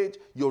marriage,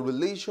 your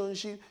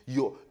relationship,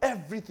 your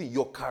everything,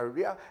 your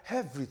career,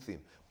 everything.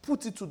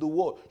 Put it to the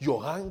word.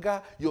 Your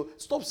anger,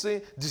 stop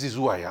saying, this is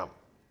who I am.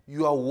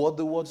 You are what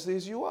the word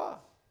says you are.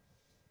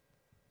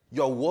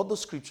 You are what the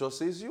scripture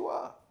says you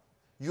are.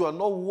 You are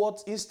not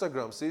what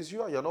Instagram says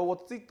you are. You are not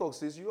what TikTok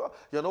says you are.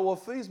 You are not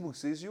what Facebook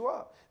says you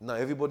are. Now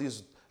everybody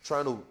is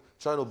trying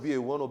to be a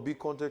wannabe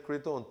content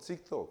creator on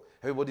TikTok.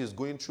 Everybody is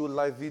going through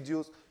live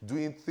videos,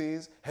 doing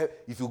things.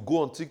 If you go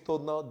on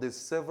TikTok now, there's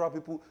several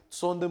people.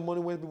 Sunday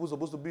morning when people are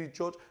supposed to be in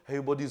church,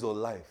 everybody's on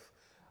live.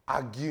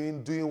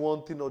 Arguing, doing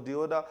one thing or the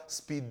other,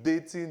 speed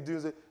dating.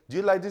 Do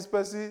you like this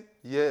person?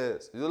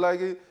 Yes. You don't like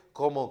it?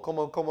 Come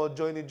on,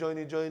 join it.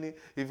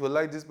 If you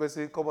like this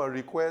person, come on,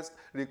 request.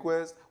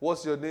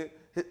 What's your name?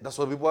 That's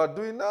what people are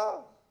doing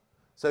now.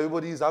 So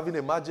everybody is having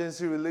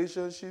emergency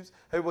relationships.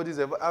 Everybody's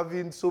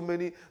having so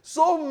many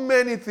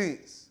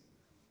things.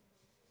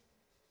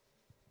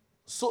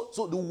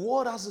 So the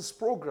world has this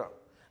program.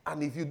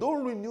 And if you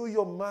don't renew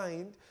your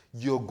mind,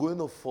 you're going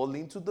to fall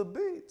into the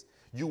bait.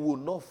 You will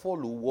not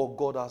follow what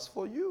God has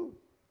for you.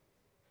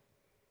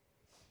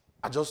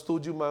 I just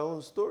told you my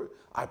own story.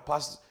 I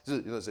passed,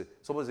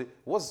 somebody say,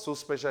 what's so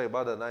special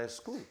about a nice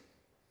school?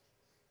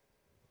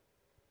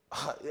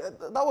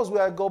 That was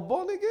where I got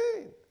born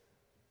again.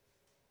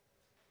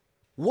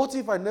 What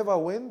if I never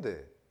went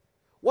there?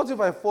 What if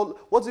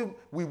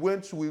we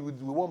went to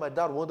what my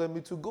dad wanted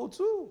me to go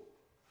to?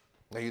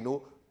 And you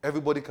know,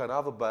 everybody can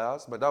have a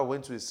bias. My dad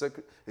went to a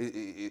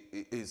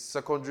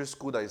secondary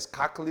school that is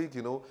Catholic,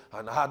 you know,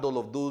 and had all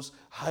of those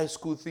high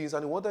school things,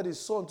 and he wanted his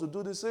son to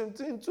do the same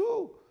thing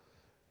too.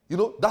 You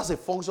know, that's a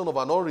function of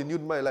an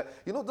unrenewed mind. Like,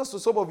 you know, that's to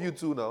some of you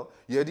too now.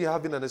 You're already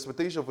having an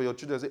expectation for your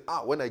children. Say,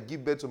 when I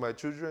give birth to my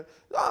children,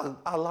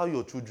 allow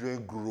your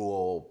children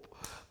grow up.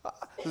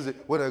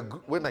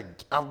 When I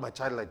have my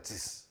child like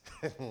this,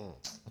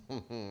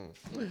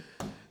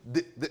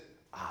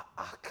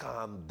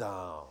 calm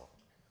down.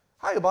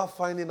 How about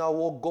finding out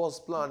what God's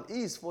plan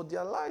is for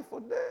their life, for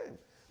them?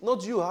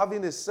 Not you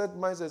having a set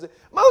mindset and say,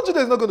 my own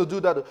children is not going to do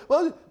that.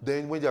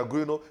 Then when they are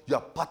growing up, you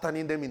are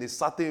patterning them in a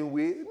certain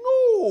way.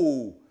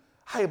 No.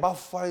 How about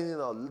finding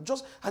out?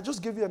 I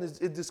just gave you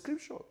a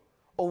description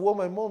of what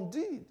my mom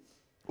did.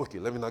 Okay,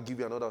 let me now give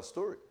you another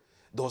story.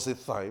 There was a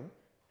time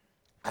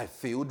I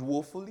failed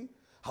woefully.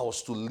 I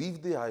was to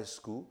leave the high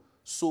school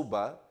so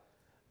bad.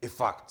 In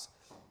fact,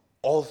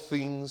 all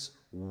things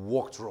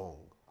worked wrong.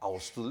 I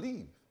was to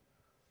leave.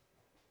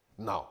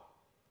 Now,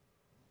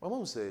 my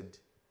mom said,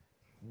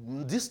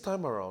 this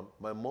time around,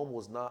 my mom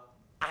was not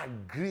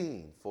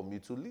agreeing for me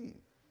to leave.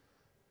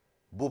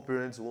 Both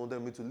parents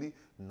wanted me to leave.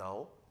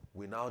 Now,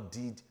 we now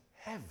did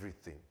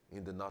everything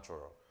in the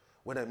natural.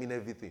 When I mean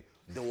everything,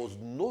 there was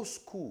no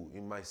school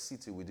in my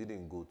city we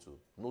didn't go to.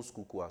 No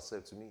school could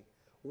accept me.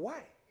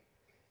 Why?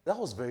 That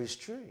was very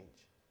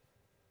strange.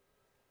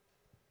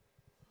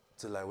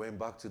 Till I went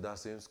back to that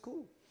same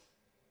school.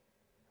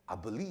 I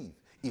believe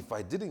if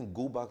I didn't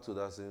go back to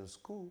that same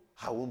school,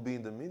 I won't be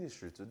in the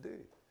ministry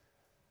today.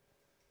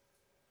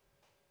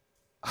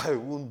 I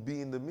won't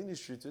be in the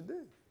ministry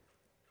today.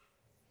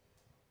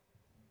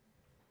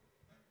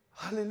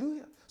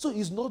 Hallelujah. So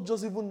it's not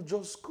just even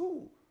just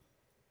school.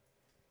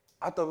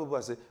 I tell people,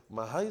 I say,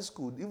 my high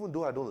school, even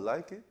though I don't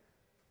like it,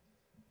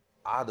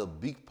 I had a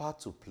big part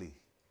to play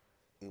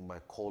in my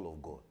call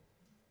of God.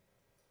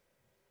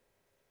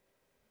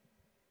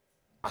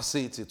 I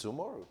say it till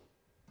tomorrow.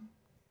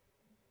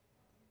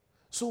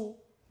 So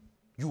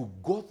you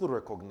got to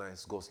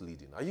recognize God's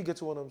leading. Are you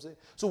getting what I'm saying?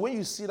 So when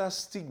you see that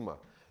stigma,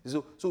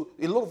 so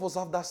a lot of us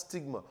have that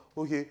stigma.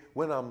 Okay,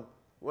 when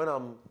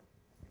I'm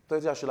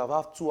 30, I should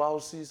have 2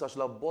 houses. I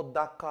should have bought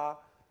that car.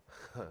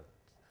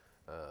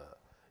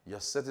 You're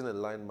setting a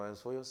landmines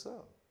for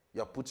yourself.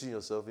 You're putting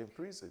yourself in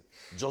prison.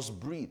 Just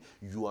breathe.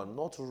 You are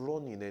not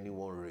running any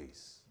one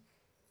race.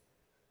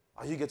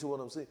 Are you getting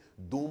what I'm saying?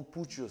 Don't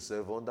put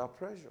yourself under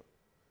pressure.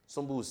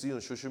 Some people see on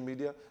social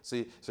media,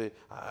 say,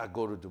 I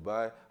go to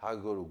Dubai, I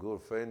go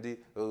to Fendi,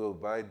 I go to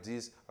buy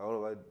this, I want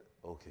to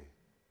buy. Okay.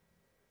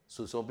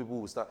 So some people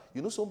will start.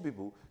 You know, some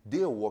people,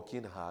 they are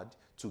working hard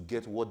to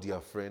get what their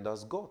friend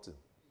has gotten.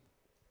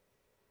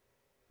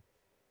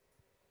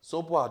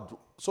 Some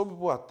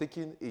people are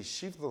taking a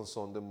shift on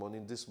Sunday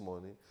morning, this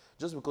morning,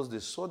 just because they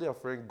saw their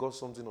friend got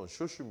something on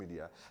social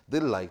media,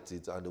 they liked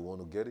it and they want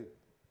to get it.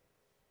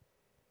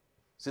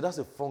 See, that's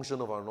a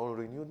function of an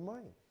unrenewed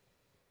mind.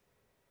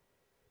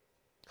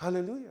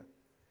 Hallelujah.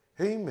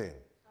 Amen.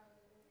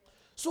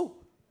 So,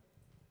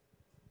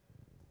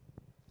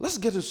 let's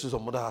get into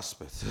some other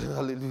aspects.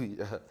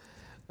 Hallelujah.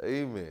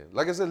 Amen.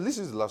 Like I said, this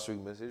is the last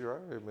week's message,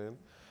 right? Amen.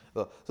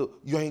 So,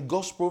 you're in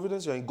God's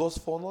providence, you're in God's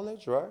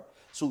foreknowledge, right?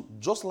 So,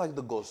 just like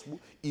the gospel,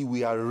 it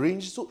will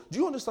arrange. So, do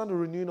you understand the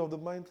renewing of the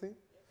mind thing?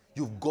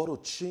 You've got to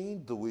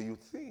change the way you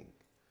think.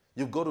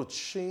 You've got to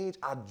change,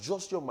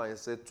 adjust your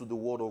mindset to the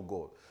word of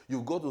God.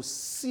 You've got to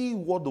see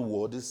what the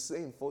word is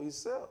saying for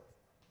itself.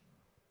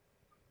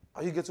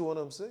 Are you getting what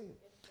I'm saying?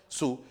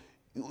 So,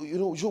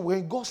 we're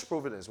in God's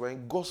providence. We're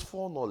in God's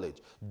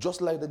foreknowledge.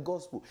 Just like the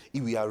gospel.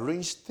 It will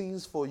arrange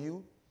things for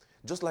you.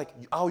 Just like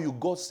how you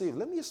got saved.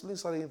 Let me explain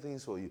certain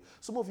things for you.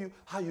 Some of you,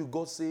 how you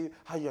got saved,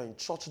 how you're in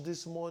church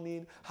this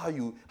morning, how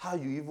you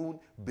even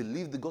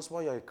believe the gospel,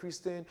 how you're a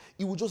Christian.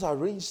 It will just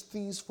arrange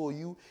things for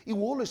you. It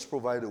will always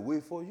provide a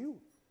way for you.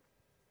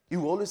 It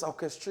will always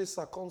orchestrate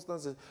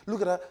circumstances.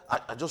 Look at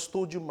that. I just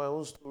told you my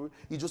own story.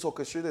 He just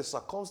orchestrated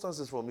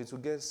circumstances for me to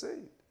get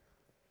saved.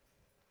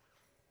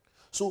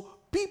 So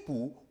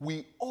people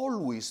will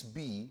always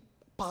be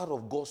part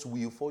of God's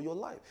will for your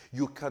life.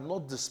 You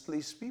cannot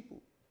displace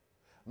people.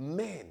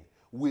 Men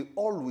will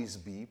always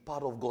be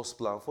part of God's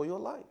plan for your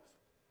life.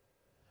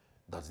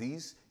 That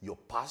is, your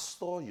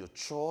pastor, your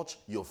church,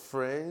 your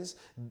friends.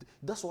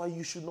 That's why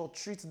you should not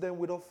treat them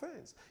with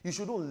offense. You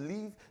shouldn't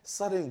leave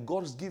certain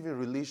God's given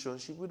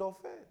relationship with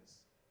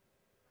offense.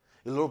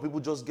 A lot of people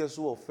just get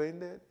so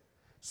offended.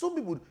 Some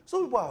people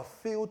have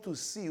failed to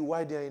see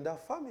why they are in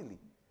that family.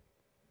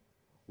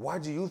 Why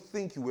do you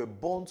think you were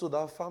born to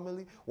that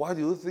family? Why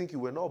do you think you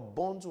were not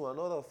born to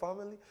another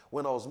family?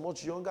 When I was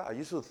much younger, I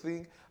used to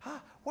think,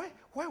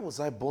 why was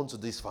I born to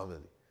this family?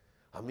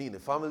 I mean, a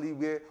family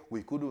where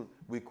we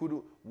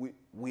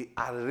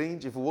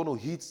arrange, if we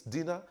want to eat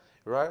dinner,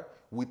 right?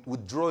 We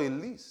draw a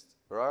list,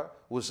 right?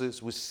 We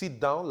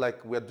sit down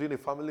like we're doing a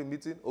family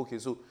meeting. Okay,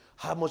 so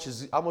how much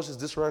is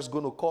this rice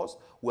going to cost?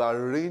 We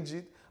arrange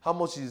it. How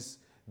much is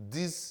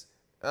this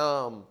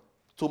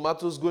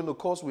tomatoes going to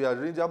cost? We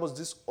arrange. How much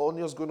this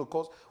onions going to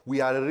cost? We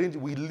arrange.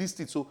 We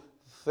list it. So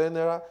 10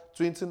 naira,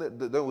 20,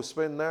 then we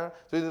spend naira,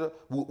 20 naira.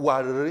 We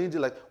arrange it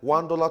like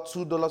 $1,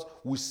 $2.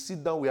 We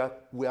sit down.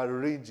 We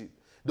arrange it.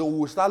 Then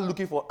we start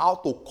looking for how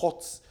to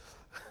cut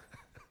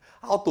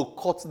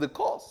the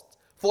cost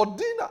for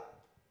dinner.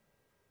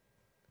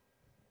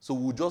 So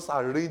we'll just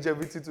arrange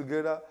everything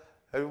together.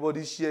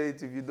 Everybody share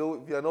it. If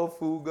you're not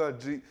full, go and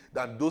drink.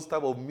 That those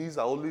type of meals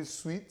are always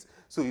sweet,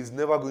 so it's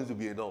never going to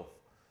be enough.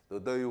 They'll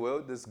tell you,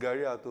 well, there's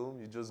Gary at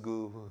home. You just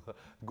go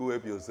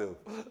help yourself.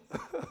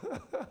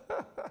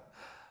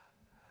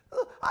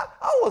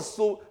 I was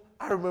so,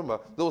 I remember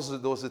there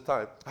was a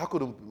time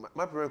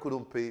my parents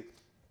couldn't pay,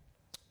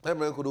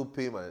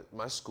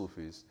 my school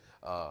fees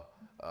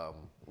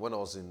when I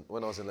was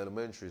in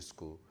elementary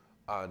school,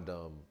 and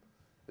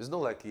it's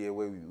not like here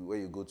where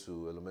you go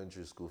to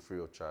elementary school free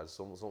of charge.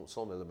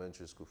 Some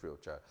elementary school free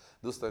of charge.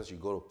 Those times you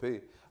got to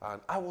pay,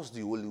 and I was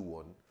the only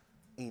one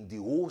in the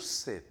whole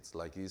set.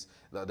 Like is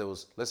that there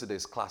was, let's say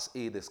there's class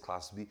A, there's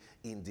class B,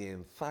 in the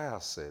entire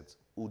set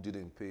who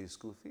didn't pay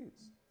school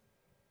fees,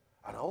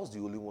 and I was the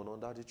only one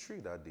under the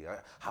tree that day.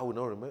 I will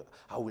not remember.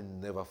 I will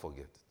never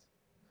forget it.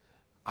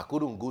 I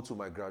couldn't go to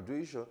my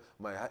graduation,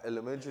 my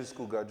elementary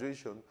school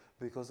graduation,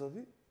 because of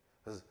it.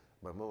 Because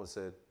my mom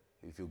said,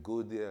 if you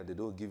go there and they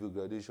don't give you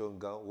graduation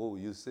gown, what will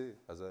you say?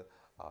 I said,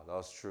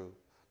 that's true.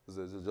 I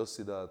said, just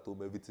sit there at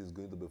home, everything's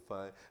going to be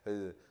fine.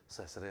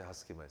 So I started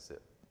asking myself,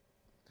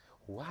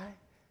 why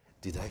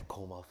did I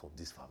come out from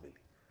this family?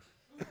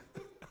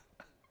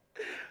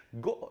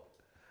 God.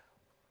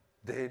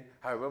 Then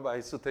I remember I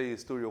used to tell you a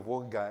story of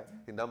one guy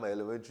in my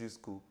elementary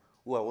school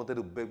who I wanted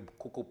to beg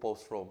Cocoa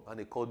Puffs from, and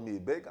he called me a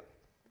beggar.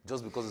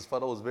 Just because his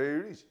father was very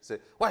rich. He said,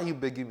 why are you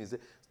begging me? He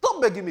said,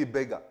 stop begging me,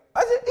 beggar.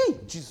 I said, hey,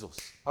 Jesus,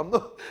 I'm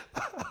not.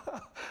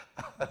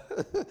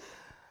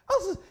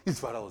 His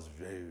father was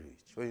very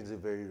rich. When you say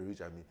very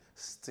rich, I mean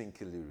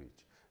stinkingly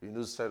rich. You know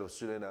this kind of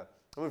student that,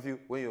 how many of you,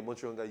 when you're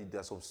much younger, there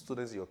are some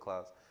students in your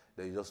class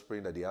that you're just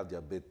praying that they have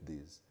their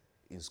birthdays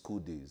in school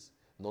days,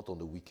 not on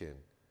the weekend.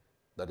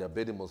 That their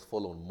birthday must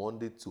fall on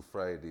Monday to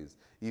Fridays.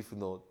 If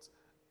not,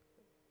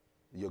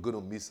 you're going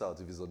to miss out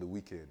if it's on the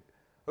weekend.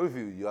 How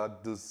many of you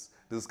had those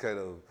kind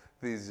of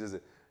things? Just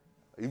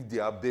if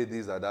their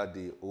birthdays are that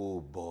day, oh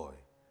boy.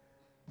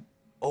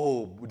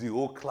 Oh, the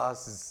whole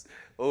class is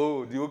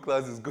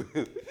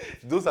going.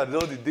 Those are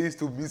not the days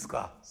to miss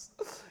class.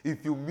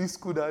 If you miss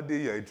school that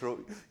day, you're in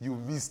trouble. You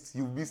missed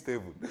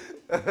heaven.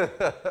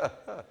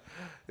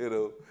 You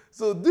know.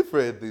 So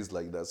different things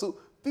like that. So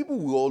people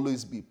will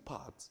always be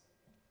part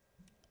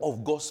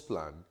of God's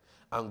plan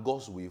and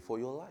God's way for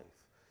your life.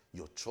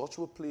 Your church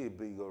will play a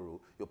bigger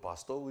role. Your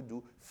pastor will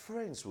do.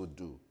 Friends will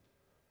do.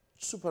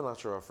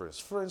 Supernatural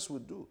friends will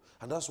do.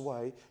 And that's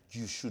why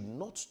you should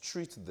not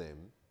treat them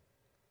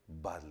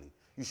badly.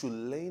 You should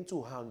learn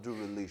to handle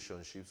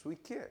relationships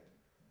with care.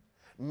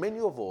 Many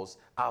of us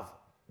have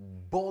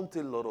burnt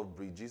a lot of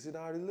bridges in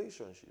our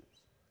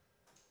relationships.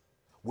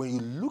 When you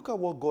look at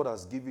what God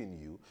has given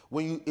you,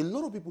 a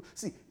lot of people,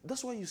 see,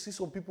 that's why you see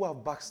some people are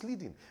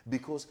backsliding,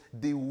 because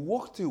they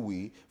walked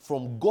away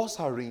from God's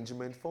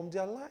arrangement from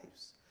their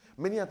lives.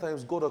 Many a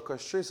times God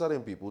orchestrates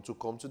certain people to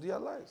come to their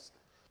lives,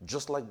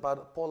 just like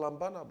Paul and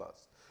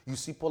Barnabas. You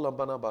see Paul and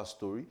Barnabas'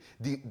 story.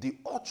 The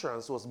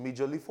utterance was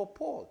majorly for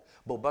Paul,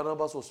 but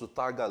Barnabas was to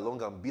tag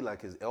along and be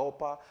like his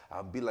helper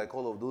and be like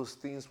all of those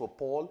things for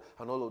Paul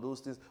and all of those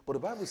things. But the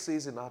Bible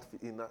says in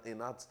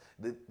Acts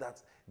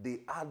that they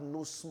had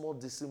no small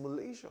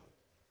dissimulation.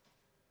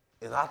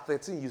 In Act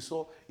 13,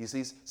 he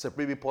says,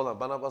 separate me, Paul and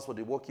Barnabas, for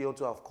the work here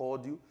to have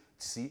called you.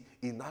 See,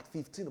 in Act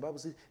 15, the Bible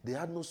says they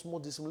had no small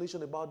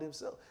dissimulation about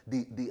themselves.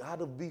 They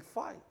had a big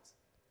fight.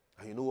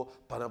 And you know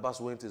what? Barnabas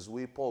went his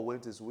way, Paul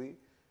went his way,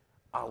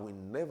 and we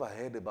never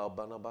heard about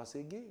Barnabas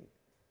again.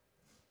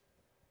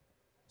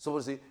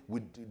 Somebody say,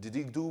 did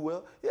he do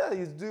well? Yeah,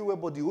 he's doing well,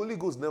 but the Holy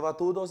Ghost never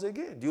told us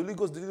again. The Holy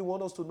Ghost didn't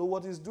want us to know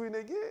what he's doing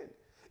again.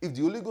 If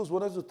the Holy Ghost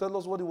wanted to tell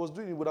us what he was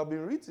doing, it would have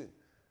been written.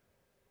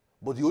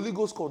 But the Holy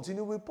Ghost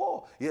continued with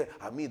Paul. Yeah,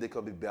 there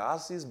can be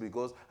biases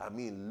because,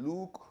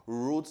 Luke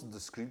wrote the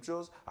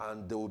scriptures,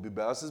 and there will be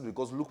biases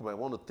because Luke might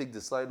want to take the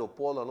side of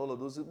Paul and all of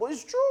those things. But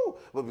it's true.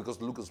 But because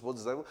Luke is supposed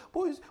to say,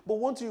 but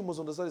one thing you must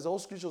understand is all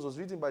scriptures was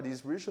written by the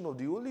inspiration of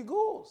the Holy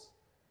Ghost.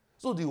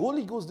 So the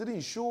Holy Ghost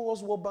didn't show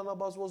us what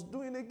Barnabas was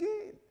doing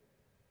again.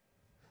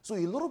 So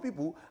a lot of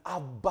people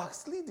are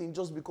backsliding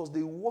just because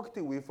they walked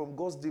away from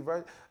God's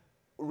divine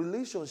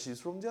relationships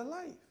from their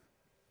life.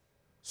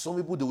 Some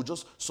people,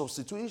 some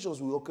situations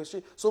will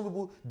orchestrate. Some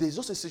people, there's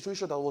just a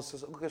situation that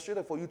was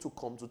orchestrated for you to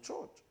come to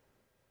church.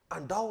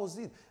 And that was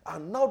it.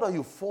 And now that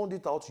you found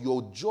it out,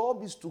 your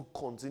job is to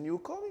continue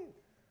coming.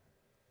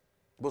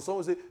 But some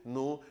will say,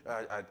 no,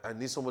 I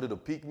need somebody to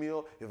pick me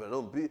up. If I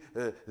don't pick,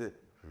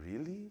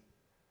 really?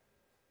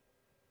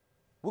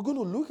 We're going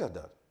to look at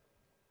that.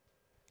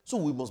 So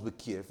we must be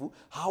careful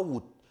how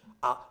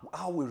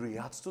we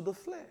react to the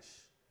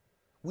flesh.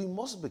 We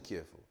must be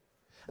careful.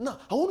 Now,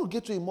 I want to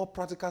get to a more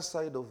practical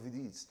side of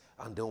this,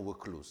 and then we'll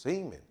close.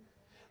 Amen.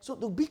 So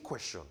the big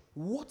question,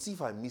 what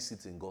if I miss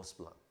it in God's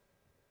plan?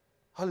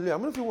 Hallelujah. How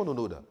many of you want to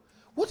know that?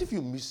 What if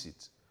you miss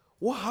it?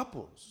 What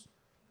happens?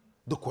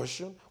 The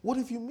question, what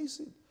if you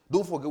miss it?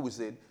 Don't forget we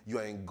said you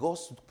are in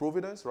God's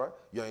providence, right?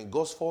 You are in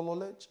God's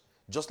foreknowledge.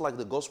 Just like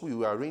the gospel, you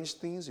will arrange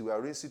things, you will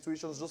arrange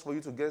situations just for you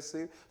to get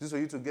saved, just for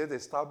you to get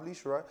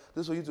established, right?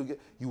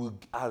 You will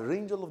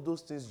arrange all of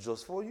those things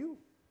just for you.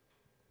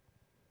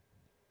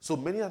 So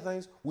many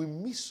times we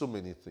miss so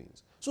many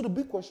things. So the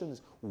big question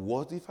is,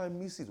 what if I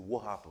miss it?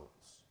 What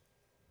happens?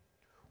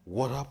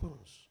 What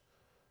happens?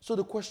 So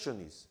the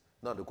question is,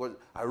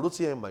 I wrote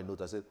here in my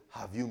note, I said,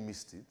 have you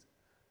missed it?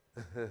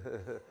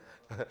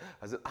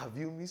 I said, have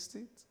you missed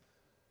it?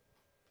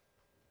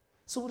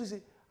 Somebody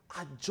say,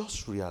 I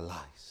just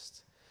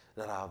realized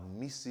that I've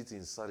missed it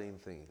in certain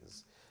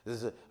things.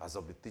 As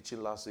I've been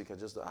teaching last week, I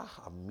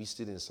missed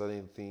it in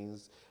certain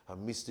things. I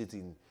missed it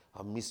in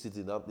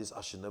that place.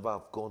 I should never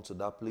have gone to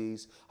that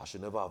place. I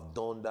should never have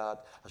done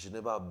that. I should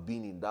never have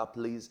been in that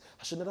place.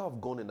 I should never have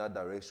gone in that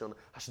direction.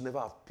 I should never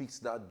have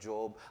picked that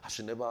job. I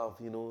should never have,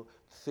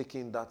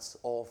 taken that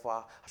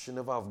offer. I should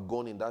never have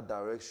gone in that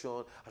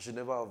direction. I should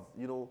never have,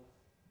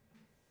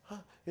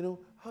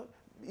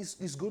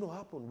 it's going to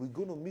happen. We're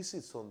going to miss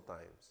it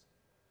sometimes.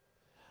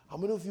 How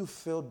many of you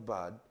felt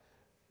bad?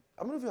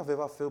 How many of you have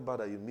ever felt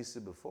bad that you missed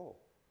it before?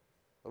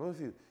 How many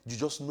of you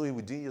just know it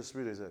within your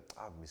spirit and say,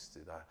 I missed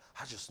it.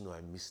 I just know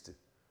I missed it.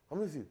 How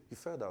many of you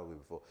felt that way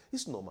before?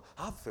 It's normal.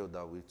 I've felt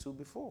that way too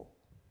before.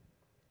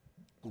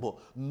 But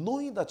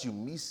knowing that you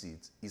miss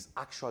it is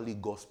actually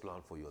God's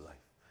plan for your life.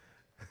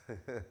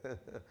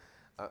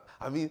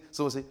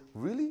 Someone say,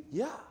 really?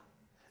 Yeah.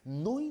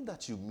 Knowing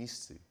that you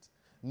missed it,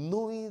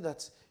 knowing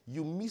that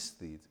you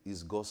missed it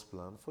is God's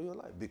plan for your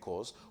life,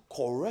 because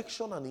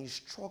correction and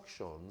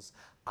instructions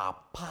are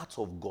part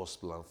of God's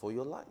plan for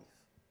your life.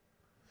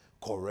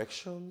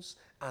 Corrections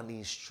and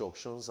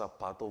instructions are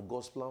part of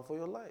God's plan for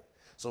your life.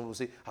 Some people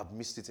say, I've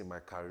missed it in my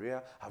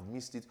career. I've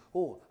missed it.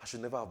 Oh, I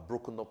should never have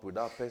broken up with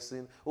that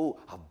person. Oh,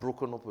 I've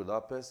broken up with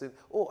that person.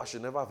 Oh, I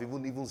should never have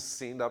even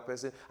seen that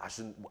person.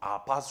 Our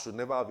paths should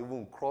never have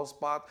even crossed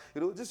paths.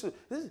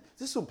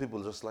 This some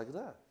people just like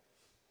that.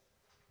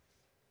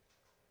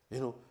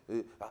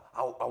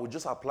 I would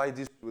just apply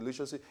this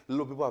relationship. A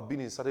lot of people have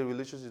been in certain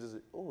relationships. They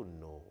say, oh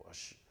no,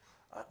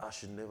 I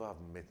should never have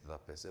met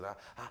that person.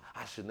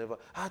 I should never.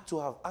 I had to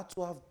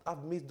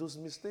have made those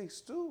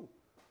mistakes too.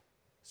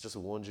 It's just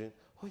wondering,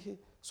 okay,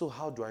 so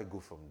how do I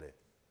go from there?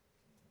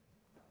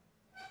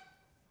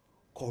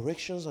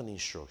 Corrections and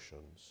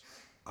instructions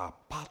are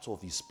part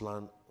of His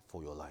plan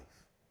for your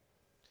life.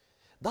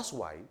 That's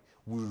why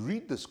we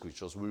read the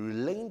scriptures, we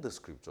relearn the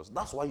scriptures.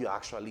 That's why you're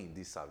actually in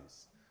this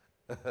service.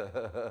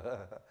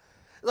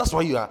 That's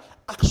why you are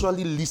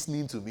actually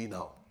listening to me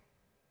now.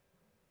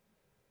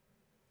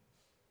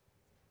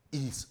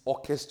 It's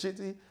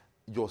orchestrating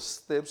your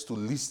steps to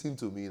listen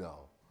to me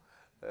now.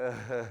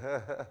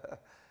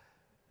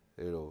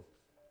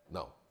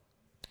 Now,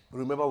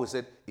 remember we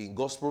said in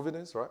God's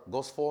providence, right?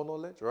 God's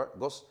foreknowledge, right?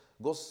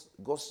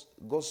 God's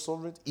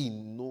sovereignty, He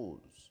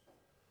knows.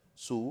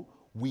 So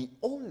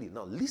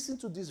now listen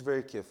to this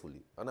very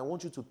carefully, and I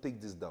want you to take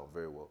this down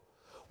very well.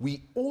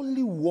 We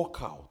only walk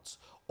out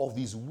of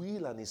His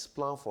will and His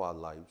plan for our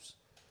lives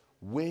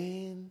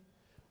when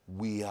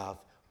we have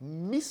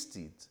missed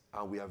it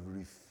and we have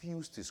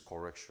refused His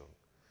correction.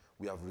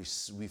 We have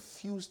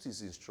refused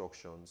His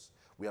instructions.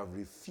 We have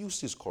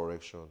refused His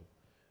correction.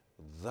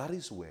 That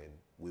is when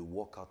we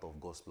walk out of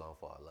God's plan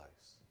for our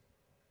lives.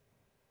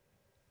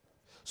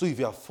 So if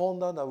you have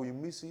found out that we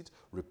miss it,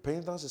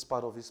 repentance is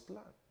part of His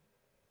plan.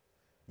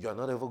 You are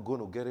not ever going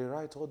to get it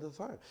right all the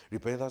time.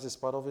 Repentance is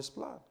part of His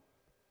plan.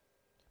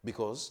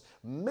 Because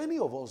many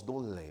of us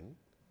don't learn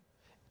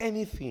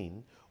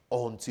anything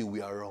until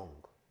we are wrong.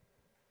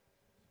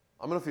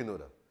 How many of you know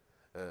that?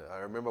 I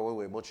remember when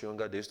we were much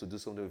younger, they used to do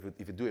something.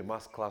 If you do a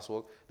math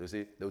classwork,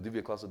 they'll give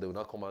you a class, they will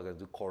not come out and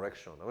do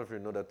correction. How many of you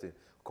know that thing?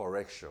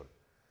 Correction.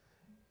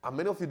 And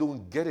many of you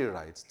don't get it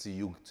right till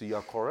you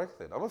are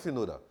corrected. How many of you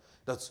know that?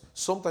 That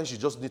sometimes you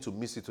just need to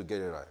miss it to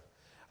get it right.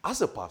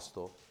 As a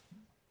pastor,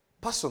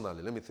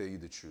 personally, let me tell you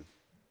the truth.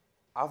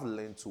 I've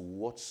learned to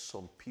watch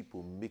some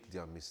people make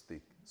their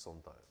mistake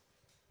sometimes.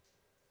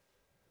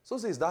 So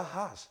it's that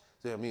harsh.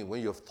 So,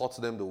 when you've taught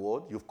them the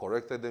word, you've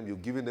corrected them,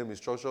 you've given them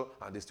instruction,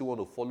 and they still want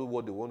to follow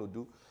what they want to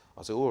do,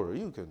 I say, oh,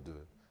 you can do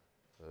it.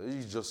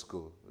 You just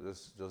go.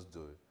 Just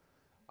do it.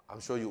 I'm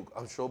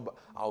sure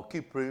I'll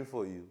keep praying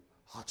for you.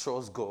 I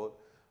trust God.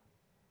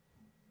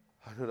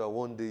 I know that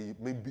one day,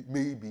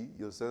 maybe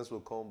your sense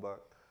will come back.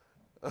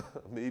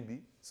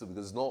 Maybe. So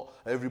because not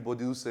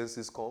everybody who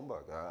senses come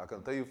back. I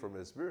can tell you from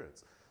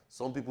experience.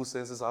 Some people's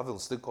senses haven't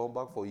still come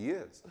back for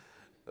years.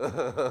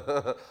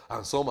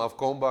 And some have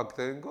come back,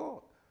 thank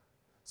God.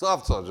 So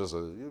after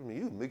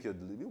you make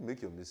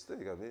your mistake.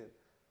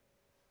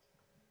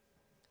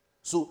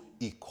 So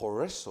He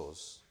corrects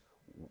us.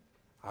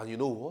 And you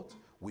know what?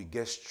 We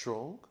get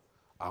strong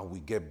and we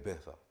get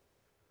better.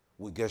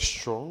 We get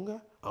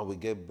stronger and we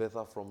get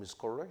better from His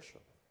correction.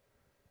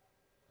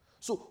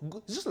 So,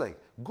 just like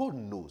God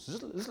knows,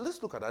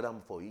 let's look at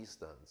Adam for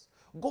instance.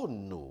 God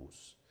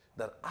knows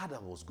that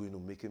Adam was going to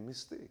make a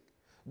mistake.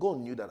 God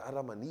knew that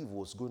Adam and Eve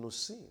was going to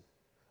sin.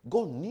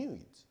 God knew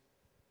it.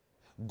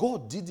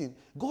 God didn't,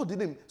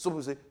 some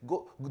people say,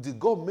 did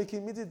God make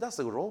him? That's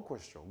a wrong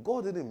question.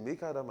 God didn't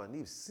make Adam and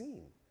Eve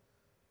sin.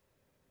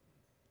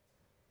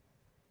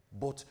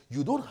 But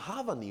you don't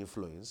have an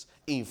influence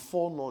in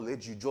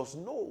foreknowledge, you just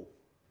know.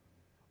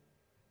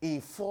 In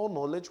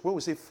foreknowledge, when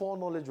we say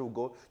foreknowledge of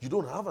God, you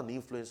don't have an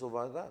influence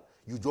over that.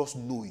 You just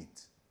know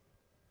it.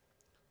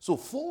 So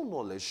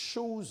foreknowledge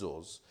shows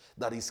us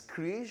that His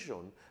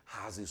creation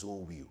has His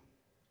own will.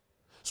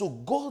 So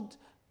God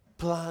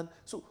plan.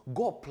 So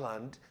God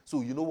planned.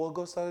 So you know what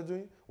God started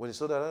doing? When he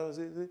saw that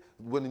Adam,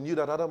 when he knew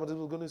that Adam was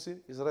going to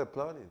sin, he started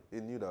planning. He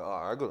knew that,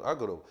 I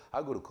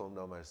got to come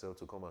down myself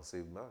to come and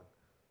save man.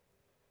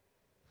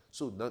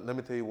 So let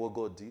me tell you what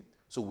God did.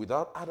 So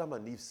without Adam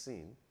and Eve's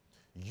sin,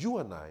 you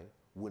and I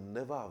would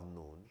never have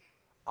known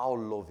how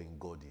loving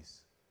God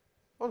is.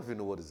 How many of you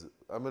know what is it?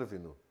 How many of you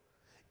know?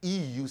 He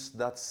used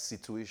that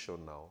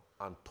situation now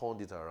and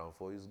turned it around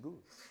for his good.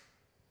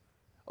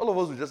 All of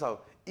us would just have,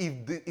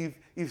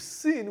 if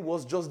sin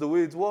was just the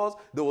way it was,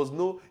 there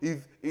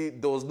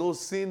was no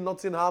sin,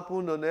 nothing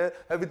happened on earth,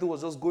 everything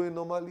was just going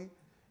normally,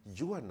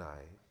 you and I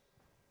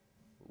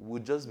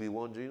would just be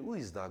wondering, who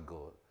is that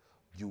God?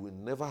 You will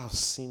never have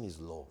seen his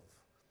love.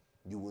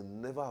 You will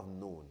never have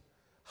known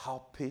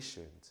how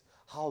patient,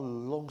 how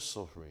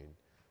long-suffering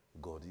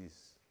God is.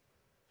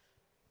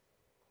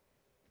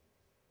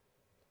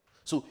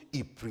 So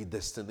he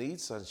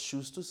predestinates and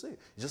chooses to say,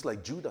 just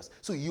like Judas.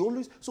 So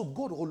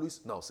God always,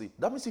 now see,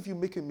 that means if you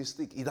make a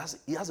mistake, he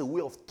has a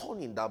way of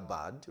turning that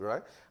bad,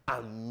 right,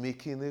 and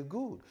making it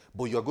good.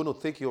 But you're going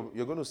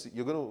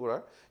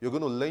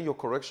to learn your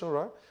correction,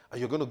 right, and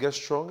you're going to get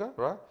stronger,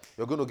 right,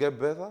 you're going to get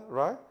better,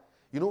 right.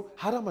 You know,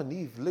 Adam and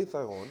Eve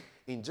later on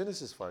in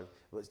Genesis 5,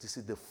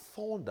 they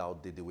found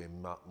out that they were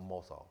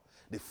mortal.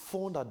 They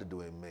found out that they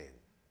were men.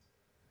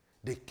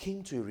 They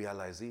came to a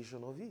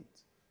realization of it.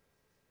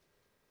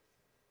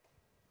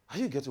 Are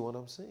you getting what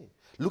I'm saying?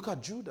 Look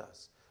at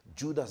Judas.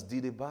 Judas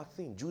did a bad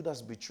thing.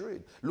 Judas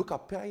betrayed. Look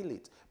at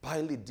Pilate.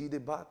 Pilate did a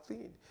bad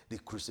thing. They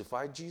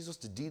crucified Jesus.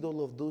 They did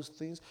all of those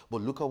things. But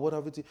look at what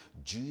happened.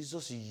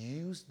 Jesus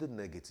used the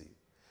negative.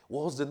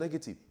 What was the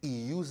negative? He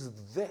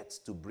used that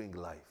to bring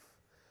life.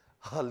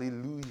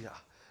 Hallelujah.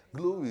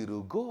 Glory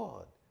to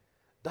God.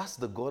 That's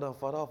the God and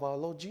Father of our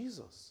Lord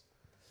Jesus.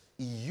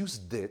 He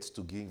used death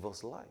to give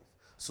us life.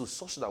 So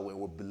such that when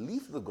we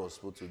believe the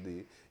gospel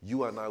today,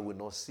 you and I will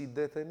not see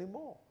death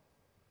anymore.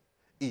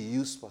 He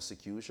used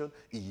persecution,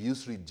 he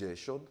used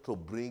rejection to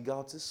bring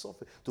out his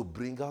suffering, to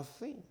bring out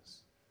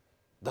things.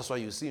 That's why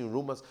you see in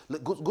Romans,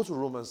 go to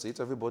Romans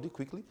 8, everybody,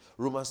 quickly.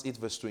 Romans 8,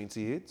 verse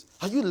 28.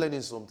 Are you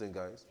learning something,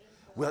 guys?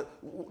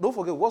 Don't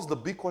forget, what's the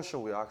big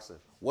question we're asking?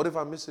 What if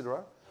I miss it,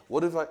 right?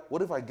 What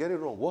if I get it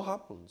wrong? What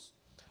happens?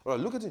 All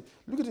right, look at it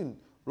in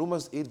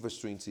Romans 8, verse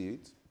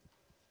 28.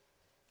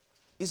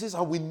 It says,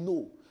 and we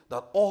know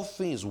that all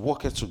things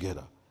work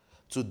together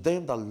to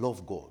them that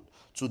love God,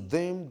 to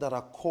them that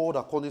are called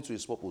according to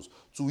his purpose.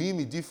 To him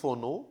he did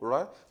foreknow,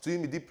 right? To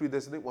him he did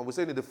predestinate. When we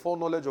say in the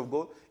foreknowledge of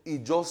God, he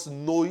just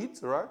know it,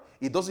 right?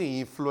 He doesn't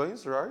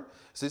influence, right? It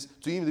says,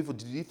 to him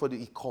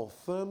he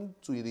confirmed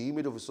to the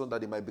image of his son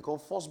that he might become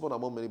firstborn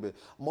among many men.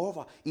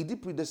 Moreover, he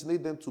did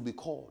predestinate them to be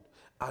called.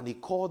 And he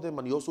called them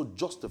and he also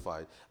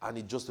justified. And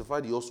he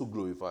justified, he also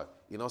glorified.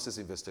 He now says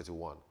in verse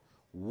 31,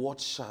 what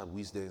shall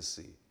we then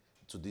say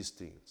to these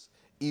things?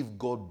 If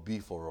God be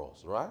for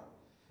us, right?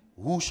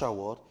 Who shall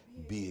what?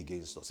 Be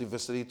against us. In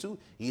verse 32,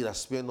 he that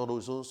spared not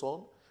his own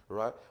son,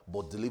 right?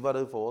 But delivered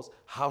him for us,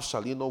 how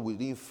shall he not with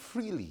him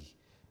freely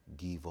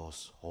give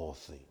us all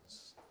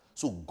things?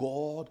 So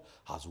God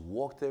has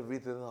worked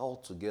everything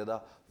out together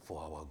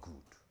for our good.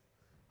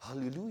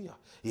 Hallelujah.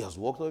 He has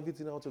worked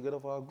everything out together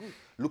for our good.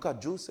 Look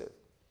at Joseph.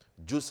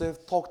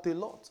 Joseph talked a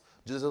lot.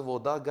 Joseph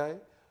was that guy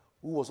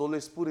who was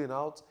always putting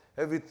out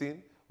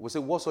everything. We say,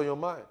 what's on your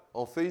mind?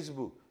 On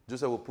Facebook,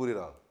 Joseph will put it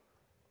out.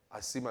 I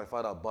see my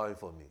father buying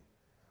for me.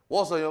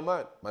 What's on your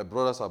mind? My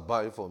brothers are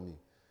buying for me.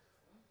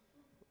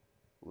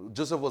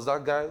 Joseph was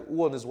that guy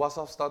who on his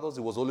WhatsApp status,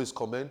 he was always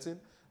commenting.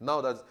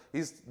 Now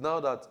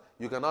that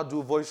you cannot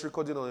do voice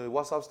recording on a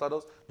WhatsApp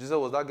status, Joseph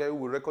was that guy who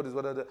will record his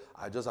brother.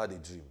 I just had a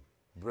dream.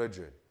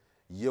 Brethren,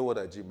 hear what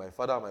I dream. My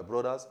father and my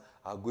brothers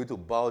are going to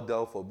bow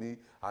down for me,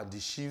 and the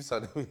chiefs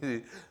and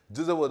everything.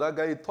 Joseph was that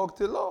guy, he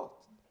talked a lot.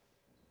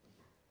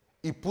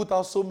 He put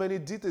out so many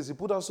details. He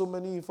put out so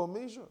many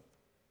information.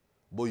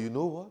 But you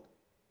know what?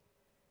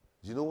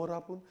 You know what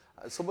happened?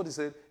 Somebody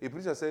said, a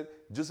preacher said,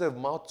 Joseph's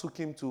mouth took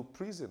him to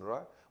prison,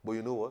 right? But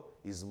you know what?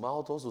 His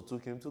mouth also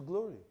took him to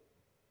glory.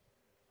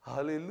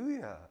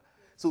 Hallelujah.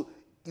 So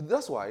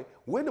that's why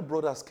when the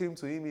brothers came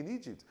to him in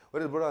Egypt,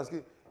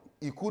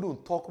 he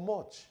couldn't talk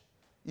much.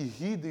 He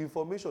hid the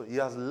information. He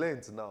has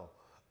learned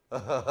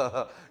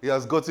now. He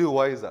has gotten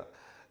wiser.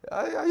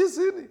 Are you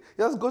seeing it?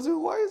 He has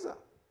gotten wiser.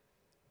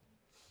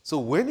 So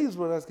when his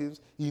brothers came,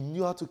 he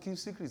knew how to keep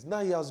secrets.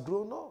 Now he has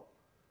grown up.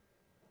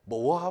 But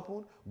what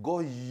happened?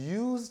 God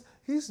used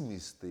his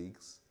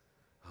mistakes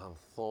and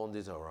turned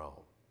it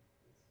around.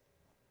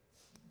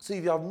 So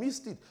if you have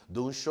missed it,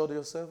 don't shut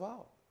yourself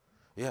out.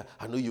 Yeah,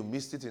 I know you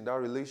missed it in that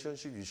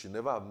relationship. You should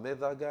never have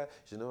met that guy.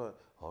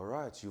 All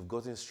right, you've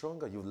gotten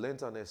stronger. You've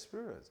learned an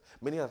experience.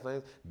 Many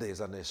times, there's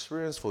an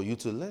experience for you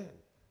to learn.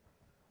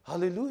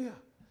 Hallelujah.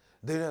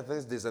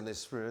 There's an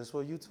experience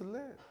for you to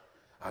learn.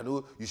 I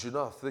know you should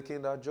not have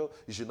taken that job.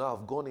 You should not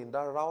have gone in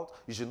that route.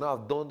 You should not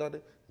have done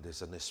that.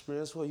 There's an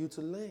experience for you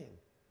to learn.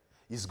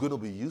 It's going to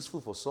be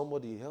useful for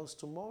somebody else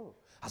tomorrow.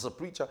 As a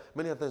preacher,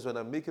 many times when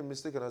I make a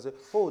mistake and I say,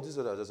 oh, this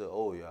or that, I just say,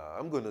 oh yeah,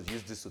 I'm going to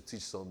use this to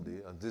teach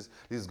someday, and this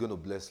is going to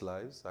bless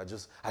lives. I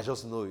just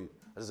know it.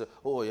 I just say,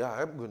 oh yeah,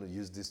 I'm going to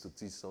use this to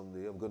teach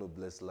someday. I'm going to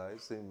bless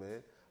lives.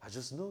 Amen. I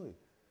just know it.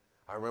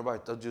 I remember I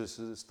told you a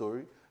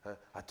story.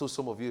 I told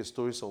some of you a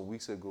story some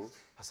weeks ago.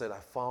 I said I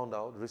found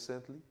out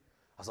recently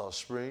as I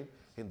was praying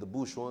in the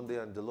bush one day,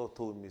 and the Lord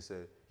told me,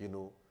 said, you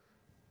know,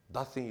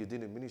 that thing you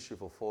did in ministry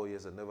for 4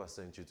 years, I never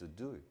sent you to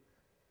do it.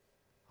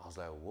 I was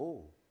like,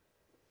 whoa.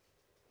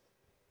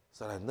 I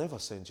said, I never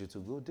sent you to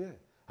go there.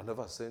 I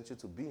never sent you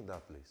to be in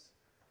that place.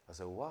 I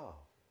said, wow.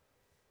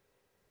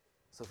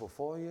 I said, for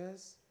 4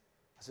 years?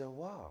 I said,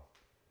 wow.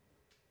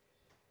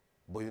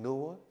 But you know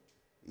what?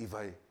 If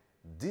I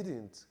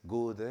didn't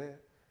go there,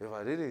 if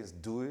I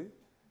didn't do it,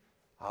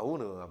 I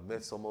wouldn't have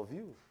met some of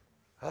you.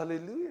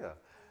 Hallelujah.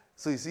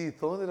 So you see, he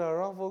turned it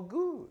around for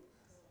good.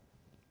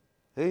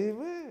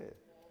 Amen.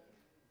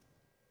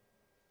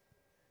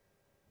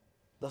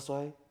 That's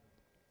why.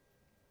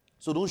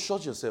 So don't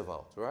shut yourself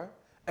out, right?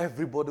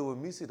 Everybody will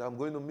miss it. I'm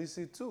going to miss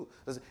it too.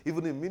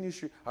 Even in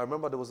ministry, I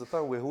remember there was a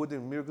time we were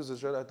holding miracles and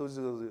strength. I told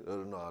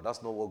you, no,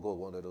 that's not what God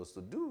wanted us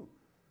to do.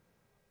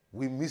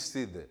 We missed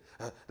it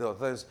there. There were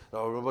times,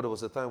 I remember there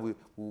was a time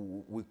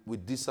we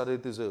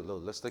decided to say, no,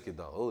 let's take it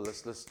down. Oh,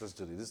 let's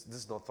do this. This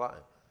is not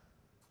time.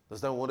 There's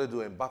time we wanted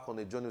to embark on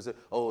a journey. We said,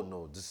 oh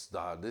no, this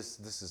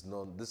is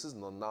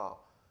not now.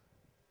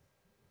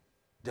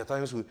 There are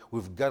times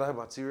we've gathered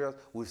materials,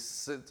 we've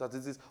set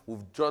statistics,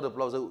 we've drawn the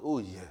plans. Oh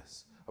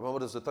yes. I remember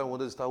there was a time we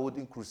wanted to start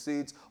holding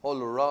crusades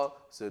all around.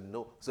 I said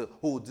no. I said,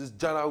 oh, this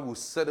January will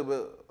set up.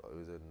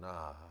 We said,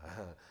 nah,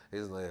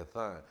 it's not a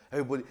time.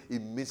 Everybody,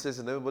 it makes sense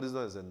and everybody's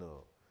not. I said,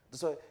 no.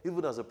 That's why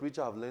even as a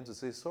preacher, I've learned to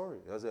say sorry.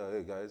 I said,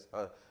 hey guys,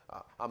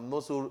 I'm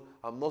not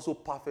so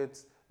perfect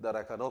that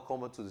I cannot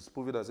come to this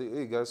pulpit and say,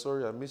 hey guys,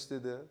 sorry, I missed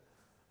it there.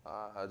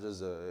 I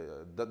just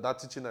that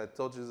teaching I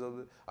taught you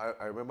something.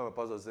 I remember my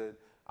pastor said,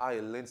 I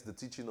learned the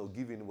teaching of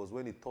giving was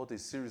when he taught a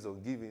series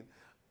on giving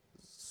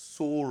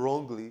so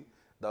wrongly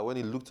that when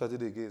he looked at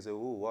it again, he said,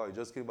 oh, wow, he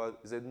just came back.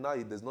 He said, nah,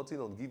 there's nothing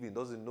on giving. He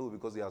doesn't know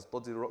because he has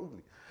taught it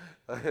wrongly.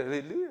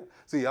 Hallelujah.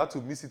 So he had to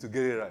miss it to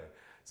get it right.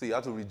 So he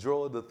had to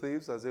redraw the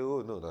things and say,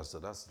 oh, no,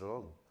 that's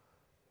wrong.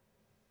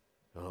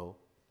 You know?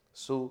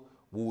 So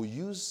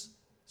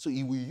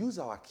he will use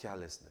our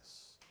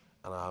carelessness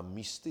and our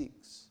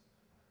mistakes,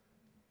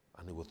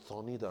 and he will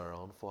turn it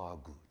around for our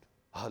good.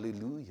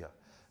 Hallelujah.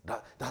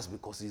 That's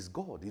because he's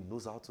God. He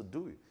knows how to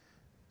do it.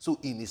 So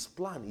in his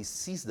plan, he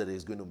sees that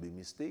there's going to be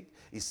mistake.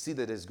 He sees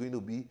that there's going to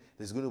be,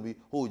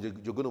 oh, you're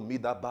going to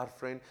meet that bad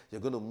friend.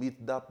 You're going to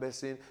meet that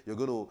person. You're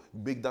going to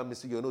make that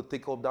mistake. You're going to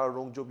take up that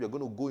wrong job. You're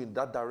going to go in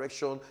that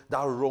direction,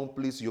 that wrong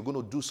place. You're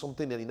going to do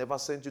something that he never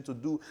sent you to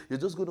do. You're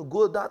just going to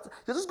go that.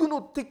 You're just going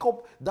to take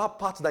up that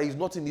part that is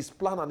not in his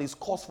plan and his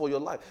course for your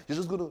life. You're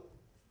just going to.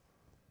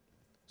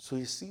 So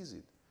he sees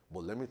it.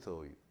 But let me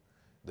tell you,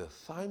 the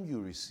time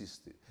you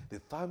resist it, the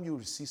time you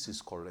resist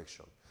his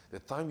correction, the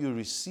time you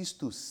resist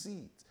to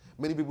see it.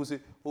 Many people say,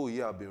 oh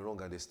yeah, I've been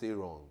wrong, and they stay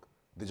wrong.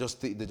 They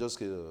just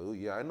oh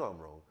yeah, I know I'm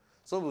wrong.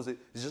 Some people say,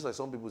 it's just like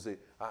some people say,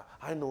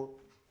 I know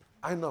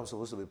I'm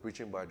supposed to be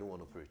preaching, but I don't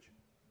want to preach.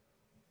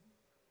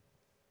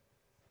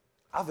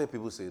 I've heard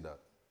people say that.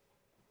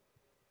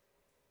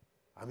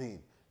 I mean,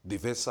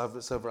 they've heard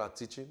several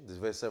teaching,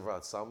 they've heard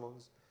several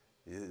sermons.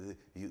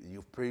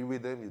 You pray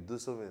with them, you do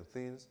so many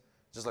things.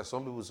 Just like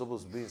some people are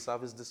supposed to be in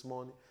service this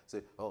morning.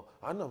 Say, oh,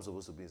 I know I'm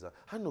supposed to be in service.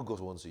 I know God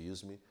wants to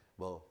use me,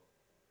 but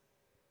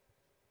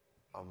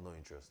I'm not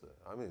interested.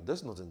 I mean,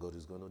 there's nothing God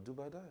is going to do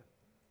by that.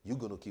 You're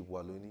going to keep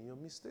wallowing in your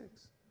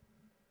mistakes.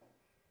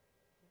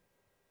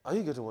 Are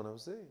you getting what I'm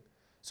saying?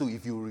 So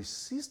if you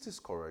resist his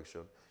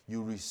correction,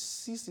 you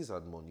resist his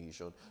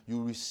admonition,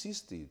 you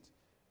resist it,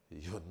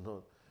 you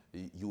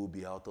will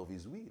be out of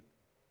his will.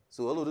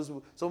 So all of those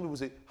people, some people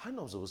say, I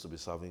know I'm supposed to be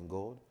serving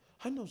God.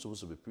 I know I'm supposed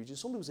to be preaching.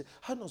 Some people say,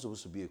 I'm not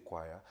supposed to be a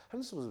choir. I'm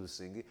not supposed to be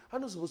singing.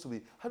 I'm not supposed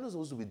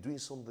to be doing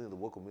something in the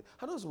work of me.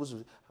 I'm not supposed to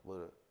be,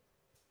 but,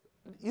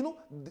 you know,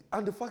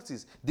 and the fact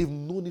is, they've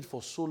known it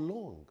for so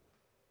long.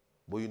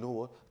 But you know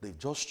what? They've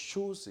just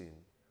chosen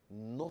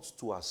not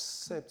to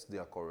accept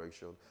their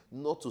correction,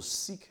 not to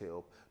seek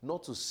help,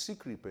 not to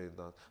seek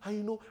repentance. And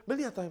you know,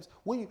 many times,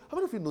 how many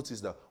of you notice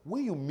that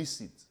when you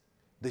miss it,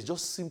 there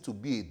just seem to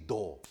be a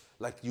door.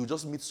 Like you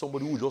just meet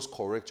somebody who will just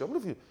correct you. How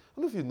many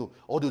of you know?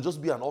 Or there'll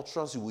just be an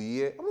utterance you will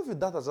hear. How many of you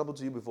that has happened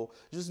to you before?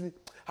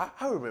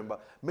 I remember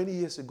many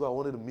years ago I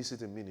wanted to miss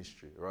it in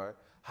ministry, right?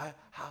 I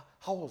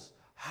was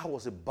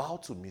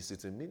about to miss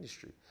it in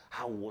ministry.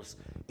 I was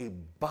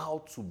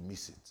about to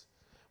miss it.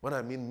 When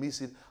I mean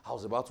miss it, I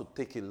was about to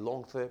take a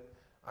long step.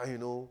 And you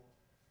know,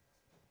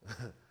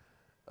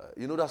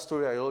 you know that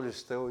story I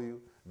always tell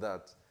you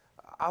that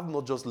I've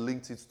not just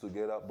linked it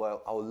together,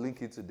 but I'll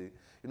link it today.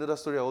 You know that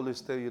story I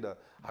always tell you that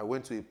I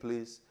went to a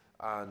place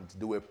and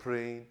they were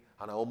praying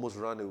and I almost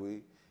ran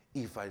away.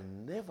 If I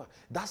never,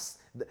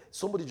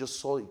 somebody just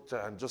saw it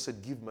and just said,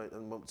 you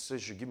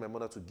should give my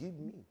mother to give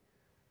me.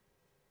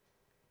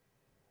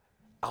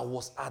 I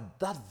was at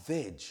that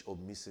verge of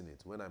missing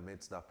it when I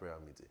met that prayer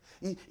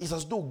meeting. It's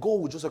as though God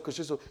would just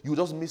orchestrate. So you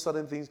just miss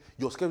certain things.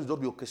 Your schedule will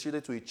just be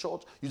orchestrated to a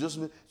church. You just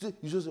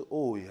say,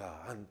 oh yeah,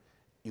 and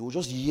you will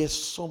just hear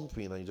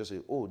something, and you just say,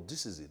 oh,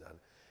 this is it. And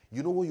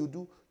you know what you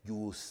do? You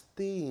will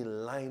stay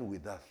in line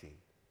with that thing.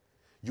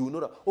 You will know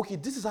that, okay,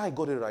 this is how I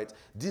got it right.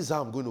 This is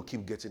how I'm going to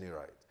keep getting it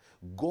right.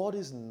 God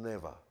is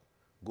never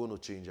going to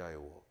change how He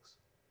works.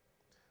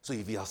 So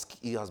if he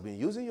has been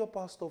using your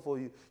pastor for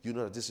you, you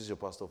know that this is your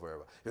pastor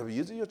forever. If he has been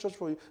using your church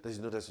for you, then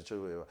you know that's your church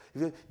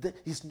forever. Then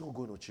He's not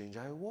going to change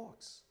how it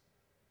works.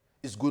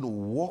 It's going to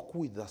work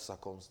with that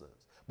circumstance.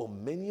 But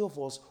many of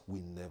us,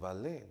 we never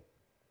learn.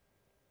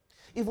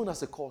 Even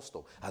as a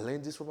custom, I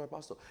learned this from my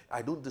pastor.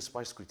 I don't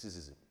despise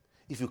criticism.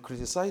 If you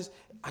criticize,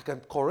 I can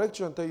correct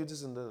you and tell you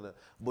this and that.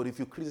 But if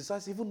you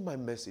criticize even my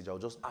message,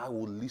 I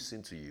will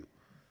listen to you.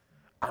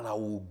 And I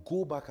will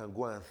go back and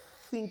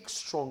think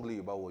strongly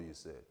about what you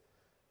said.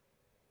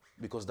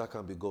 Because that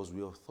can be God's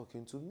way of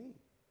talking to me.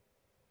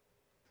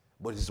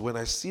 But it's when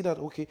I see that,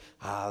 okay,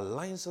 I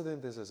align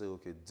certain things, I say,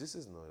 okay, this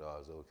is not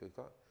ours. Okay,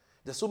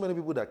 there's so many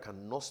people that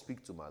cannot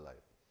speak to my life.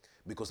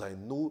 Because I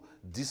know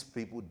these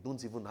people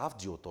don't even have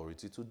the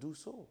authority to do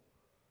so.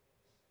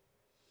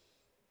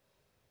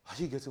 Are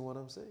you getting what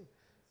I'm saying?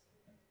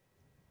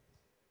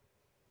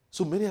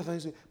 So many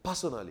times,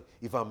 personally,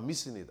 if I'm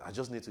missing it, I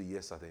just need to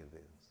hear certain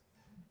things.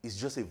 It's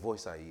just a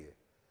voice I hear.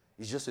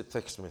 It's just a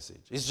text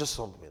message. It's just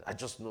something. I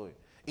just know it.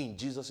 In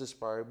Jesus'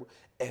 parable,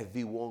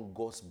 everyone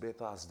got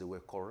better as they were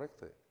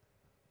corrected.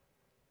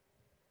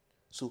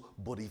 So,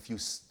 but if you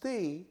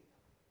stay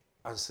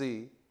and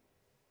say,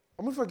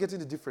 I'm not forgetting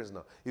the difference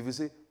now. If you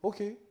say,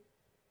 okay,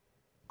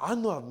 I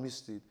know I've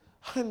missed it.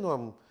 I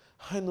know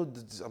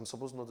I'm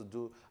supposed not to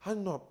do. I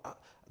know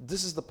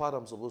this is the path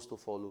I'm supposed to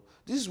follow.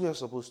 This is where I'm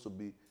supposed to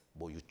be.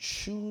 But you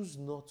choose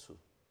not to.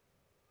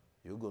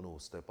 You're going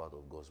to step out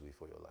of God's way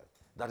for your life.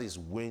 That is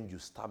when you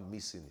start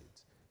missing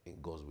it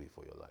in God's way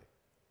for your life.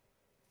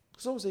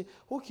 Some say,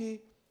 okay,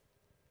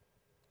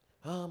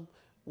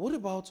 what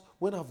about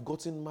when I've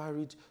gotten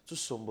married to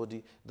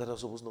somebody that I'm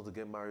supposed not to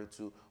get married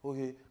to?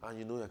 Okay,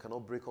 and I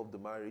cannot break up the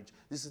marriage.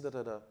 This is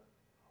that.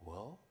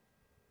 Well,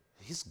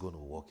 He's going to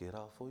work it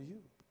out for you.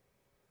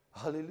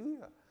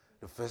 Hallelujah.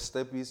 The first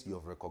step is you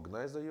have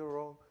recognized that you're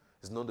wrong.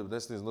 It's not the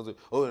next thing. Is not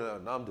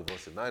now I'm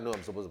divorcing. Now I know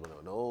I'm supposed to be.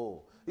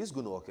 No. He's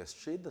going to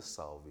orchestrate the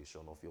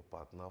salvation of your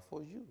partner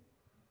for you.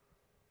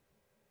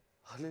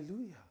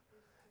 Hallelujah.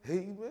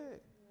 Amen.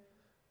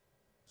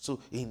 So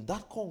in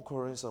that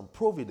concurrence and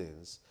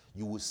providence,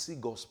 you will see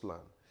God's plan.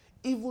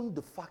 Even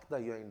the fact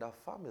that you're in that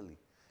family,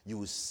 you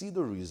will see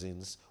the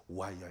reasons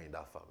why you're in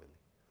that family.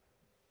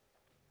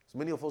 So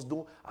many of us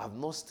have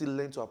not still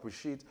learned to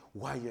appreciate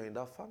why you're in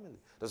that family.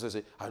 That's why I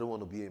say, I don't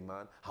want to be a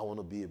man, I want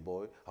to be a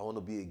boy, I want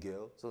to be a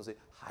girl. So I say,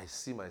 I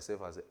see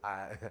myself as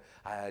I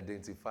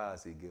identify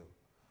as a girl.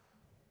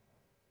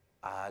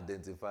 I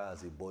identify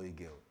as a boy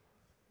girl.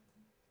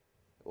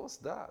 What's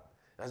that?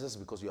 That's just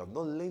because you have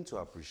not learned to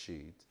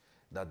appreciate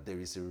that there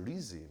is a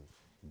reason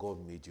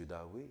God made you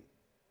that way.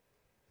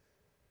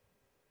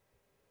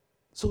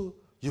 So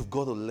you've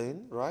got to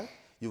learn, right?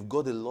 You've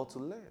got a lot to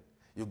learn.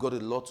 You've got to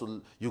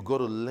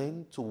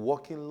learn to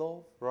walk in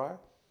love, right?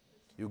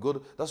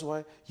 That's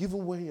why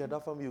even when you're in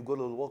that family, you've got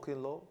to walk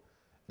in love.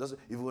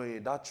 Even when you're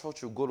in that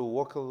church, you've got to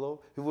walk in love.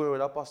 Even when you're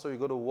that pastor, you've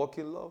got to walk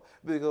in love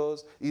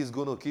because He's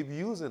going to keep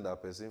using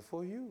that person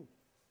for you.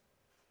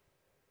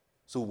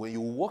 So when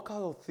you walk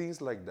out of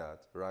things like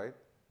that, right?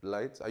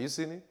 Light, are you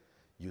seeing it?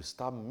 You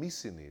start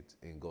missing it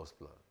in God's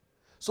plan.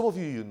 Some of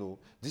you,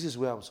 this is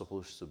where I'm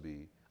supposed to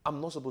be. I'm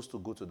not supposed to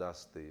go to that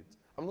state.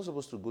 I'm not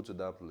supposed to go to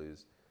that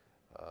place.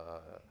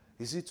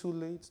 Is it too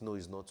late? No,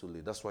 it's not too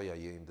late. That's why you're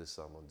hearing this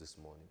sermon this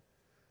morning.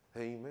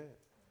 Amen.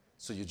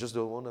 So you're just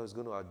the one that's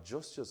going to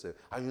adjust yourself.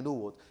 And you know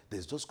what?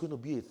 There's just going to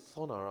be a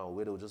turnaround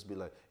where they'll just be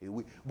like, hey,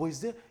 but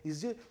is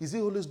it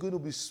always going to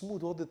be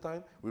smooth all the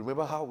time?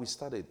 Remember how we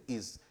started?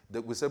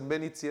 We said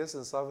many tears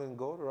in serving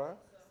God, right?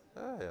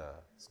 Yeah.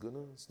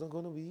 It's not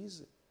going to be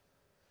easy.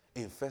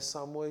 In 1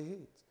 Samuel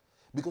 8.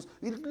 Because,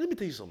 let me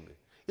tell you something.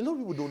 A lot of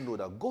people don't know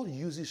that God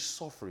uses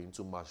suffering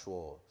to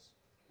mature us.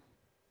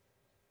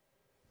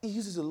 He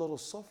uses a lot of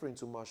suffering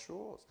to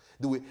mature us.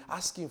 They were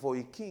asking for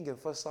a king in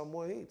 1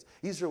 Samuel 8.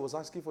 Israel was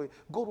asking for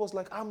God was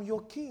like, I'm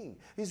your king.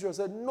 Israel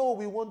said, no,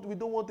 we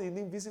don't want an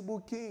invisible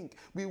king.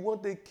 We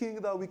want a king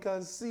that we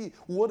can see.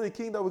 We want a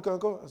king that we can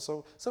come. And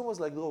so someone was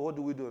like, Lord, what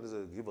do we do? And they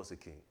said, give us a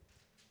king.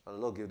 And the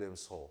Lord gave them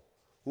Saul.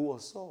 Who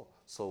was Saul?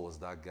 Saul was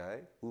that guy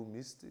who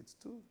missed it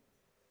too.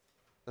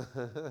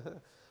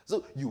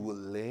 So you will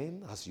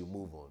learn as you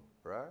move on,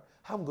 right?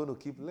 I'm going to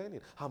keep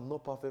learning. I'm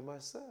not perfect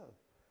myself.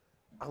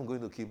 I'm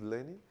going to keep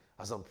learning.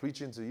 As I'm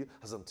preaching to you,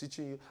 as I'm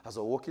teaching you, as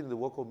I'm working in the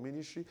work of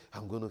ministry,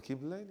 I'm going to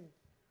keep learning.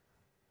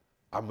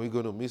 Are we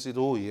going to miss it?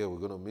 Oh, yeah, we're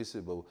going to miss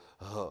it, but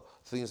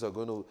things are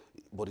going to,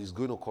 but He's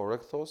going to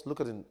correct us. Look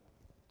at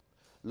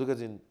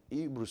in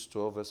Hebrews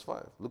 12, verse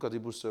 5. Look at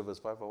Hebrews 12, verse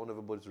 5. I want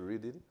everybody to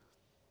read it.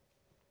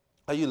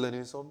 Are you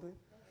learning something?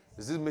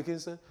 Is this making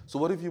sense? So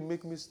what if you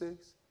make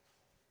mistakes?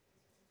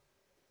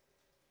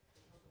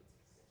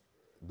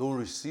 Don't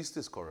resist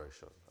his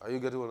correction. Are you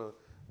getting what I'm?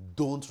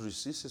 Don't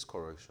resist his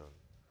correction.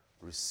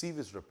 Receive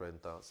his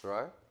repentance,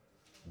 right?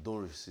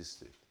 Don't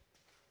resist it.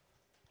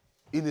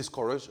 In his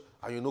correction,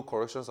 and you know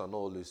corrections are not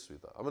always sweet.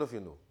 How many of you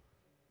know?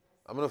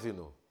 How many of you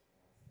know?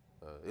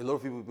 A lot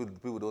of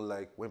people don't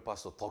like when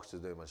pastor talks to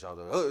them and shout,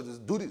 oh,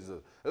 just do this.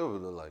 People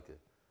don't like it.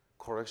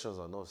 Corrections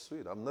are not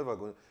sweet. I'm never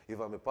going, if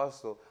I'm a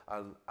pastor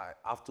and I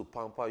have to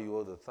pamper you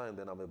all the time,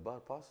 then I'm a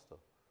bad pastor.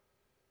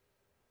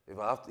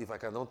 If I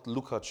cannot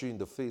look at you in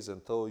the face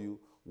and tell you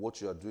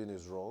what you are doing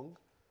is wrong,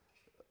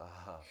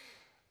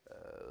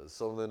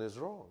 something is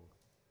wrong.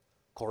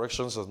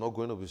 Corrections are not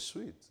going to be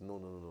sweet.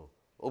 No.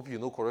 Hope you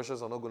know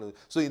corrections are not going to.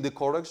 So in the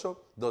correction,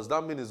 does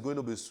that mean it's going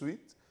to be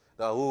sweet?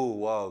 That, oh,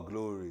 wow,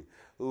 glory.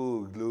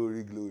 Oh,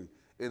 glory.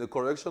 In the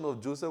correction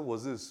of Joseph,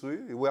 was it sweet?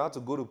 He had to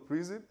go to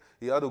prison.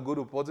 He had to go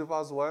to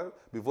Potiphar's wife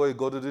before he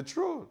got to the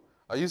throne.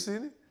 Are you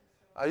seeing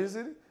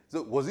it?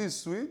 So was it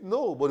sweet?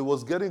 No, but he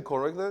was getting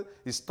corrected.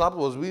 His start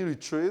was being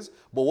retraced.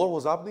 But what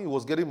was happening? He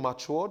was getting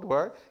matured,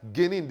 right?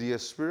 Gaining the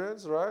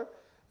experience, right?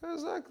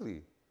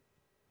 Exactly.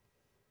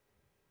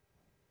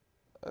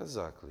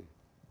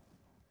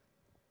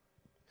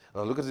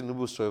 Now look at it in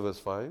Hebrews 12 verse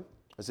 5.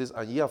 It says,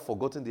 and ye have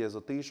forgotten the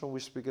exhortation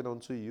which speaketh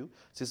unto you.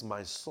 It says,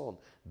 my son,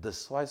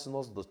 despise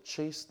not the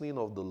chastening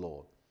of the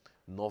Lord,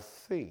 nor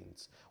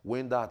faint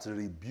when thou art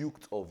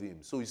rebuked of him.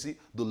 So you see,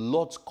 the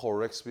Lord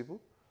corrects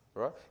people,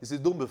 right? He says,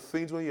 don't be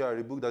faint when you are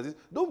rebuked. That is,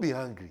 don't be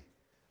angry.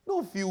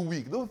 Don't feel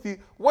weak.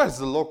 Why is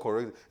the Lord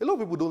correct? A lot of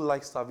people don't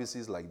like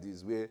services like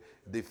this where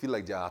they feel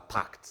like they are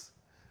attacked.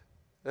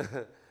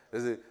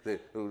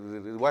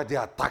 Why they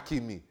are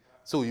attacking me?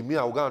 So you mean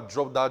I will go and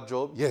drop that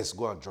job? Yes,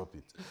 go and drop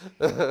it.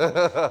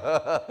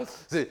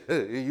 Say,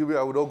 hey, you mean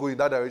I will not go in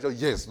that direction?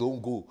 Yes, don't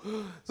go.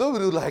 Some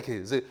people don't like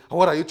it. Say,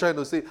 what are you trying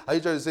to say? Are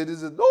you trying to say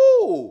this?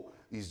 No,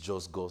 it's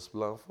just God's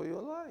plan for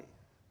your life.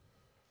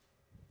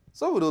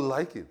 Some people don't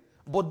like it.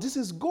 But this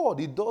is God.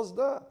 He does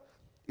that.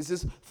 It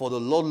says, for the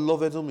Lord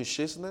loveth whom he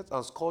chasteneth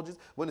and scourges.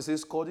 When he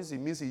says scourges, it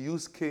means he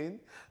used Cain.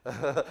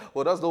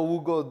 But that's not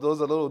who God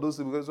does a lot of those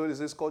things. Because when he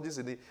says scourges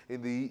in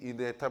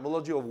the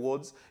etymology of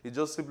words, it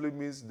just simply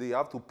means they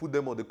have to put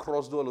them on the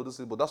cross, do all of those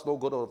things. But that's not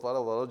God or the Father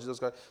of our Lord Jesus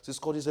Christ. It says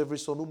scourges every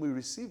son whom we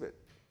receive it.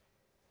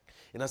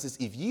 And it says,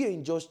 if ye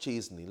enjoy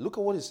chastening, look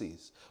at what it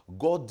says.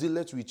 God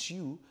dealeth with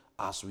you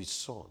as with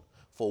son.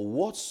 For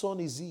what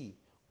son is he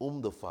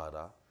whom the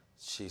Father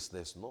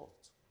chasteneth not?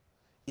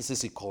 It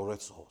says he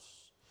corrects us.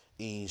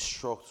 He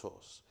instructs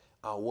us.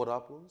 And what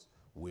happens?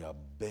 We are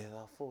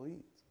better for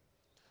it.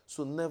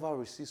 So never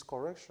resist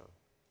correction.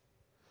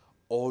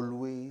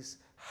 Always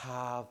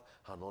have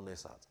an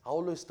honest heart. I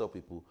always tell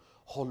people,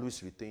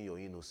 always retain your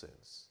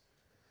innocence.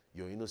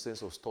 Your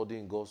innocence of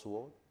studying God's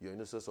word, your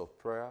innocence of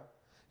prayer,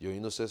 your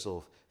innocence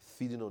of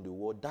feeding on the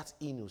word, that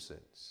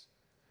innocence.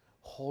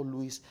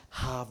 Always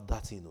have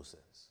that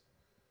innocence.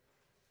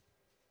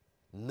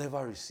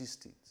 Never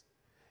resist it.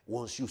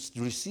 Once you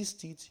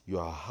resist it, you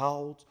are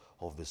out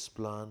of his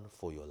plan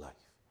for your life.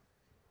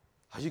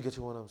 Are you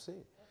getting what I'm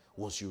saying?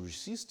 Once you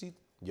resist it,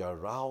 you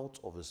are out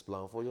of his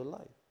plan for your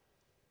life.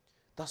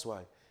 That's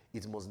why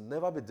it must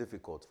never be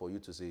difficult for you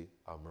to say,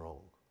 I'm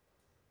wrong.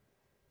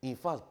 In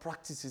fact,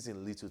 practice it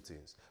in little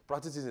things.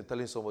 Practice it in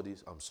telling somebody,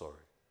 I'm sorry,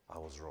 I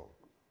was wrong.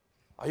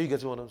 Are you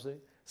getting what I'm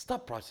saying?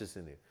 Start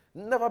practicing it.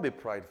 Never be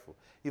prideful.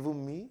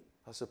 Even me,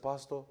 as a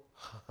pastor,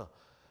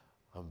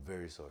 I'm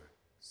very sorry.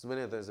 So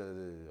many times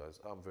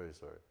I'm very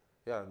sorry.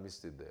 Yeah, I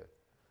missed it there.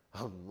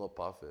 I'm not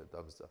perfect.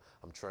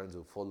 I'm trying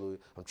to follow.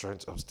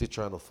 I'm still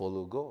trying to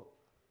follow God.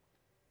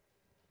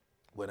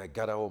 When I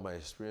gather all my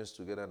experience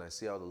together and I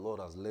see how the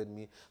Lord has led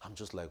me, I'm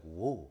just like,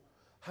 whoa,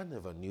 I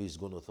never knew He's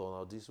going to turn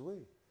out this way.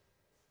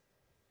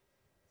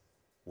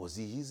 Was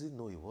it easy?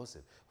 No, it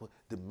wasn't.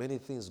 Did many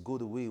things go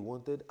the way He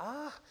wanted?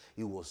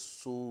 It was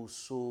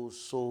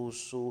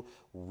so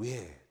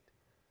weird.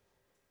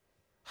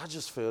 I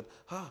just felt,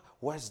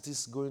 why is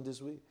this going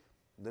this way?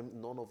 Then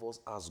none of us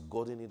has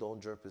gotten it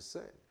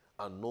 100%,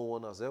 and no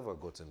one has ever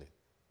gotten it.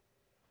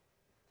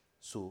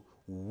 So,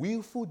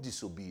 willful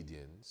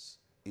disobedience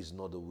is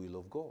not the will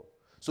of God.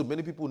 So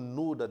many people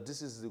know that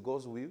this is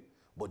God's will,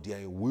 but they are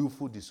in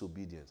willful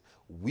disobedience.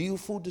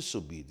 Willful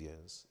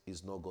disobedience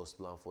is not God's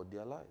plan for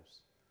their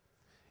lives.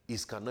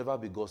 It can never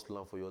be God's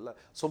plan for your life.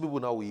 Some people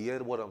now will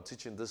hear what I'm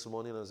teaching this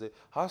morning and say,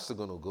 I'm still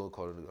going to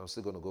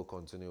go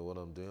continue what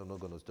I'm doing. I'm not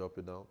going to drop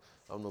it down.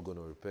 I'm not going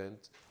to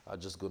repent. I'm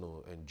just going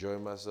to enjoy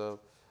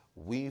myself.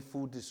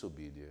 Willful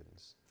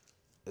disobedience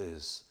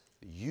is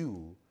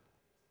you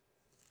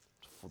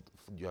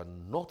are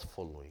not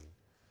following.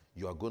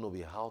 You are going to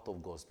be out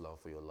of God's plan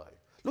for your life.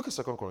 Look at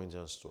 2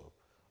 Corinthians 12.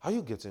 Are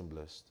you getting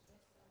blessed?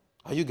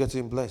 Are you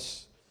getting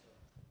blessed?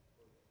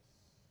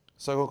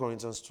 2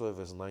 Corinthians 12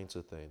 verse 9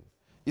 to 10.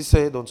 He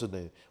said unto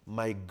them,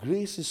 my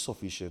grace is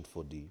sufficient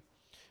for thee,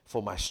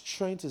 for my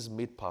strength is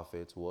made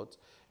perfect, what?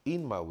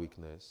 In my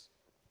weakness.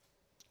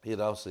 He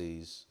now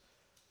says,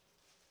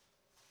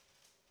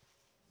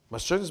 my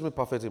strength is made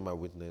perfect in my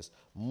weakness,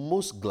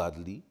 most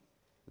gladly,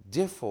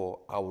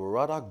 therefore I will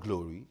rather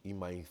glory in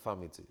my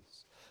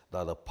infirmities,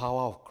 that the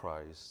power of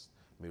Christ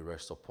may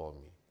rest upon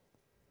me.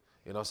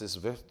 You know, it says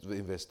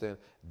in verse 10,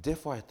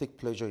 therefore I take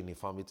pleasure in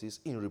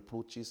infirmities, in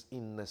reproaches,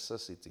 in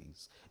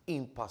necessities,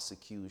 in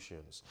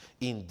persecutions,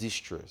 in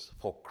distress,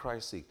 for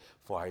Christ's sake.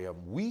 For I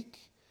am weak.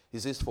 He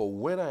says, for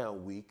when I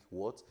am weak,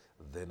 what?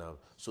 Then I'm.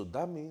 So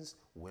that means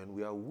when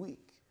we are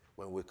weak,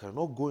 when we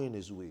cannot go in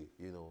his way,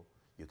 you know,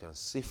 you can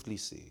safely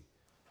say,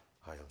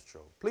 I am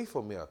strong. Play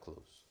for me, I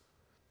close.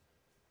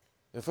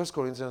 In 1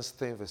 Corinthians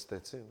 10, verse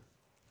 13.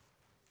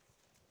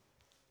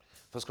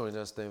 1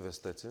 Corinthians 10, verse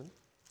 13.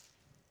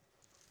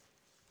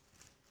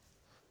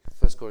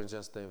 1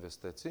 Corinthians 10, verse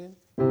 13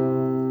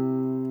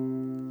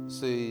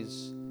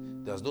 says,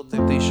 there's no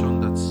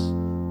temptation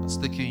that's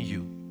taking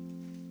you,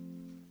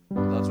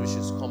 that which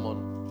is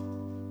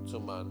common to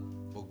man.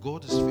 But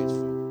God is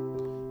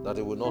faithful, that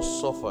he will not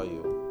suffer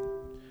you.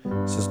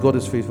 It says, God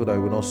is faithful, that he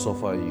will not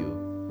suffer you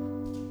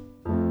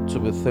to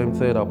be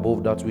tempted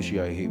above that which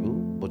you are able,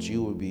 but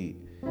you will be,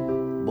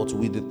 but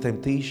with the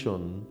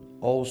temptation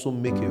also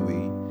make a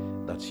way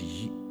that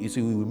you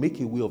see, we will make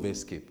a way of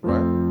escape,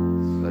 right?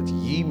 That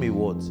ye may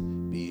what?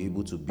 Be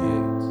able to bear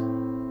it.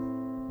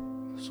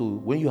 So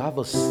when you have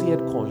a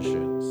seared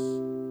conscience,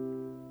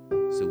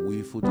 it's a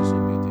willful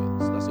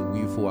disobedience. That's a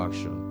willful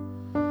action.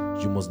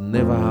 You must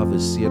never have a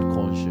seared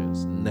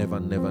conscience. Never,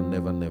 never,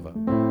 never, never.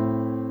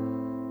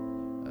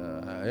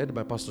 I heard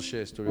my pastor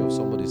share a story of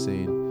somebody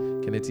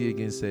saying, Kenneth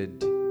Hagin said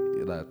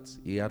that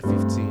he had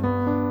 15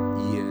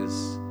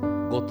 years.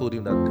 God told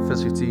him that the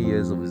first 15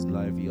 years of his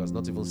life, he was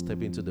not even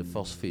stepping into the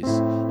first phase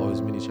of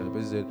his ministry. But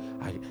he said,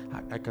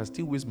 I can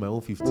still waste my own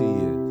 15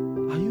 years.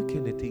 Are you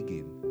Kenneth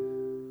Hagin?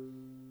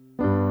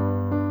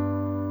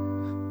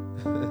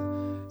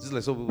 Just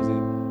like some people say,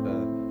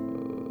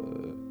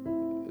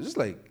 just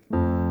like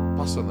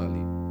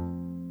personally,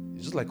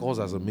 just like us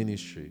as a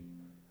ministry,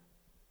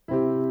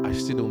 I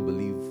still don't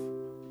believe,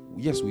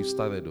 yes, we've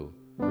started though,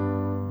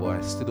 but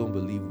I still don't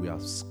believe we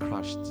have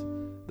scratched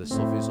the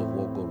surface of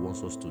what God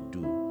wants us to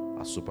do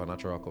as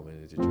Supernatural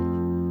Community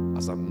Church.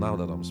 As I'm now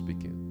that I'm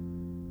speaking,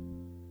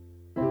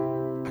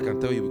 I can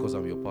tell you because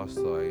I'm your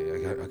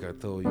pastor, I can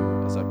tell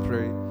you as I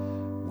pray,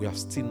 we have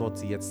still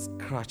not yet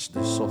scratched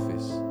the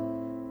surface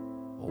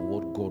of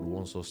what God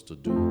wants us to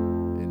do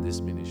in this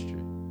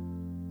ministry.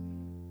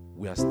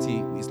 We are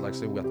still, it's like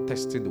saying we are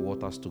testing the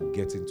waters to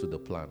get into the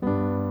plan.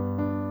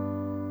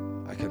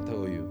 I can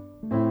tell you.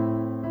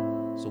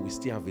 So we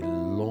still have a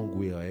long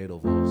way ahead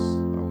of us,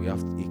 and we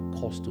have a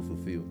course to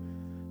fulfill.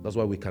 That's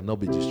why we cannot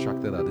be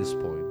distracted at this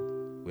point.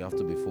 We have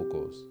to be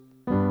focused.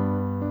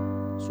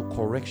 So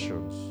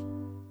corrections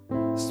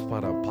is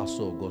part and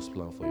parcel of God's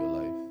plan for your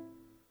life.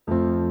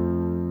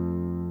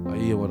 Are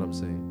you hear what I'm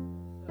saying?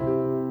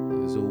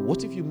 So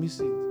what if you miss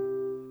it?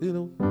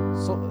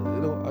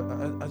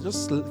 I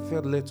just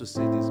felt led to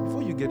say this.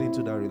 Before you get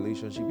into that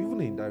relationship,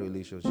 even in that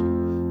relationship,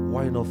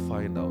 why not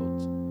find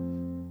out,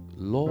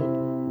 Lord,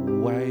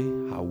 why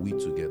are we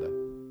together?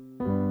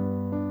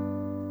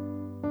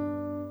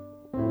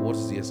 What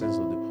is the essence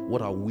of it?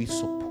 What are we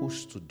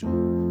supposed to do?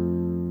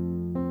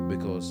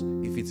 Because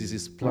if it is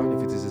his plan,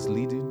 if it is his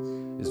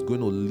leading, it's going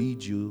to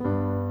lead you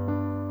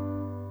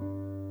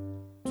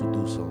to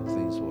do some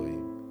things for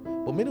him.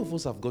 But many of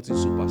us have gotten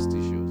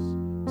superstitious.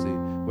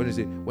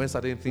 When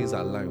certain things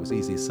are lying, we say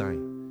it's a sign.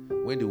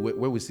 When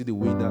we see the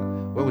weather,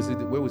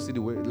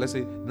 let's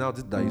say now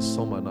that it's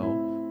summer now,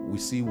 we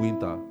see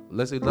winter.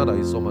 Let's say now that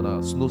it's summer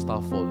now, snow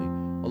start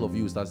falling. All of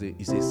you start saying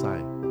it's a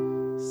sign.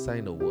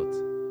 Sign of what?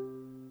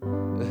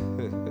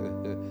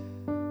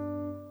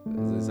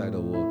 It's a sign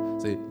of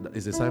what? Say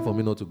it's a sign for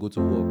me not to go to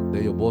work.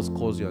 Then your boss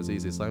calls you and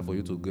says it's a sign for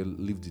you to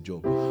leave the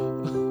job.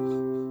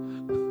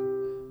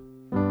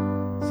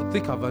 So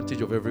take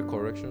advantage of every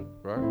correction,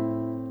 right?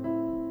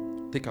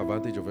 Take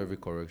advantage of every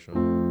correction.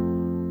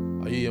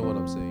 Are you hearing what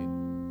I'm saying?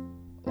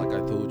 Like I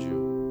told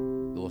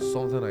you, there was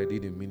something I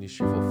did in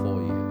ministry for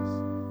 4 years.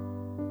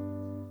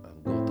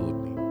 And God told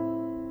me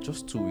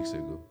just 2 weeks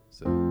ago,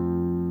 said,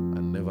 I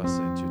never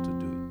sent you to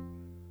do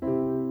it.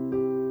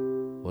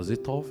 Was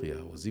it tough?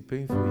 Yeah. Was it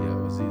painful? Yeah.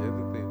 Was it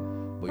everything?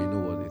 But you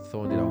know what? It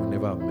thought that I would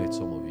never have met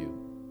some of you.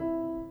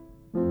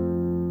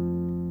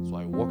 So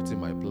I worked in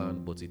my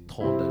plan, but it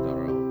turned that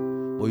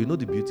around. But you know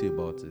the beauty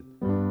about it?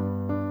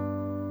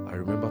 I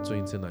remember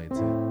 2019,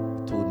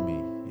 he told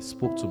me, he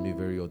spoke to me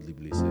very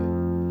audibly,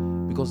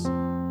 said, because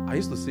I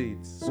used to say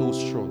it so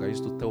strong. I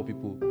used to tell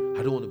people,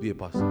 I don't want to be a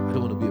pastor. I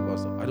don't want to be a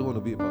pastor. I don't want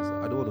to be a pastor.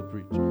 I don't want to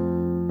preach.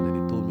 Then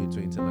he told me in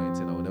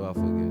 2019, I will never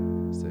forget.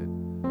 He said,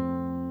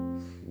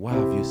 why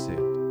have you said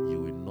you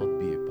will not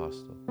be a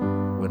pastor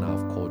when I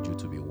have called you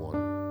to be one?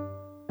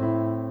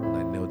 And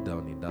I knelt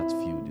down in that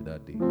field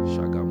that day,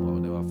 Shagamu, I will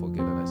never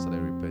forget, and I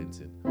started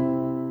repenting.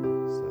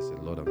 So I said,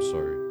 Lord, I'm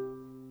sorry.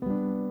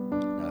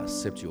 I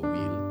accept your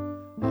will.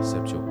 I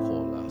accept your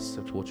call. I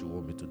accept what you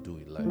want me to do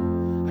in life.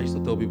 I used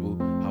to tell people,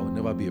 I will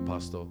never be a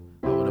pastor.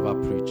 I will never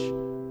preach.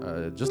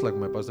 Just like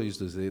my pastor used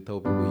to say, tell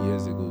people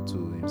years ago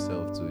to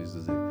himself too. He used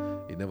to say,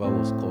 he never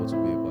was called to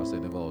be a pastor.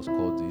 He never was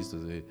called to. He used to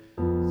say,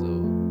 so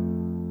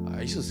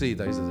I used to say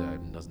that. I used to say, I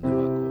was never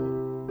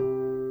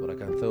called. But I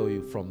can tell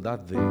you from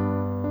that day,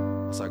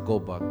 as I go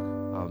back,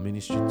 our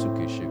ministry took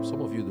a shape.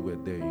 Some of you that were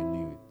there, you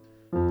knew it.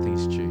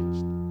 Things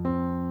changed.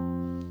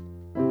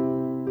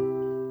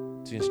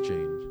 Things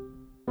changed.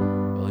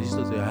 Well, he used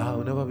to say, I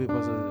will never be a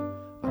pastor.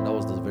 And that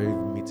was the very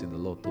meeting the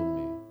Lord told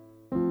me,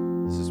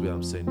 this is where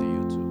I'm sending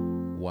you to.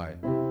 Why?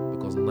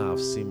 Because now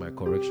I've seen my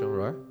correction,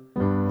 right?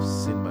 I've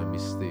seen my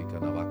mistake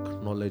and I've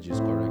acknowledged his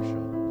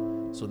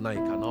correction. So now he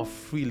can now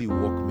freely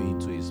walk me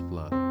into his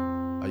plan.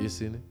 Are you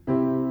seeing it?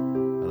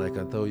 And I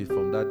can tell you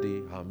from that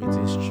day, our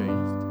meetings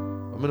changed.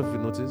 How many of you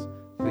noticed?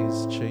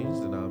 Things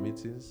changed in our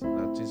meetings.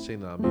 That things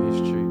changed in our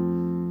ministry.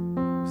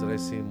 We started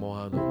seeing more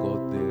hand of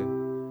God there.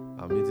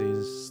 Our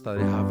meetings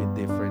started having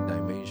different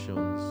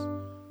dimensions.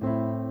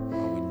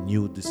 And we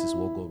knew this is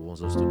what God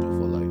wants us to do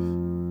for life.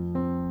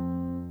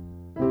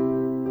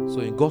 So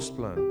in God's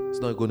plan, it's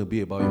not going to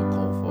be about your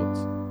comfort.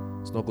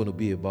 It's not going to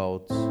be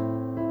about,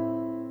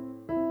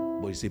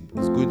 but it's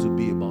going to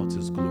be about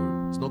His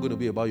glory. It's not going to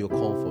be about your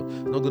comfort.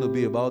 It's not going to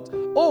be about,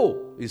 oh,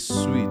 it's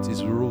sweet,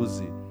 it's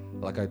rosy.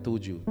 Like I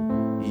told you,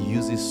 He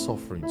uses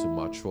suffering to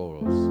mature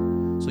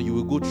us. So you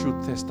will go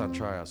through tests and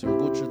trials. You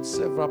will go through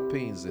several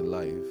pains in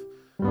life.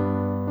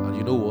 And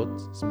you know what?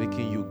 It's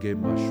making you get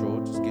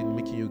matured. It's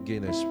making you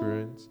gain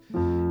experience.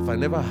 If I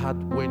never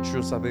went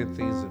through certain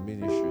things in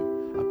ministry,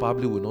 I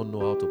probably would not know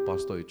how to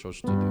pastor a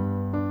church today.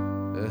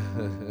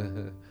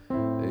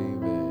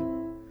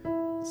 Amen.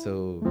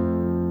 So,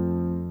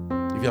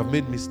 if you have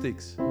made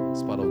mistakes,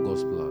 it's part of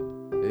God's plan.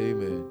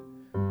 Amen.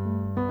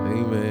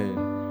 Amen.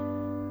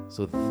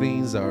 So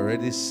things are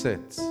already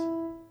set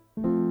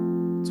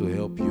to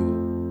help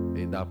you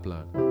in that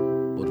plan.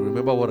 But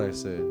remember what I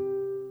said.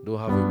 Don't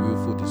have a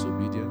willful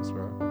disobedience,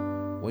 right?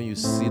 When you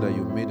see that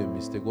you made a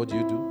mistake, what do?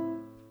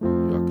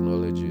 You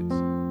acknowledge it.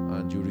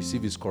 And you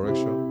receive His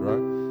correction, right?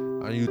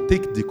 And you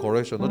take the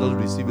correction, not just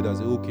receive it and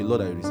say, okay,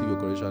 Lord, I receive your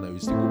correction, and you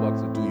still go back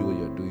to do what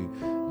you're doing.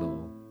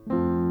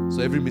 No.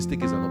 So every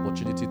mistake is an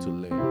opportunity to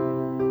learn.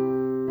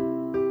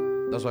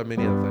 That's why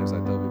many times I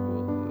tell people,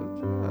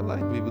 I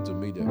like people to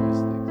make their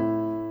mistakes.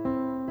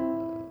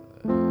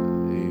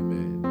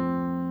 Amen.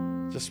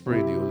 Just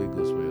pray the Holy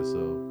Ghost for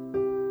yourself.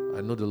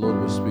 I know the Lord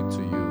will speak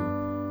to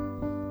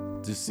you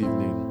this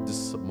evening,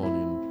 this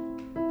morning.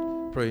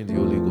 Pray in the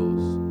Holy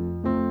Ghost.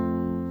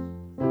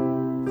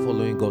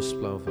 Following God's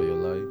plan for your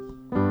life.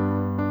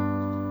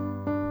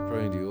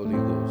 Pray in the Holy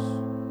Ghost.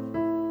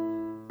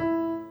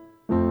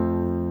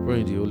 Pray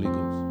in the Holy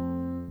Ghost.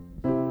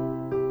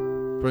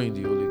 Pray in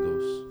the Holy Ghost.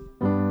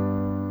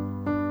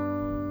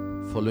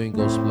 Following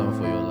God's plan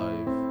for your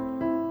life.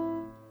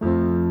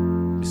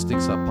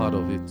 Mistakes are part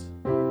of it.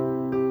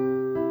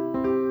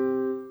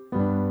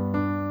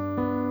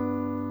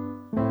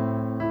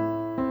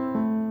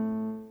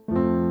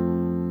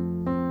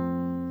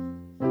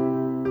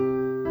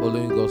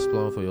 Following God's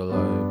plan for your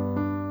life.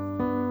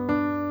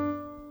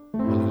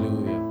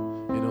 Hallelujah.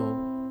 You know,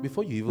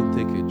 before you even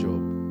take a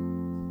job,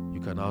 you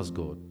can ask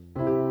God,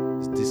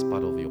 is this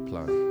part of your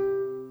plan?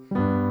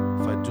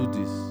 If I do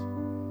this,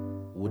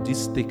 would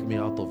this take me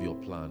out of your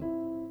plan?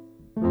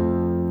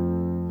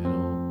 You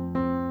know,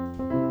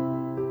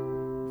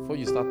 before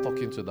you start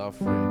talking to that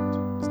friend,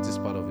 is this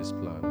part of his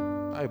plan?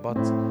 How about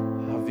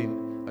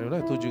having, I know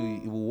I told you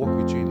he will work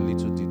with you in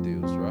little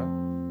details, right?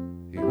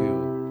 He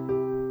will.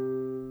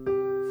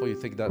 Before you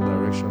take that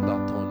direction,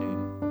 that turning.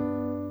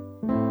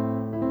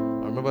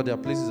 I remember there are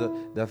places,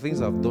 there are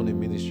things I've done in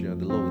ministry, and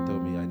the Lord will tell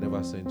me, I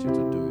never sent you to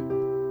do it.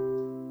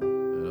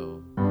 You know.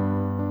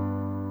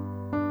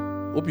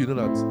 Hope you know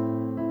that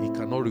He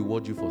cannot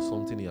reward you for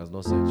something He has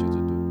not sent you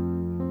to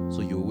do.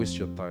 So you waste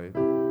your time,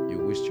 you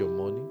waste your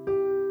money,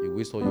 you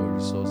waste all your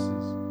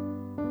resources.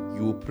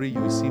 You will pray, you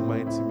will see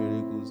mighty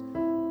miracles,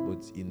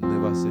 but He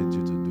never sent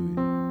you to do it.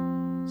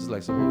 Just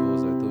like some of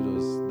us, I told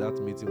us that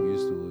meeting we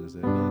used to hold, they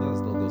said, no,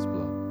 that's not God's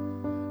plan.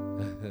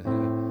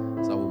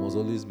 So we must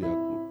always be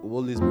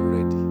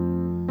ready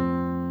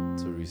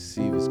to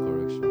receive His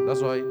correction.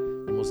 That's why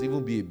you must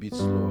even be a bit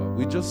slower.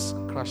 We're just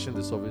crashing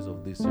the surface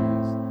of this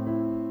series.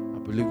 I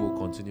believe we'll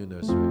continue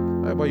next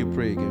week. How about you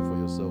pray again for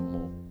yourself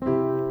more?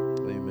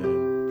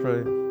 Amen.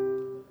 Pray.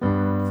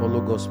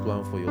 Follow God's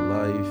plan for your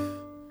life.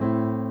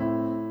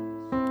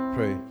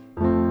 Pray.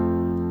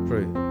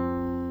 Pray.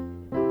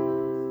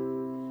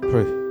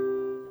 Pray.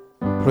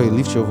 Pray.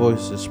 Lift your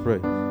voices. Pray.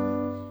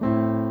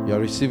 You are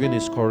receiving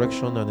His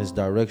correction and His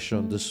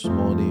direction this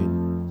morning.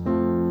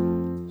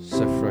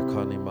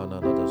 Sefrekani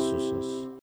manana da susos.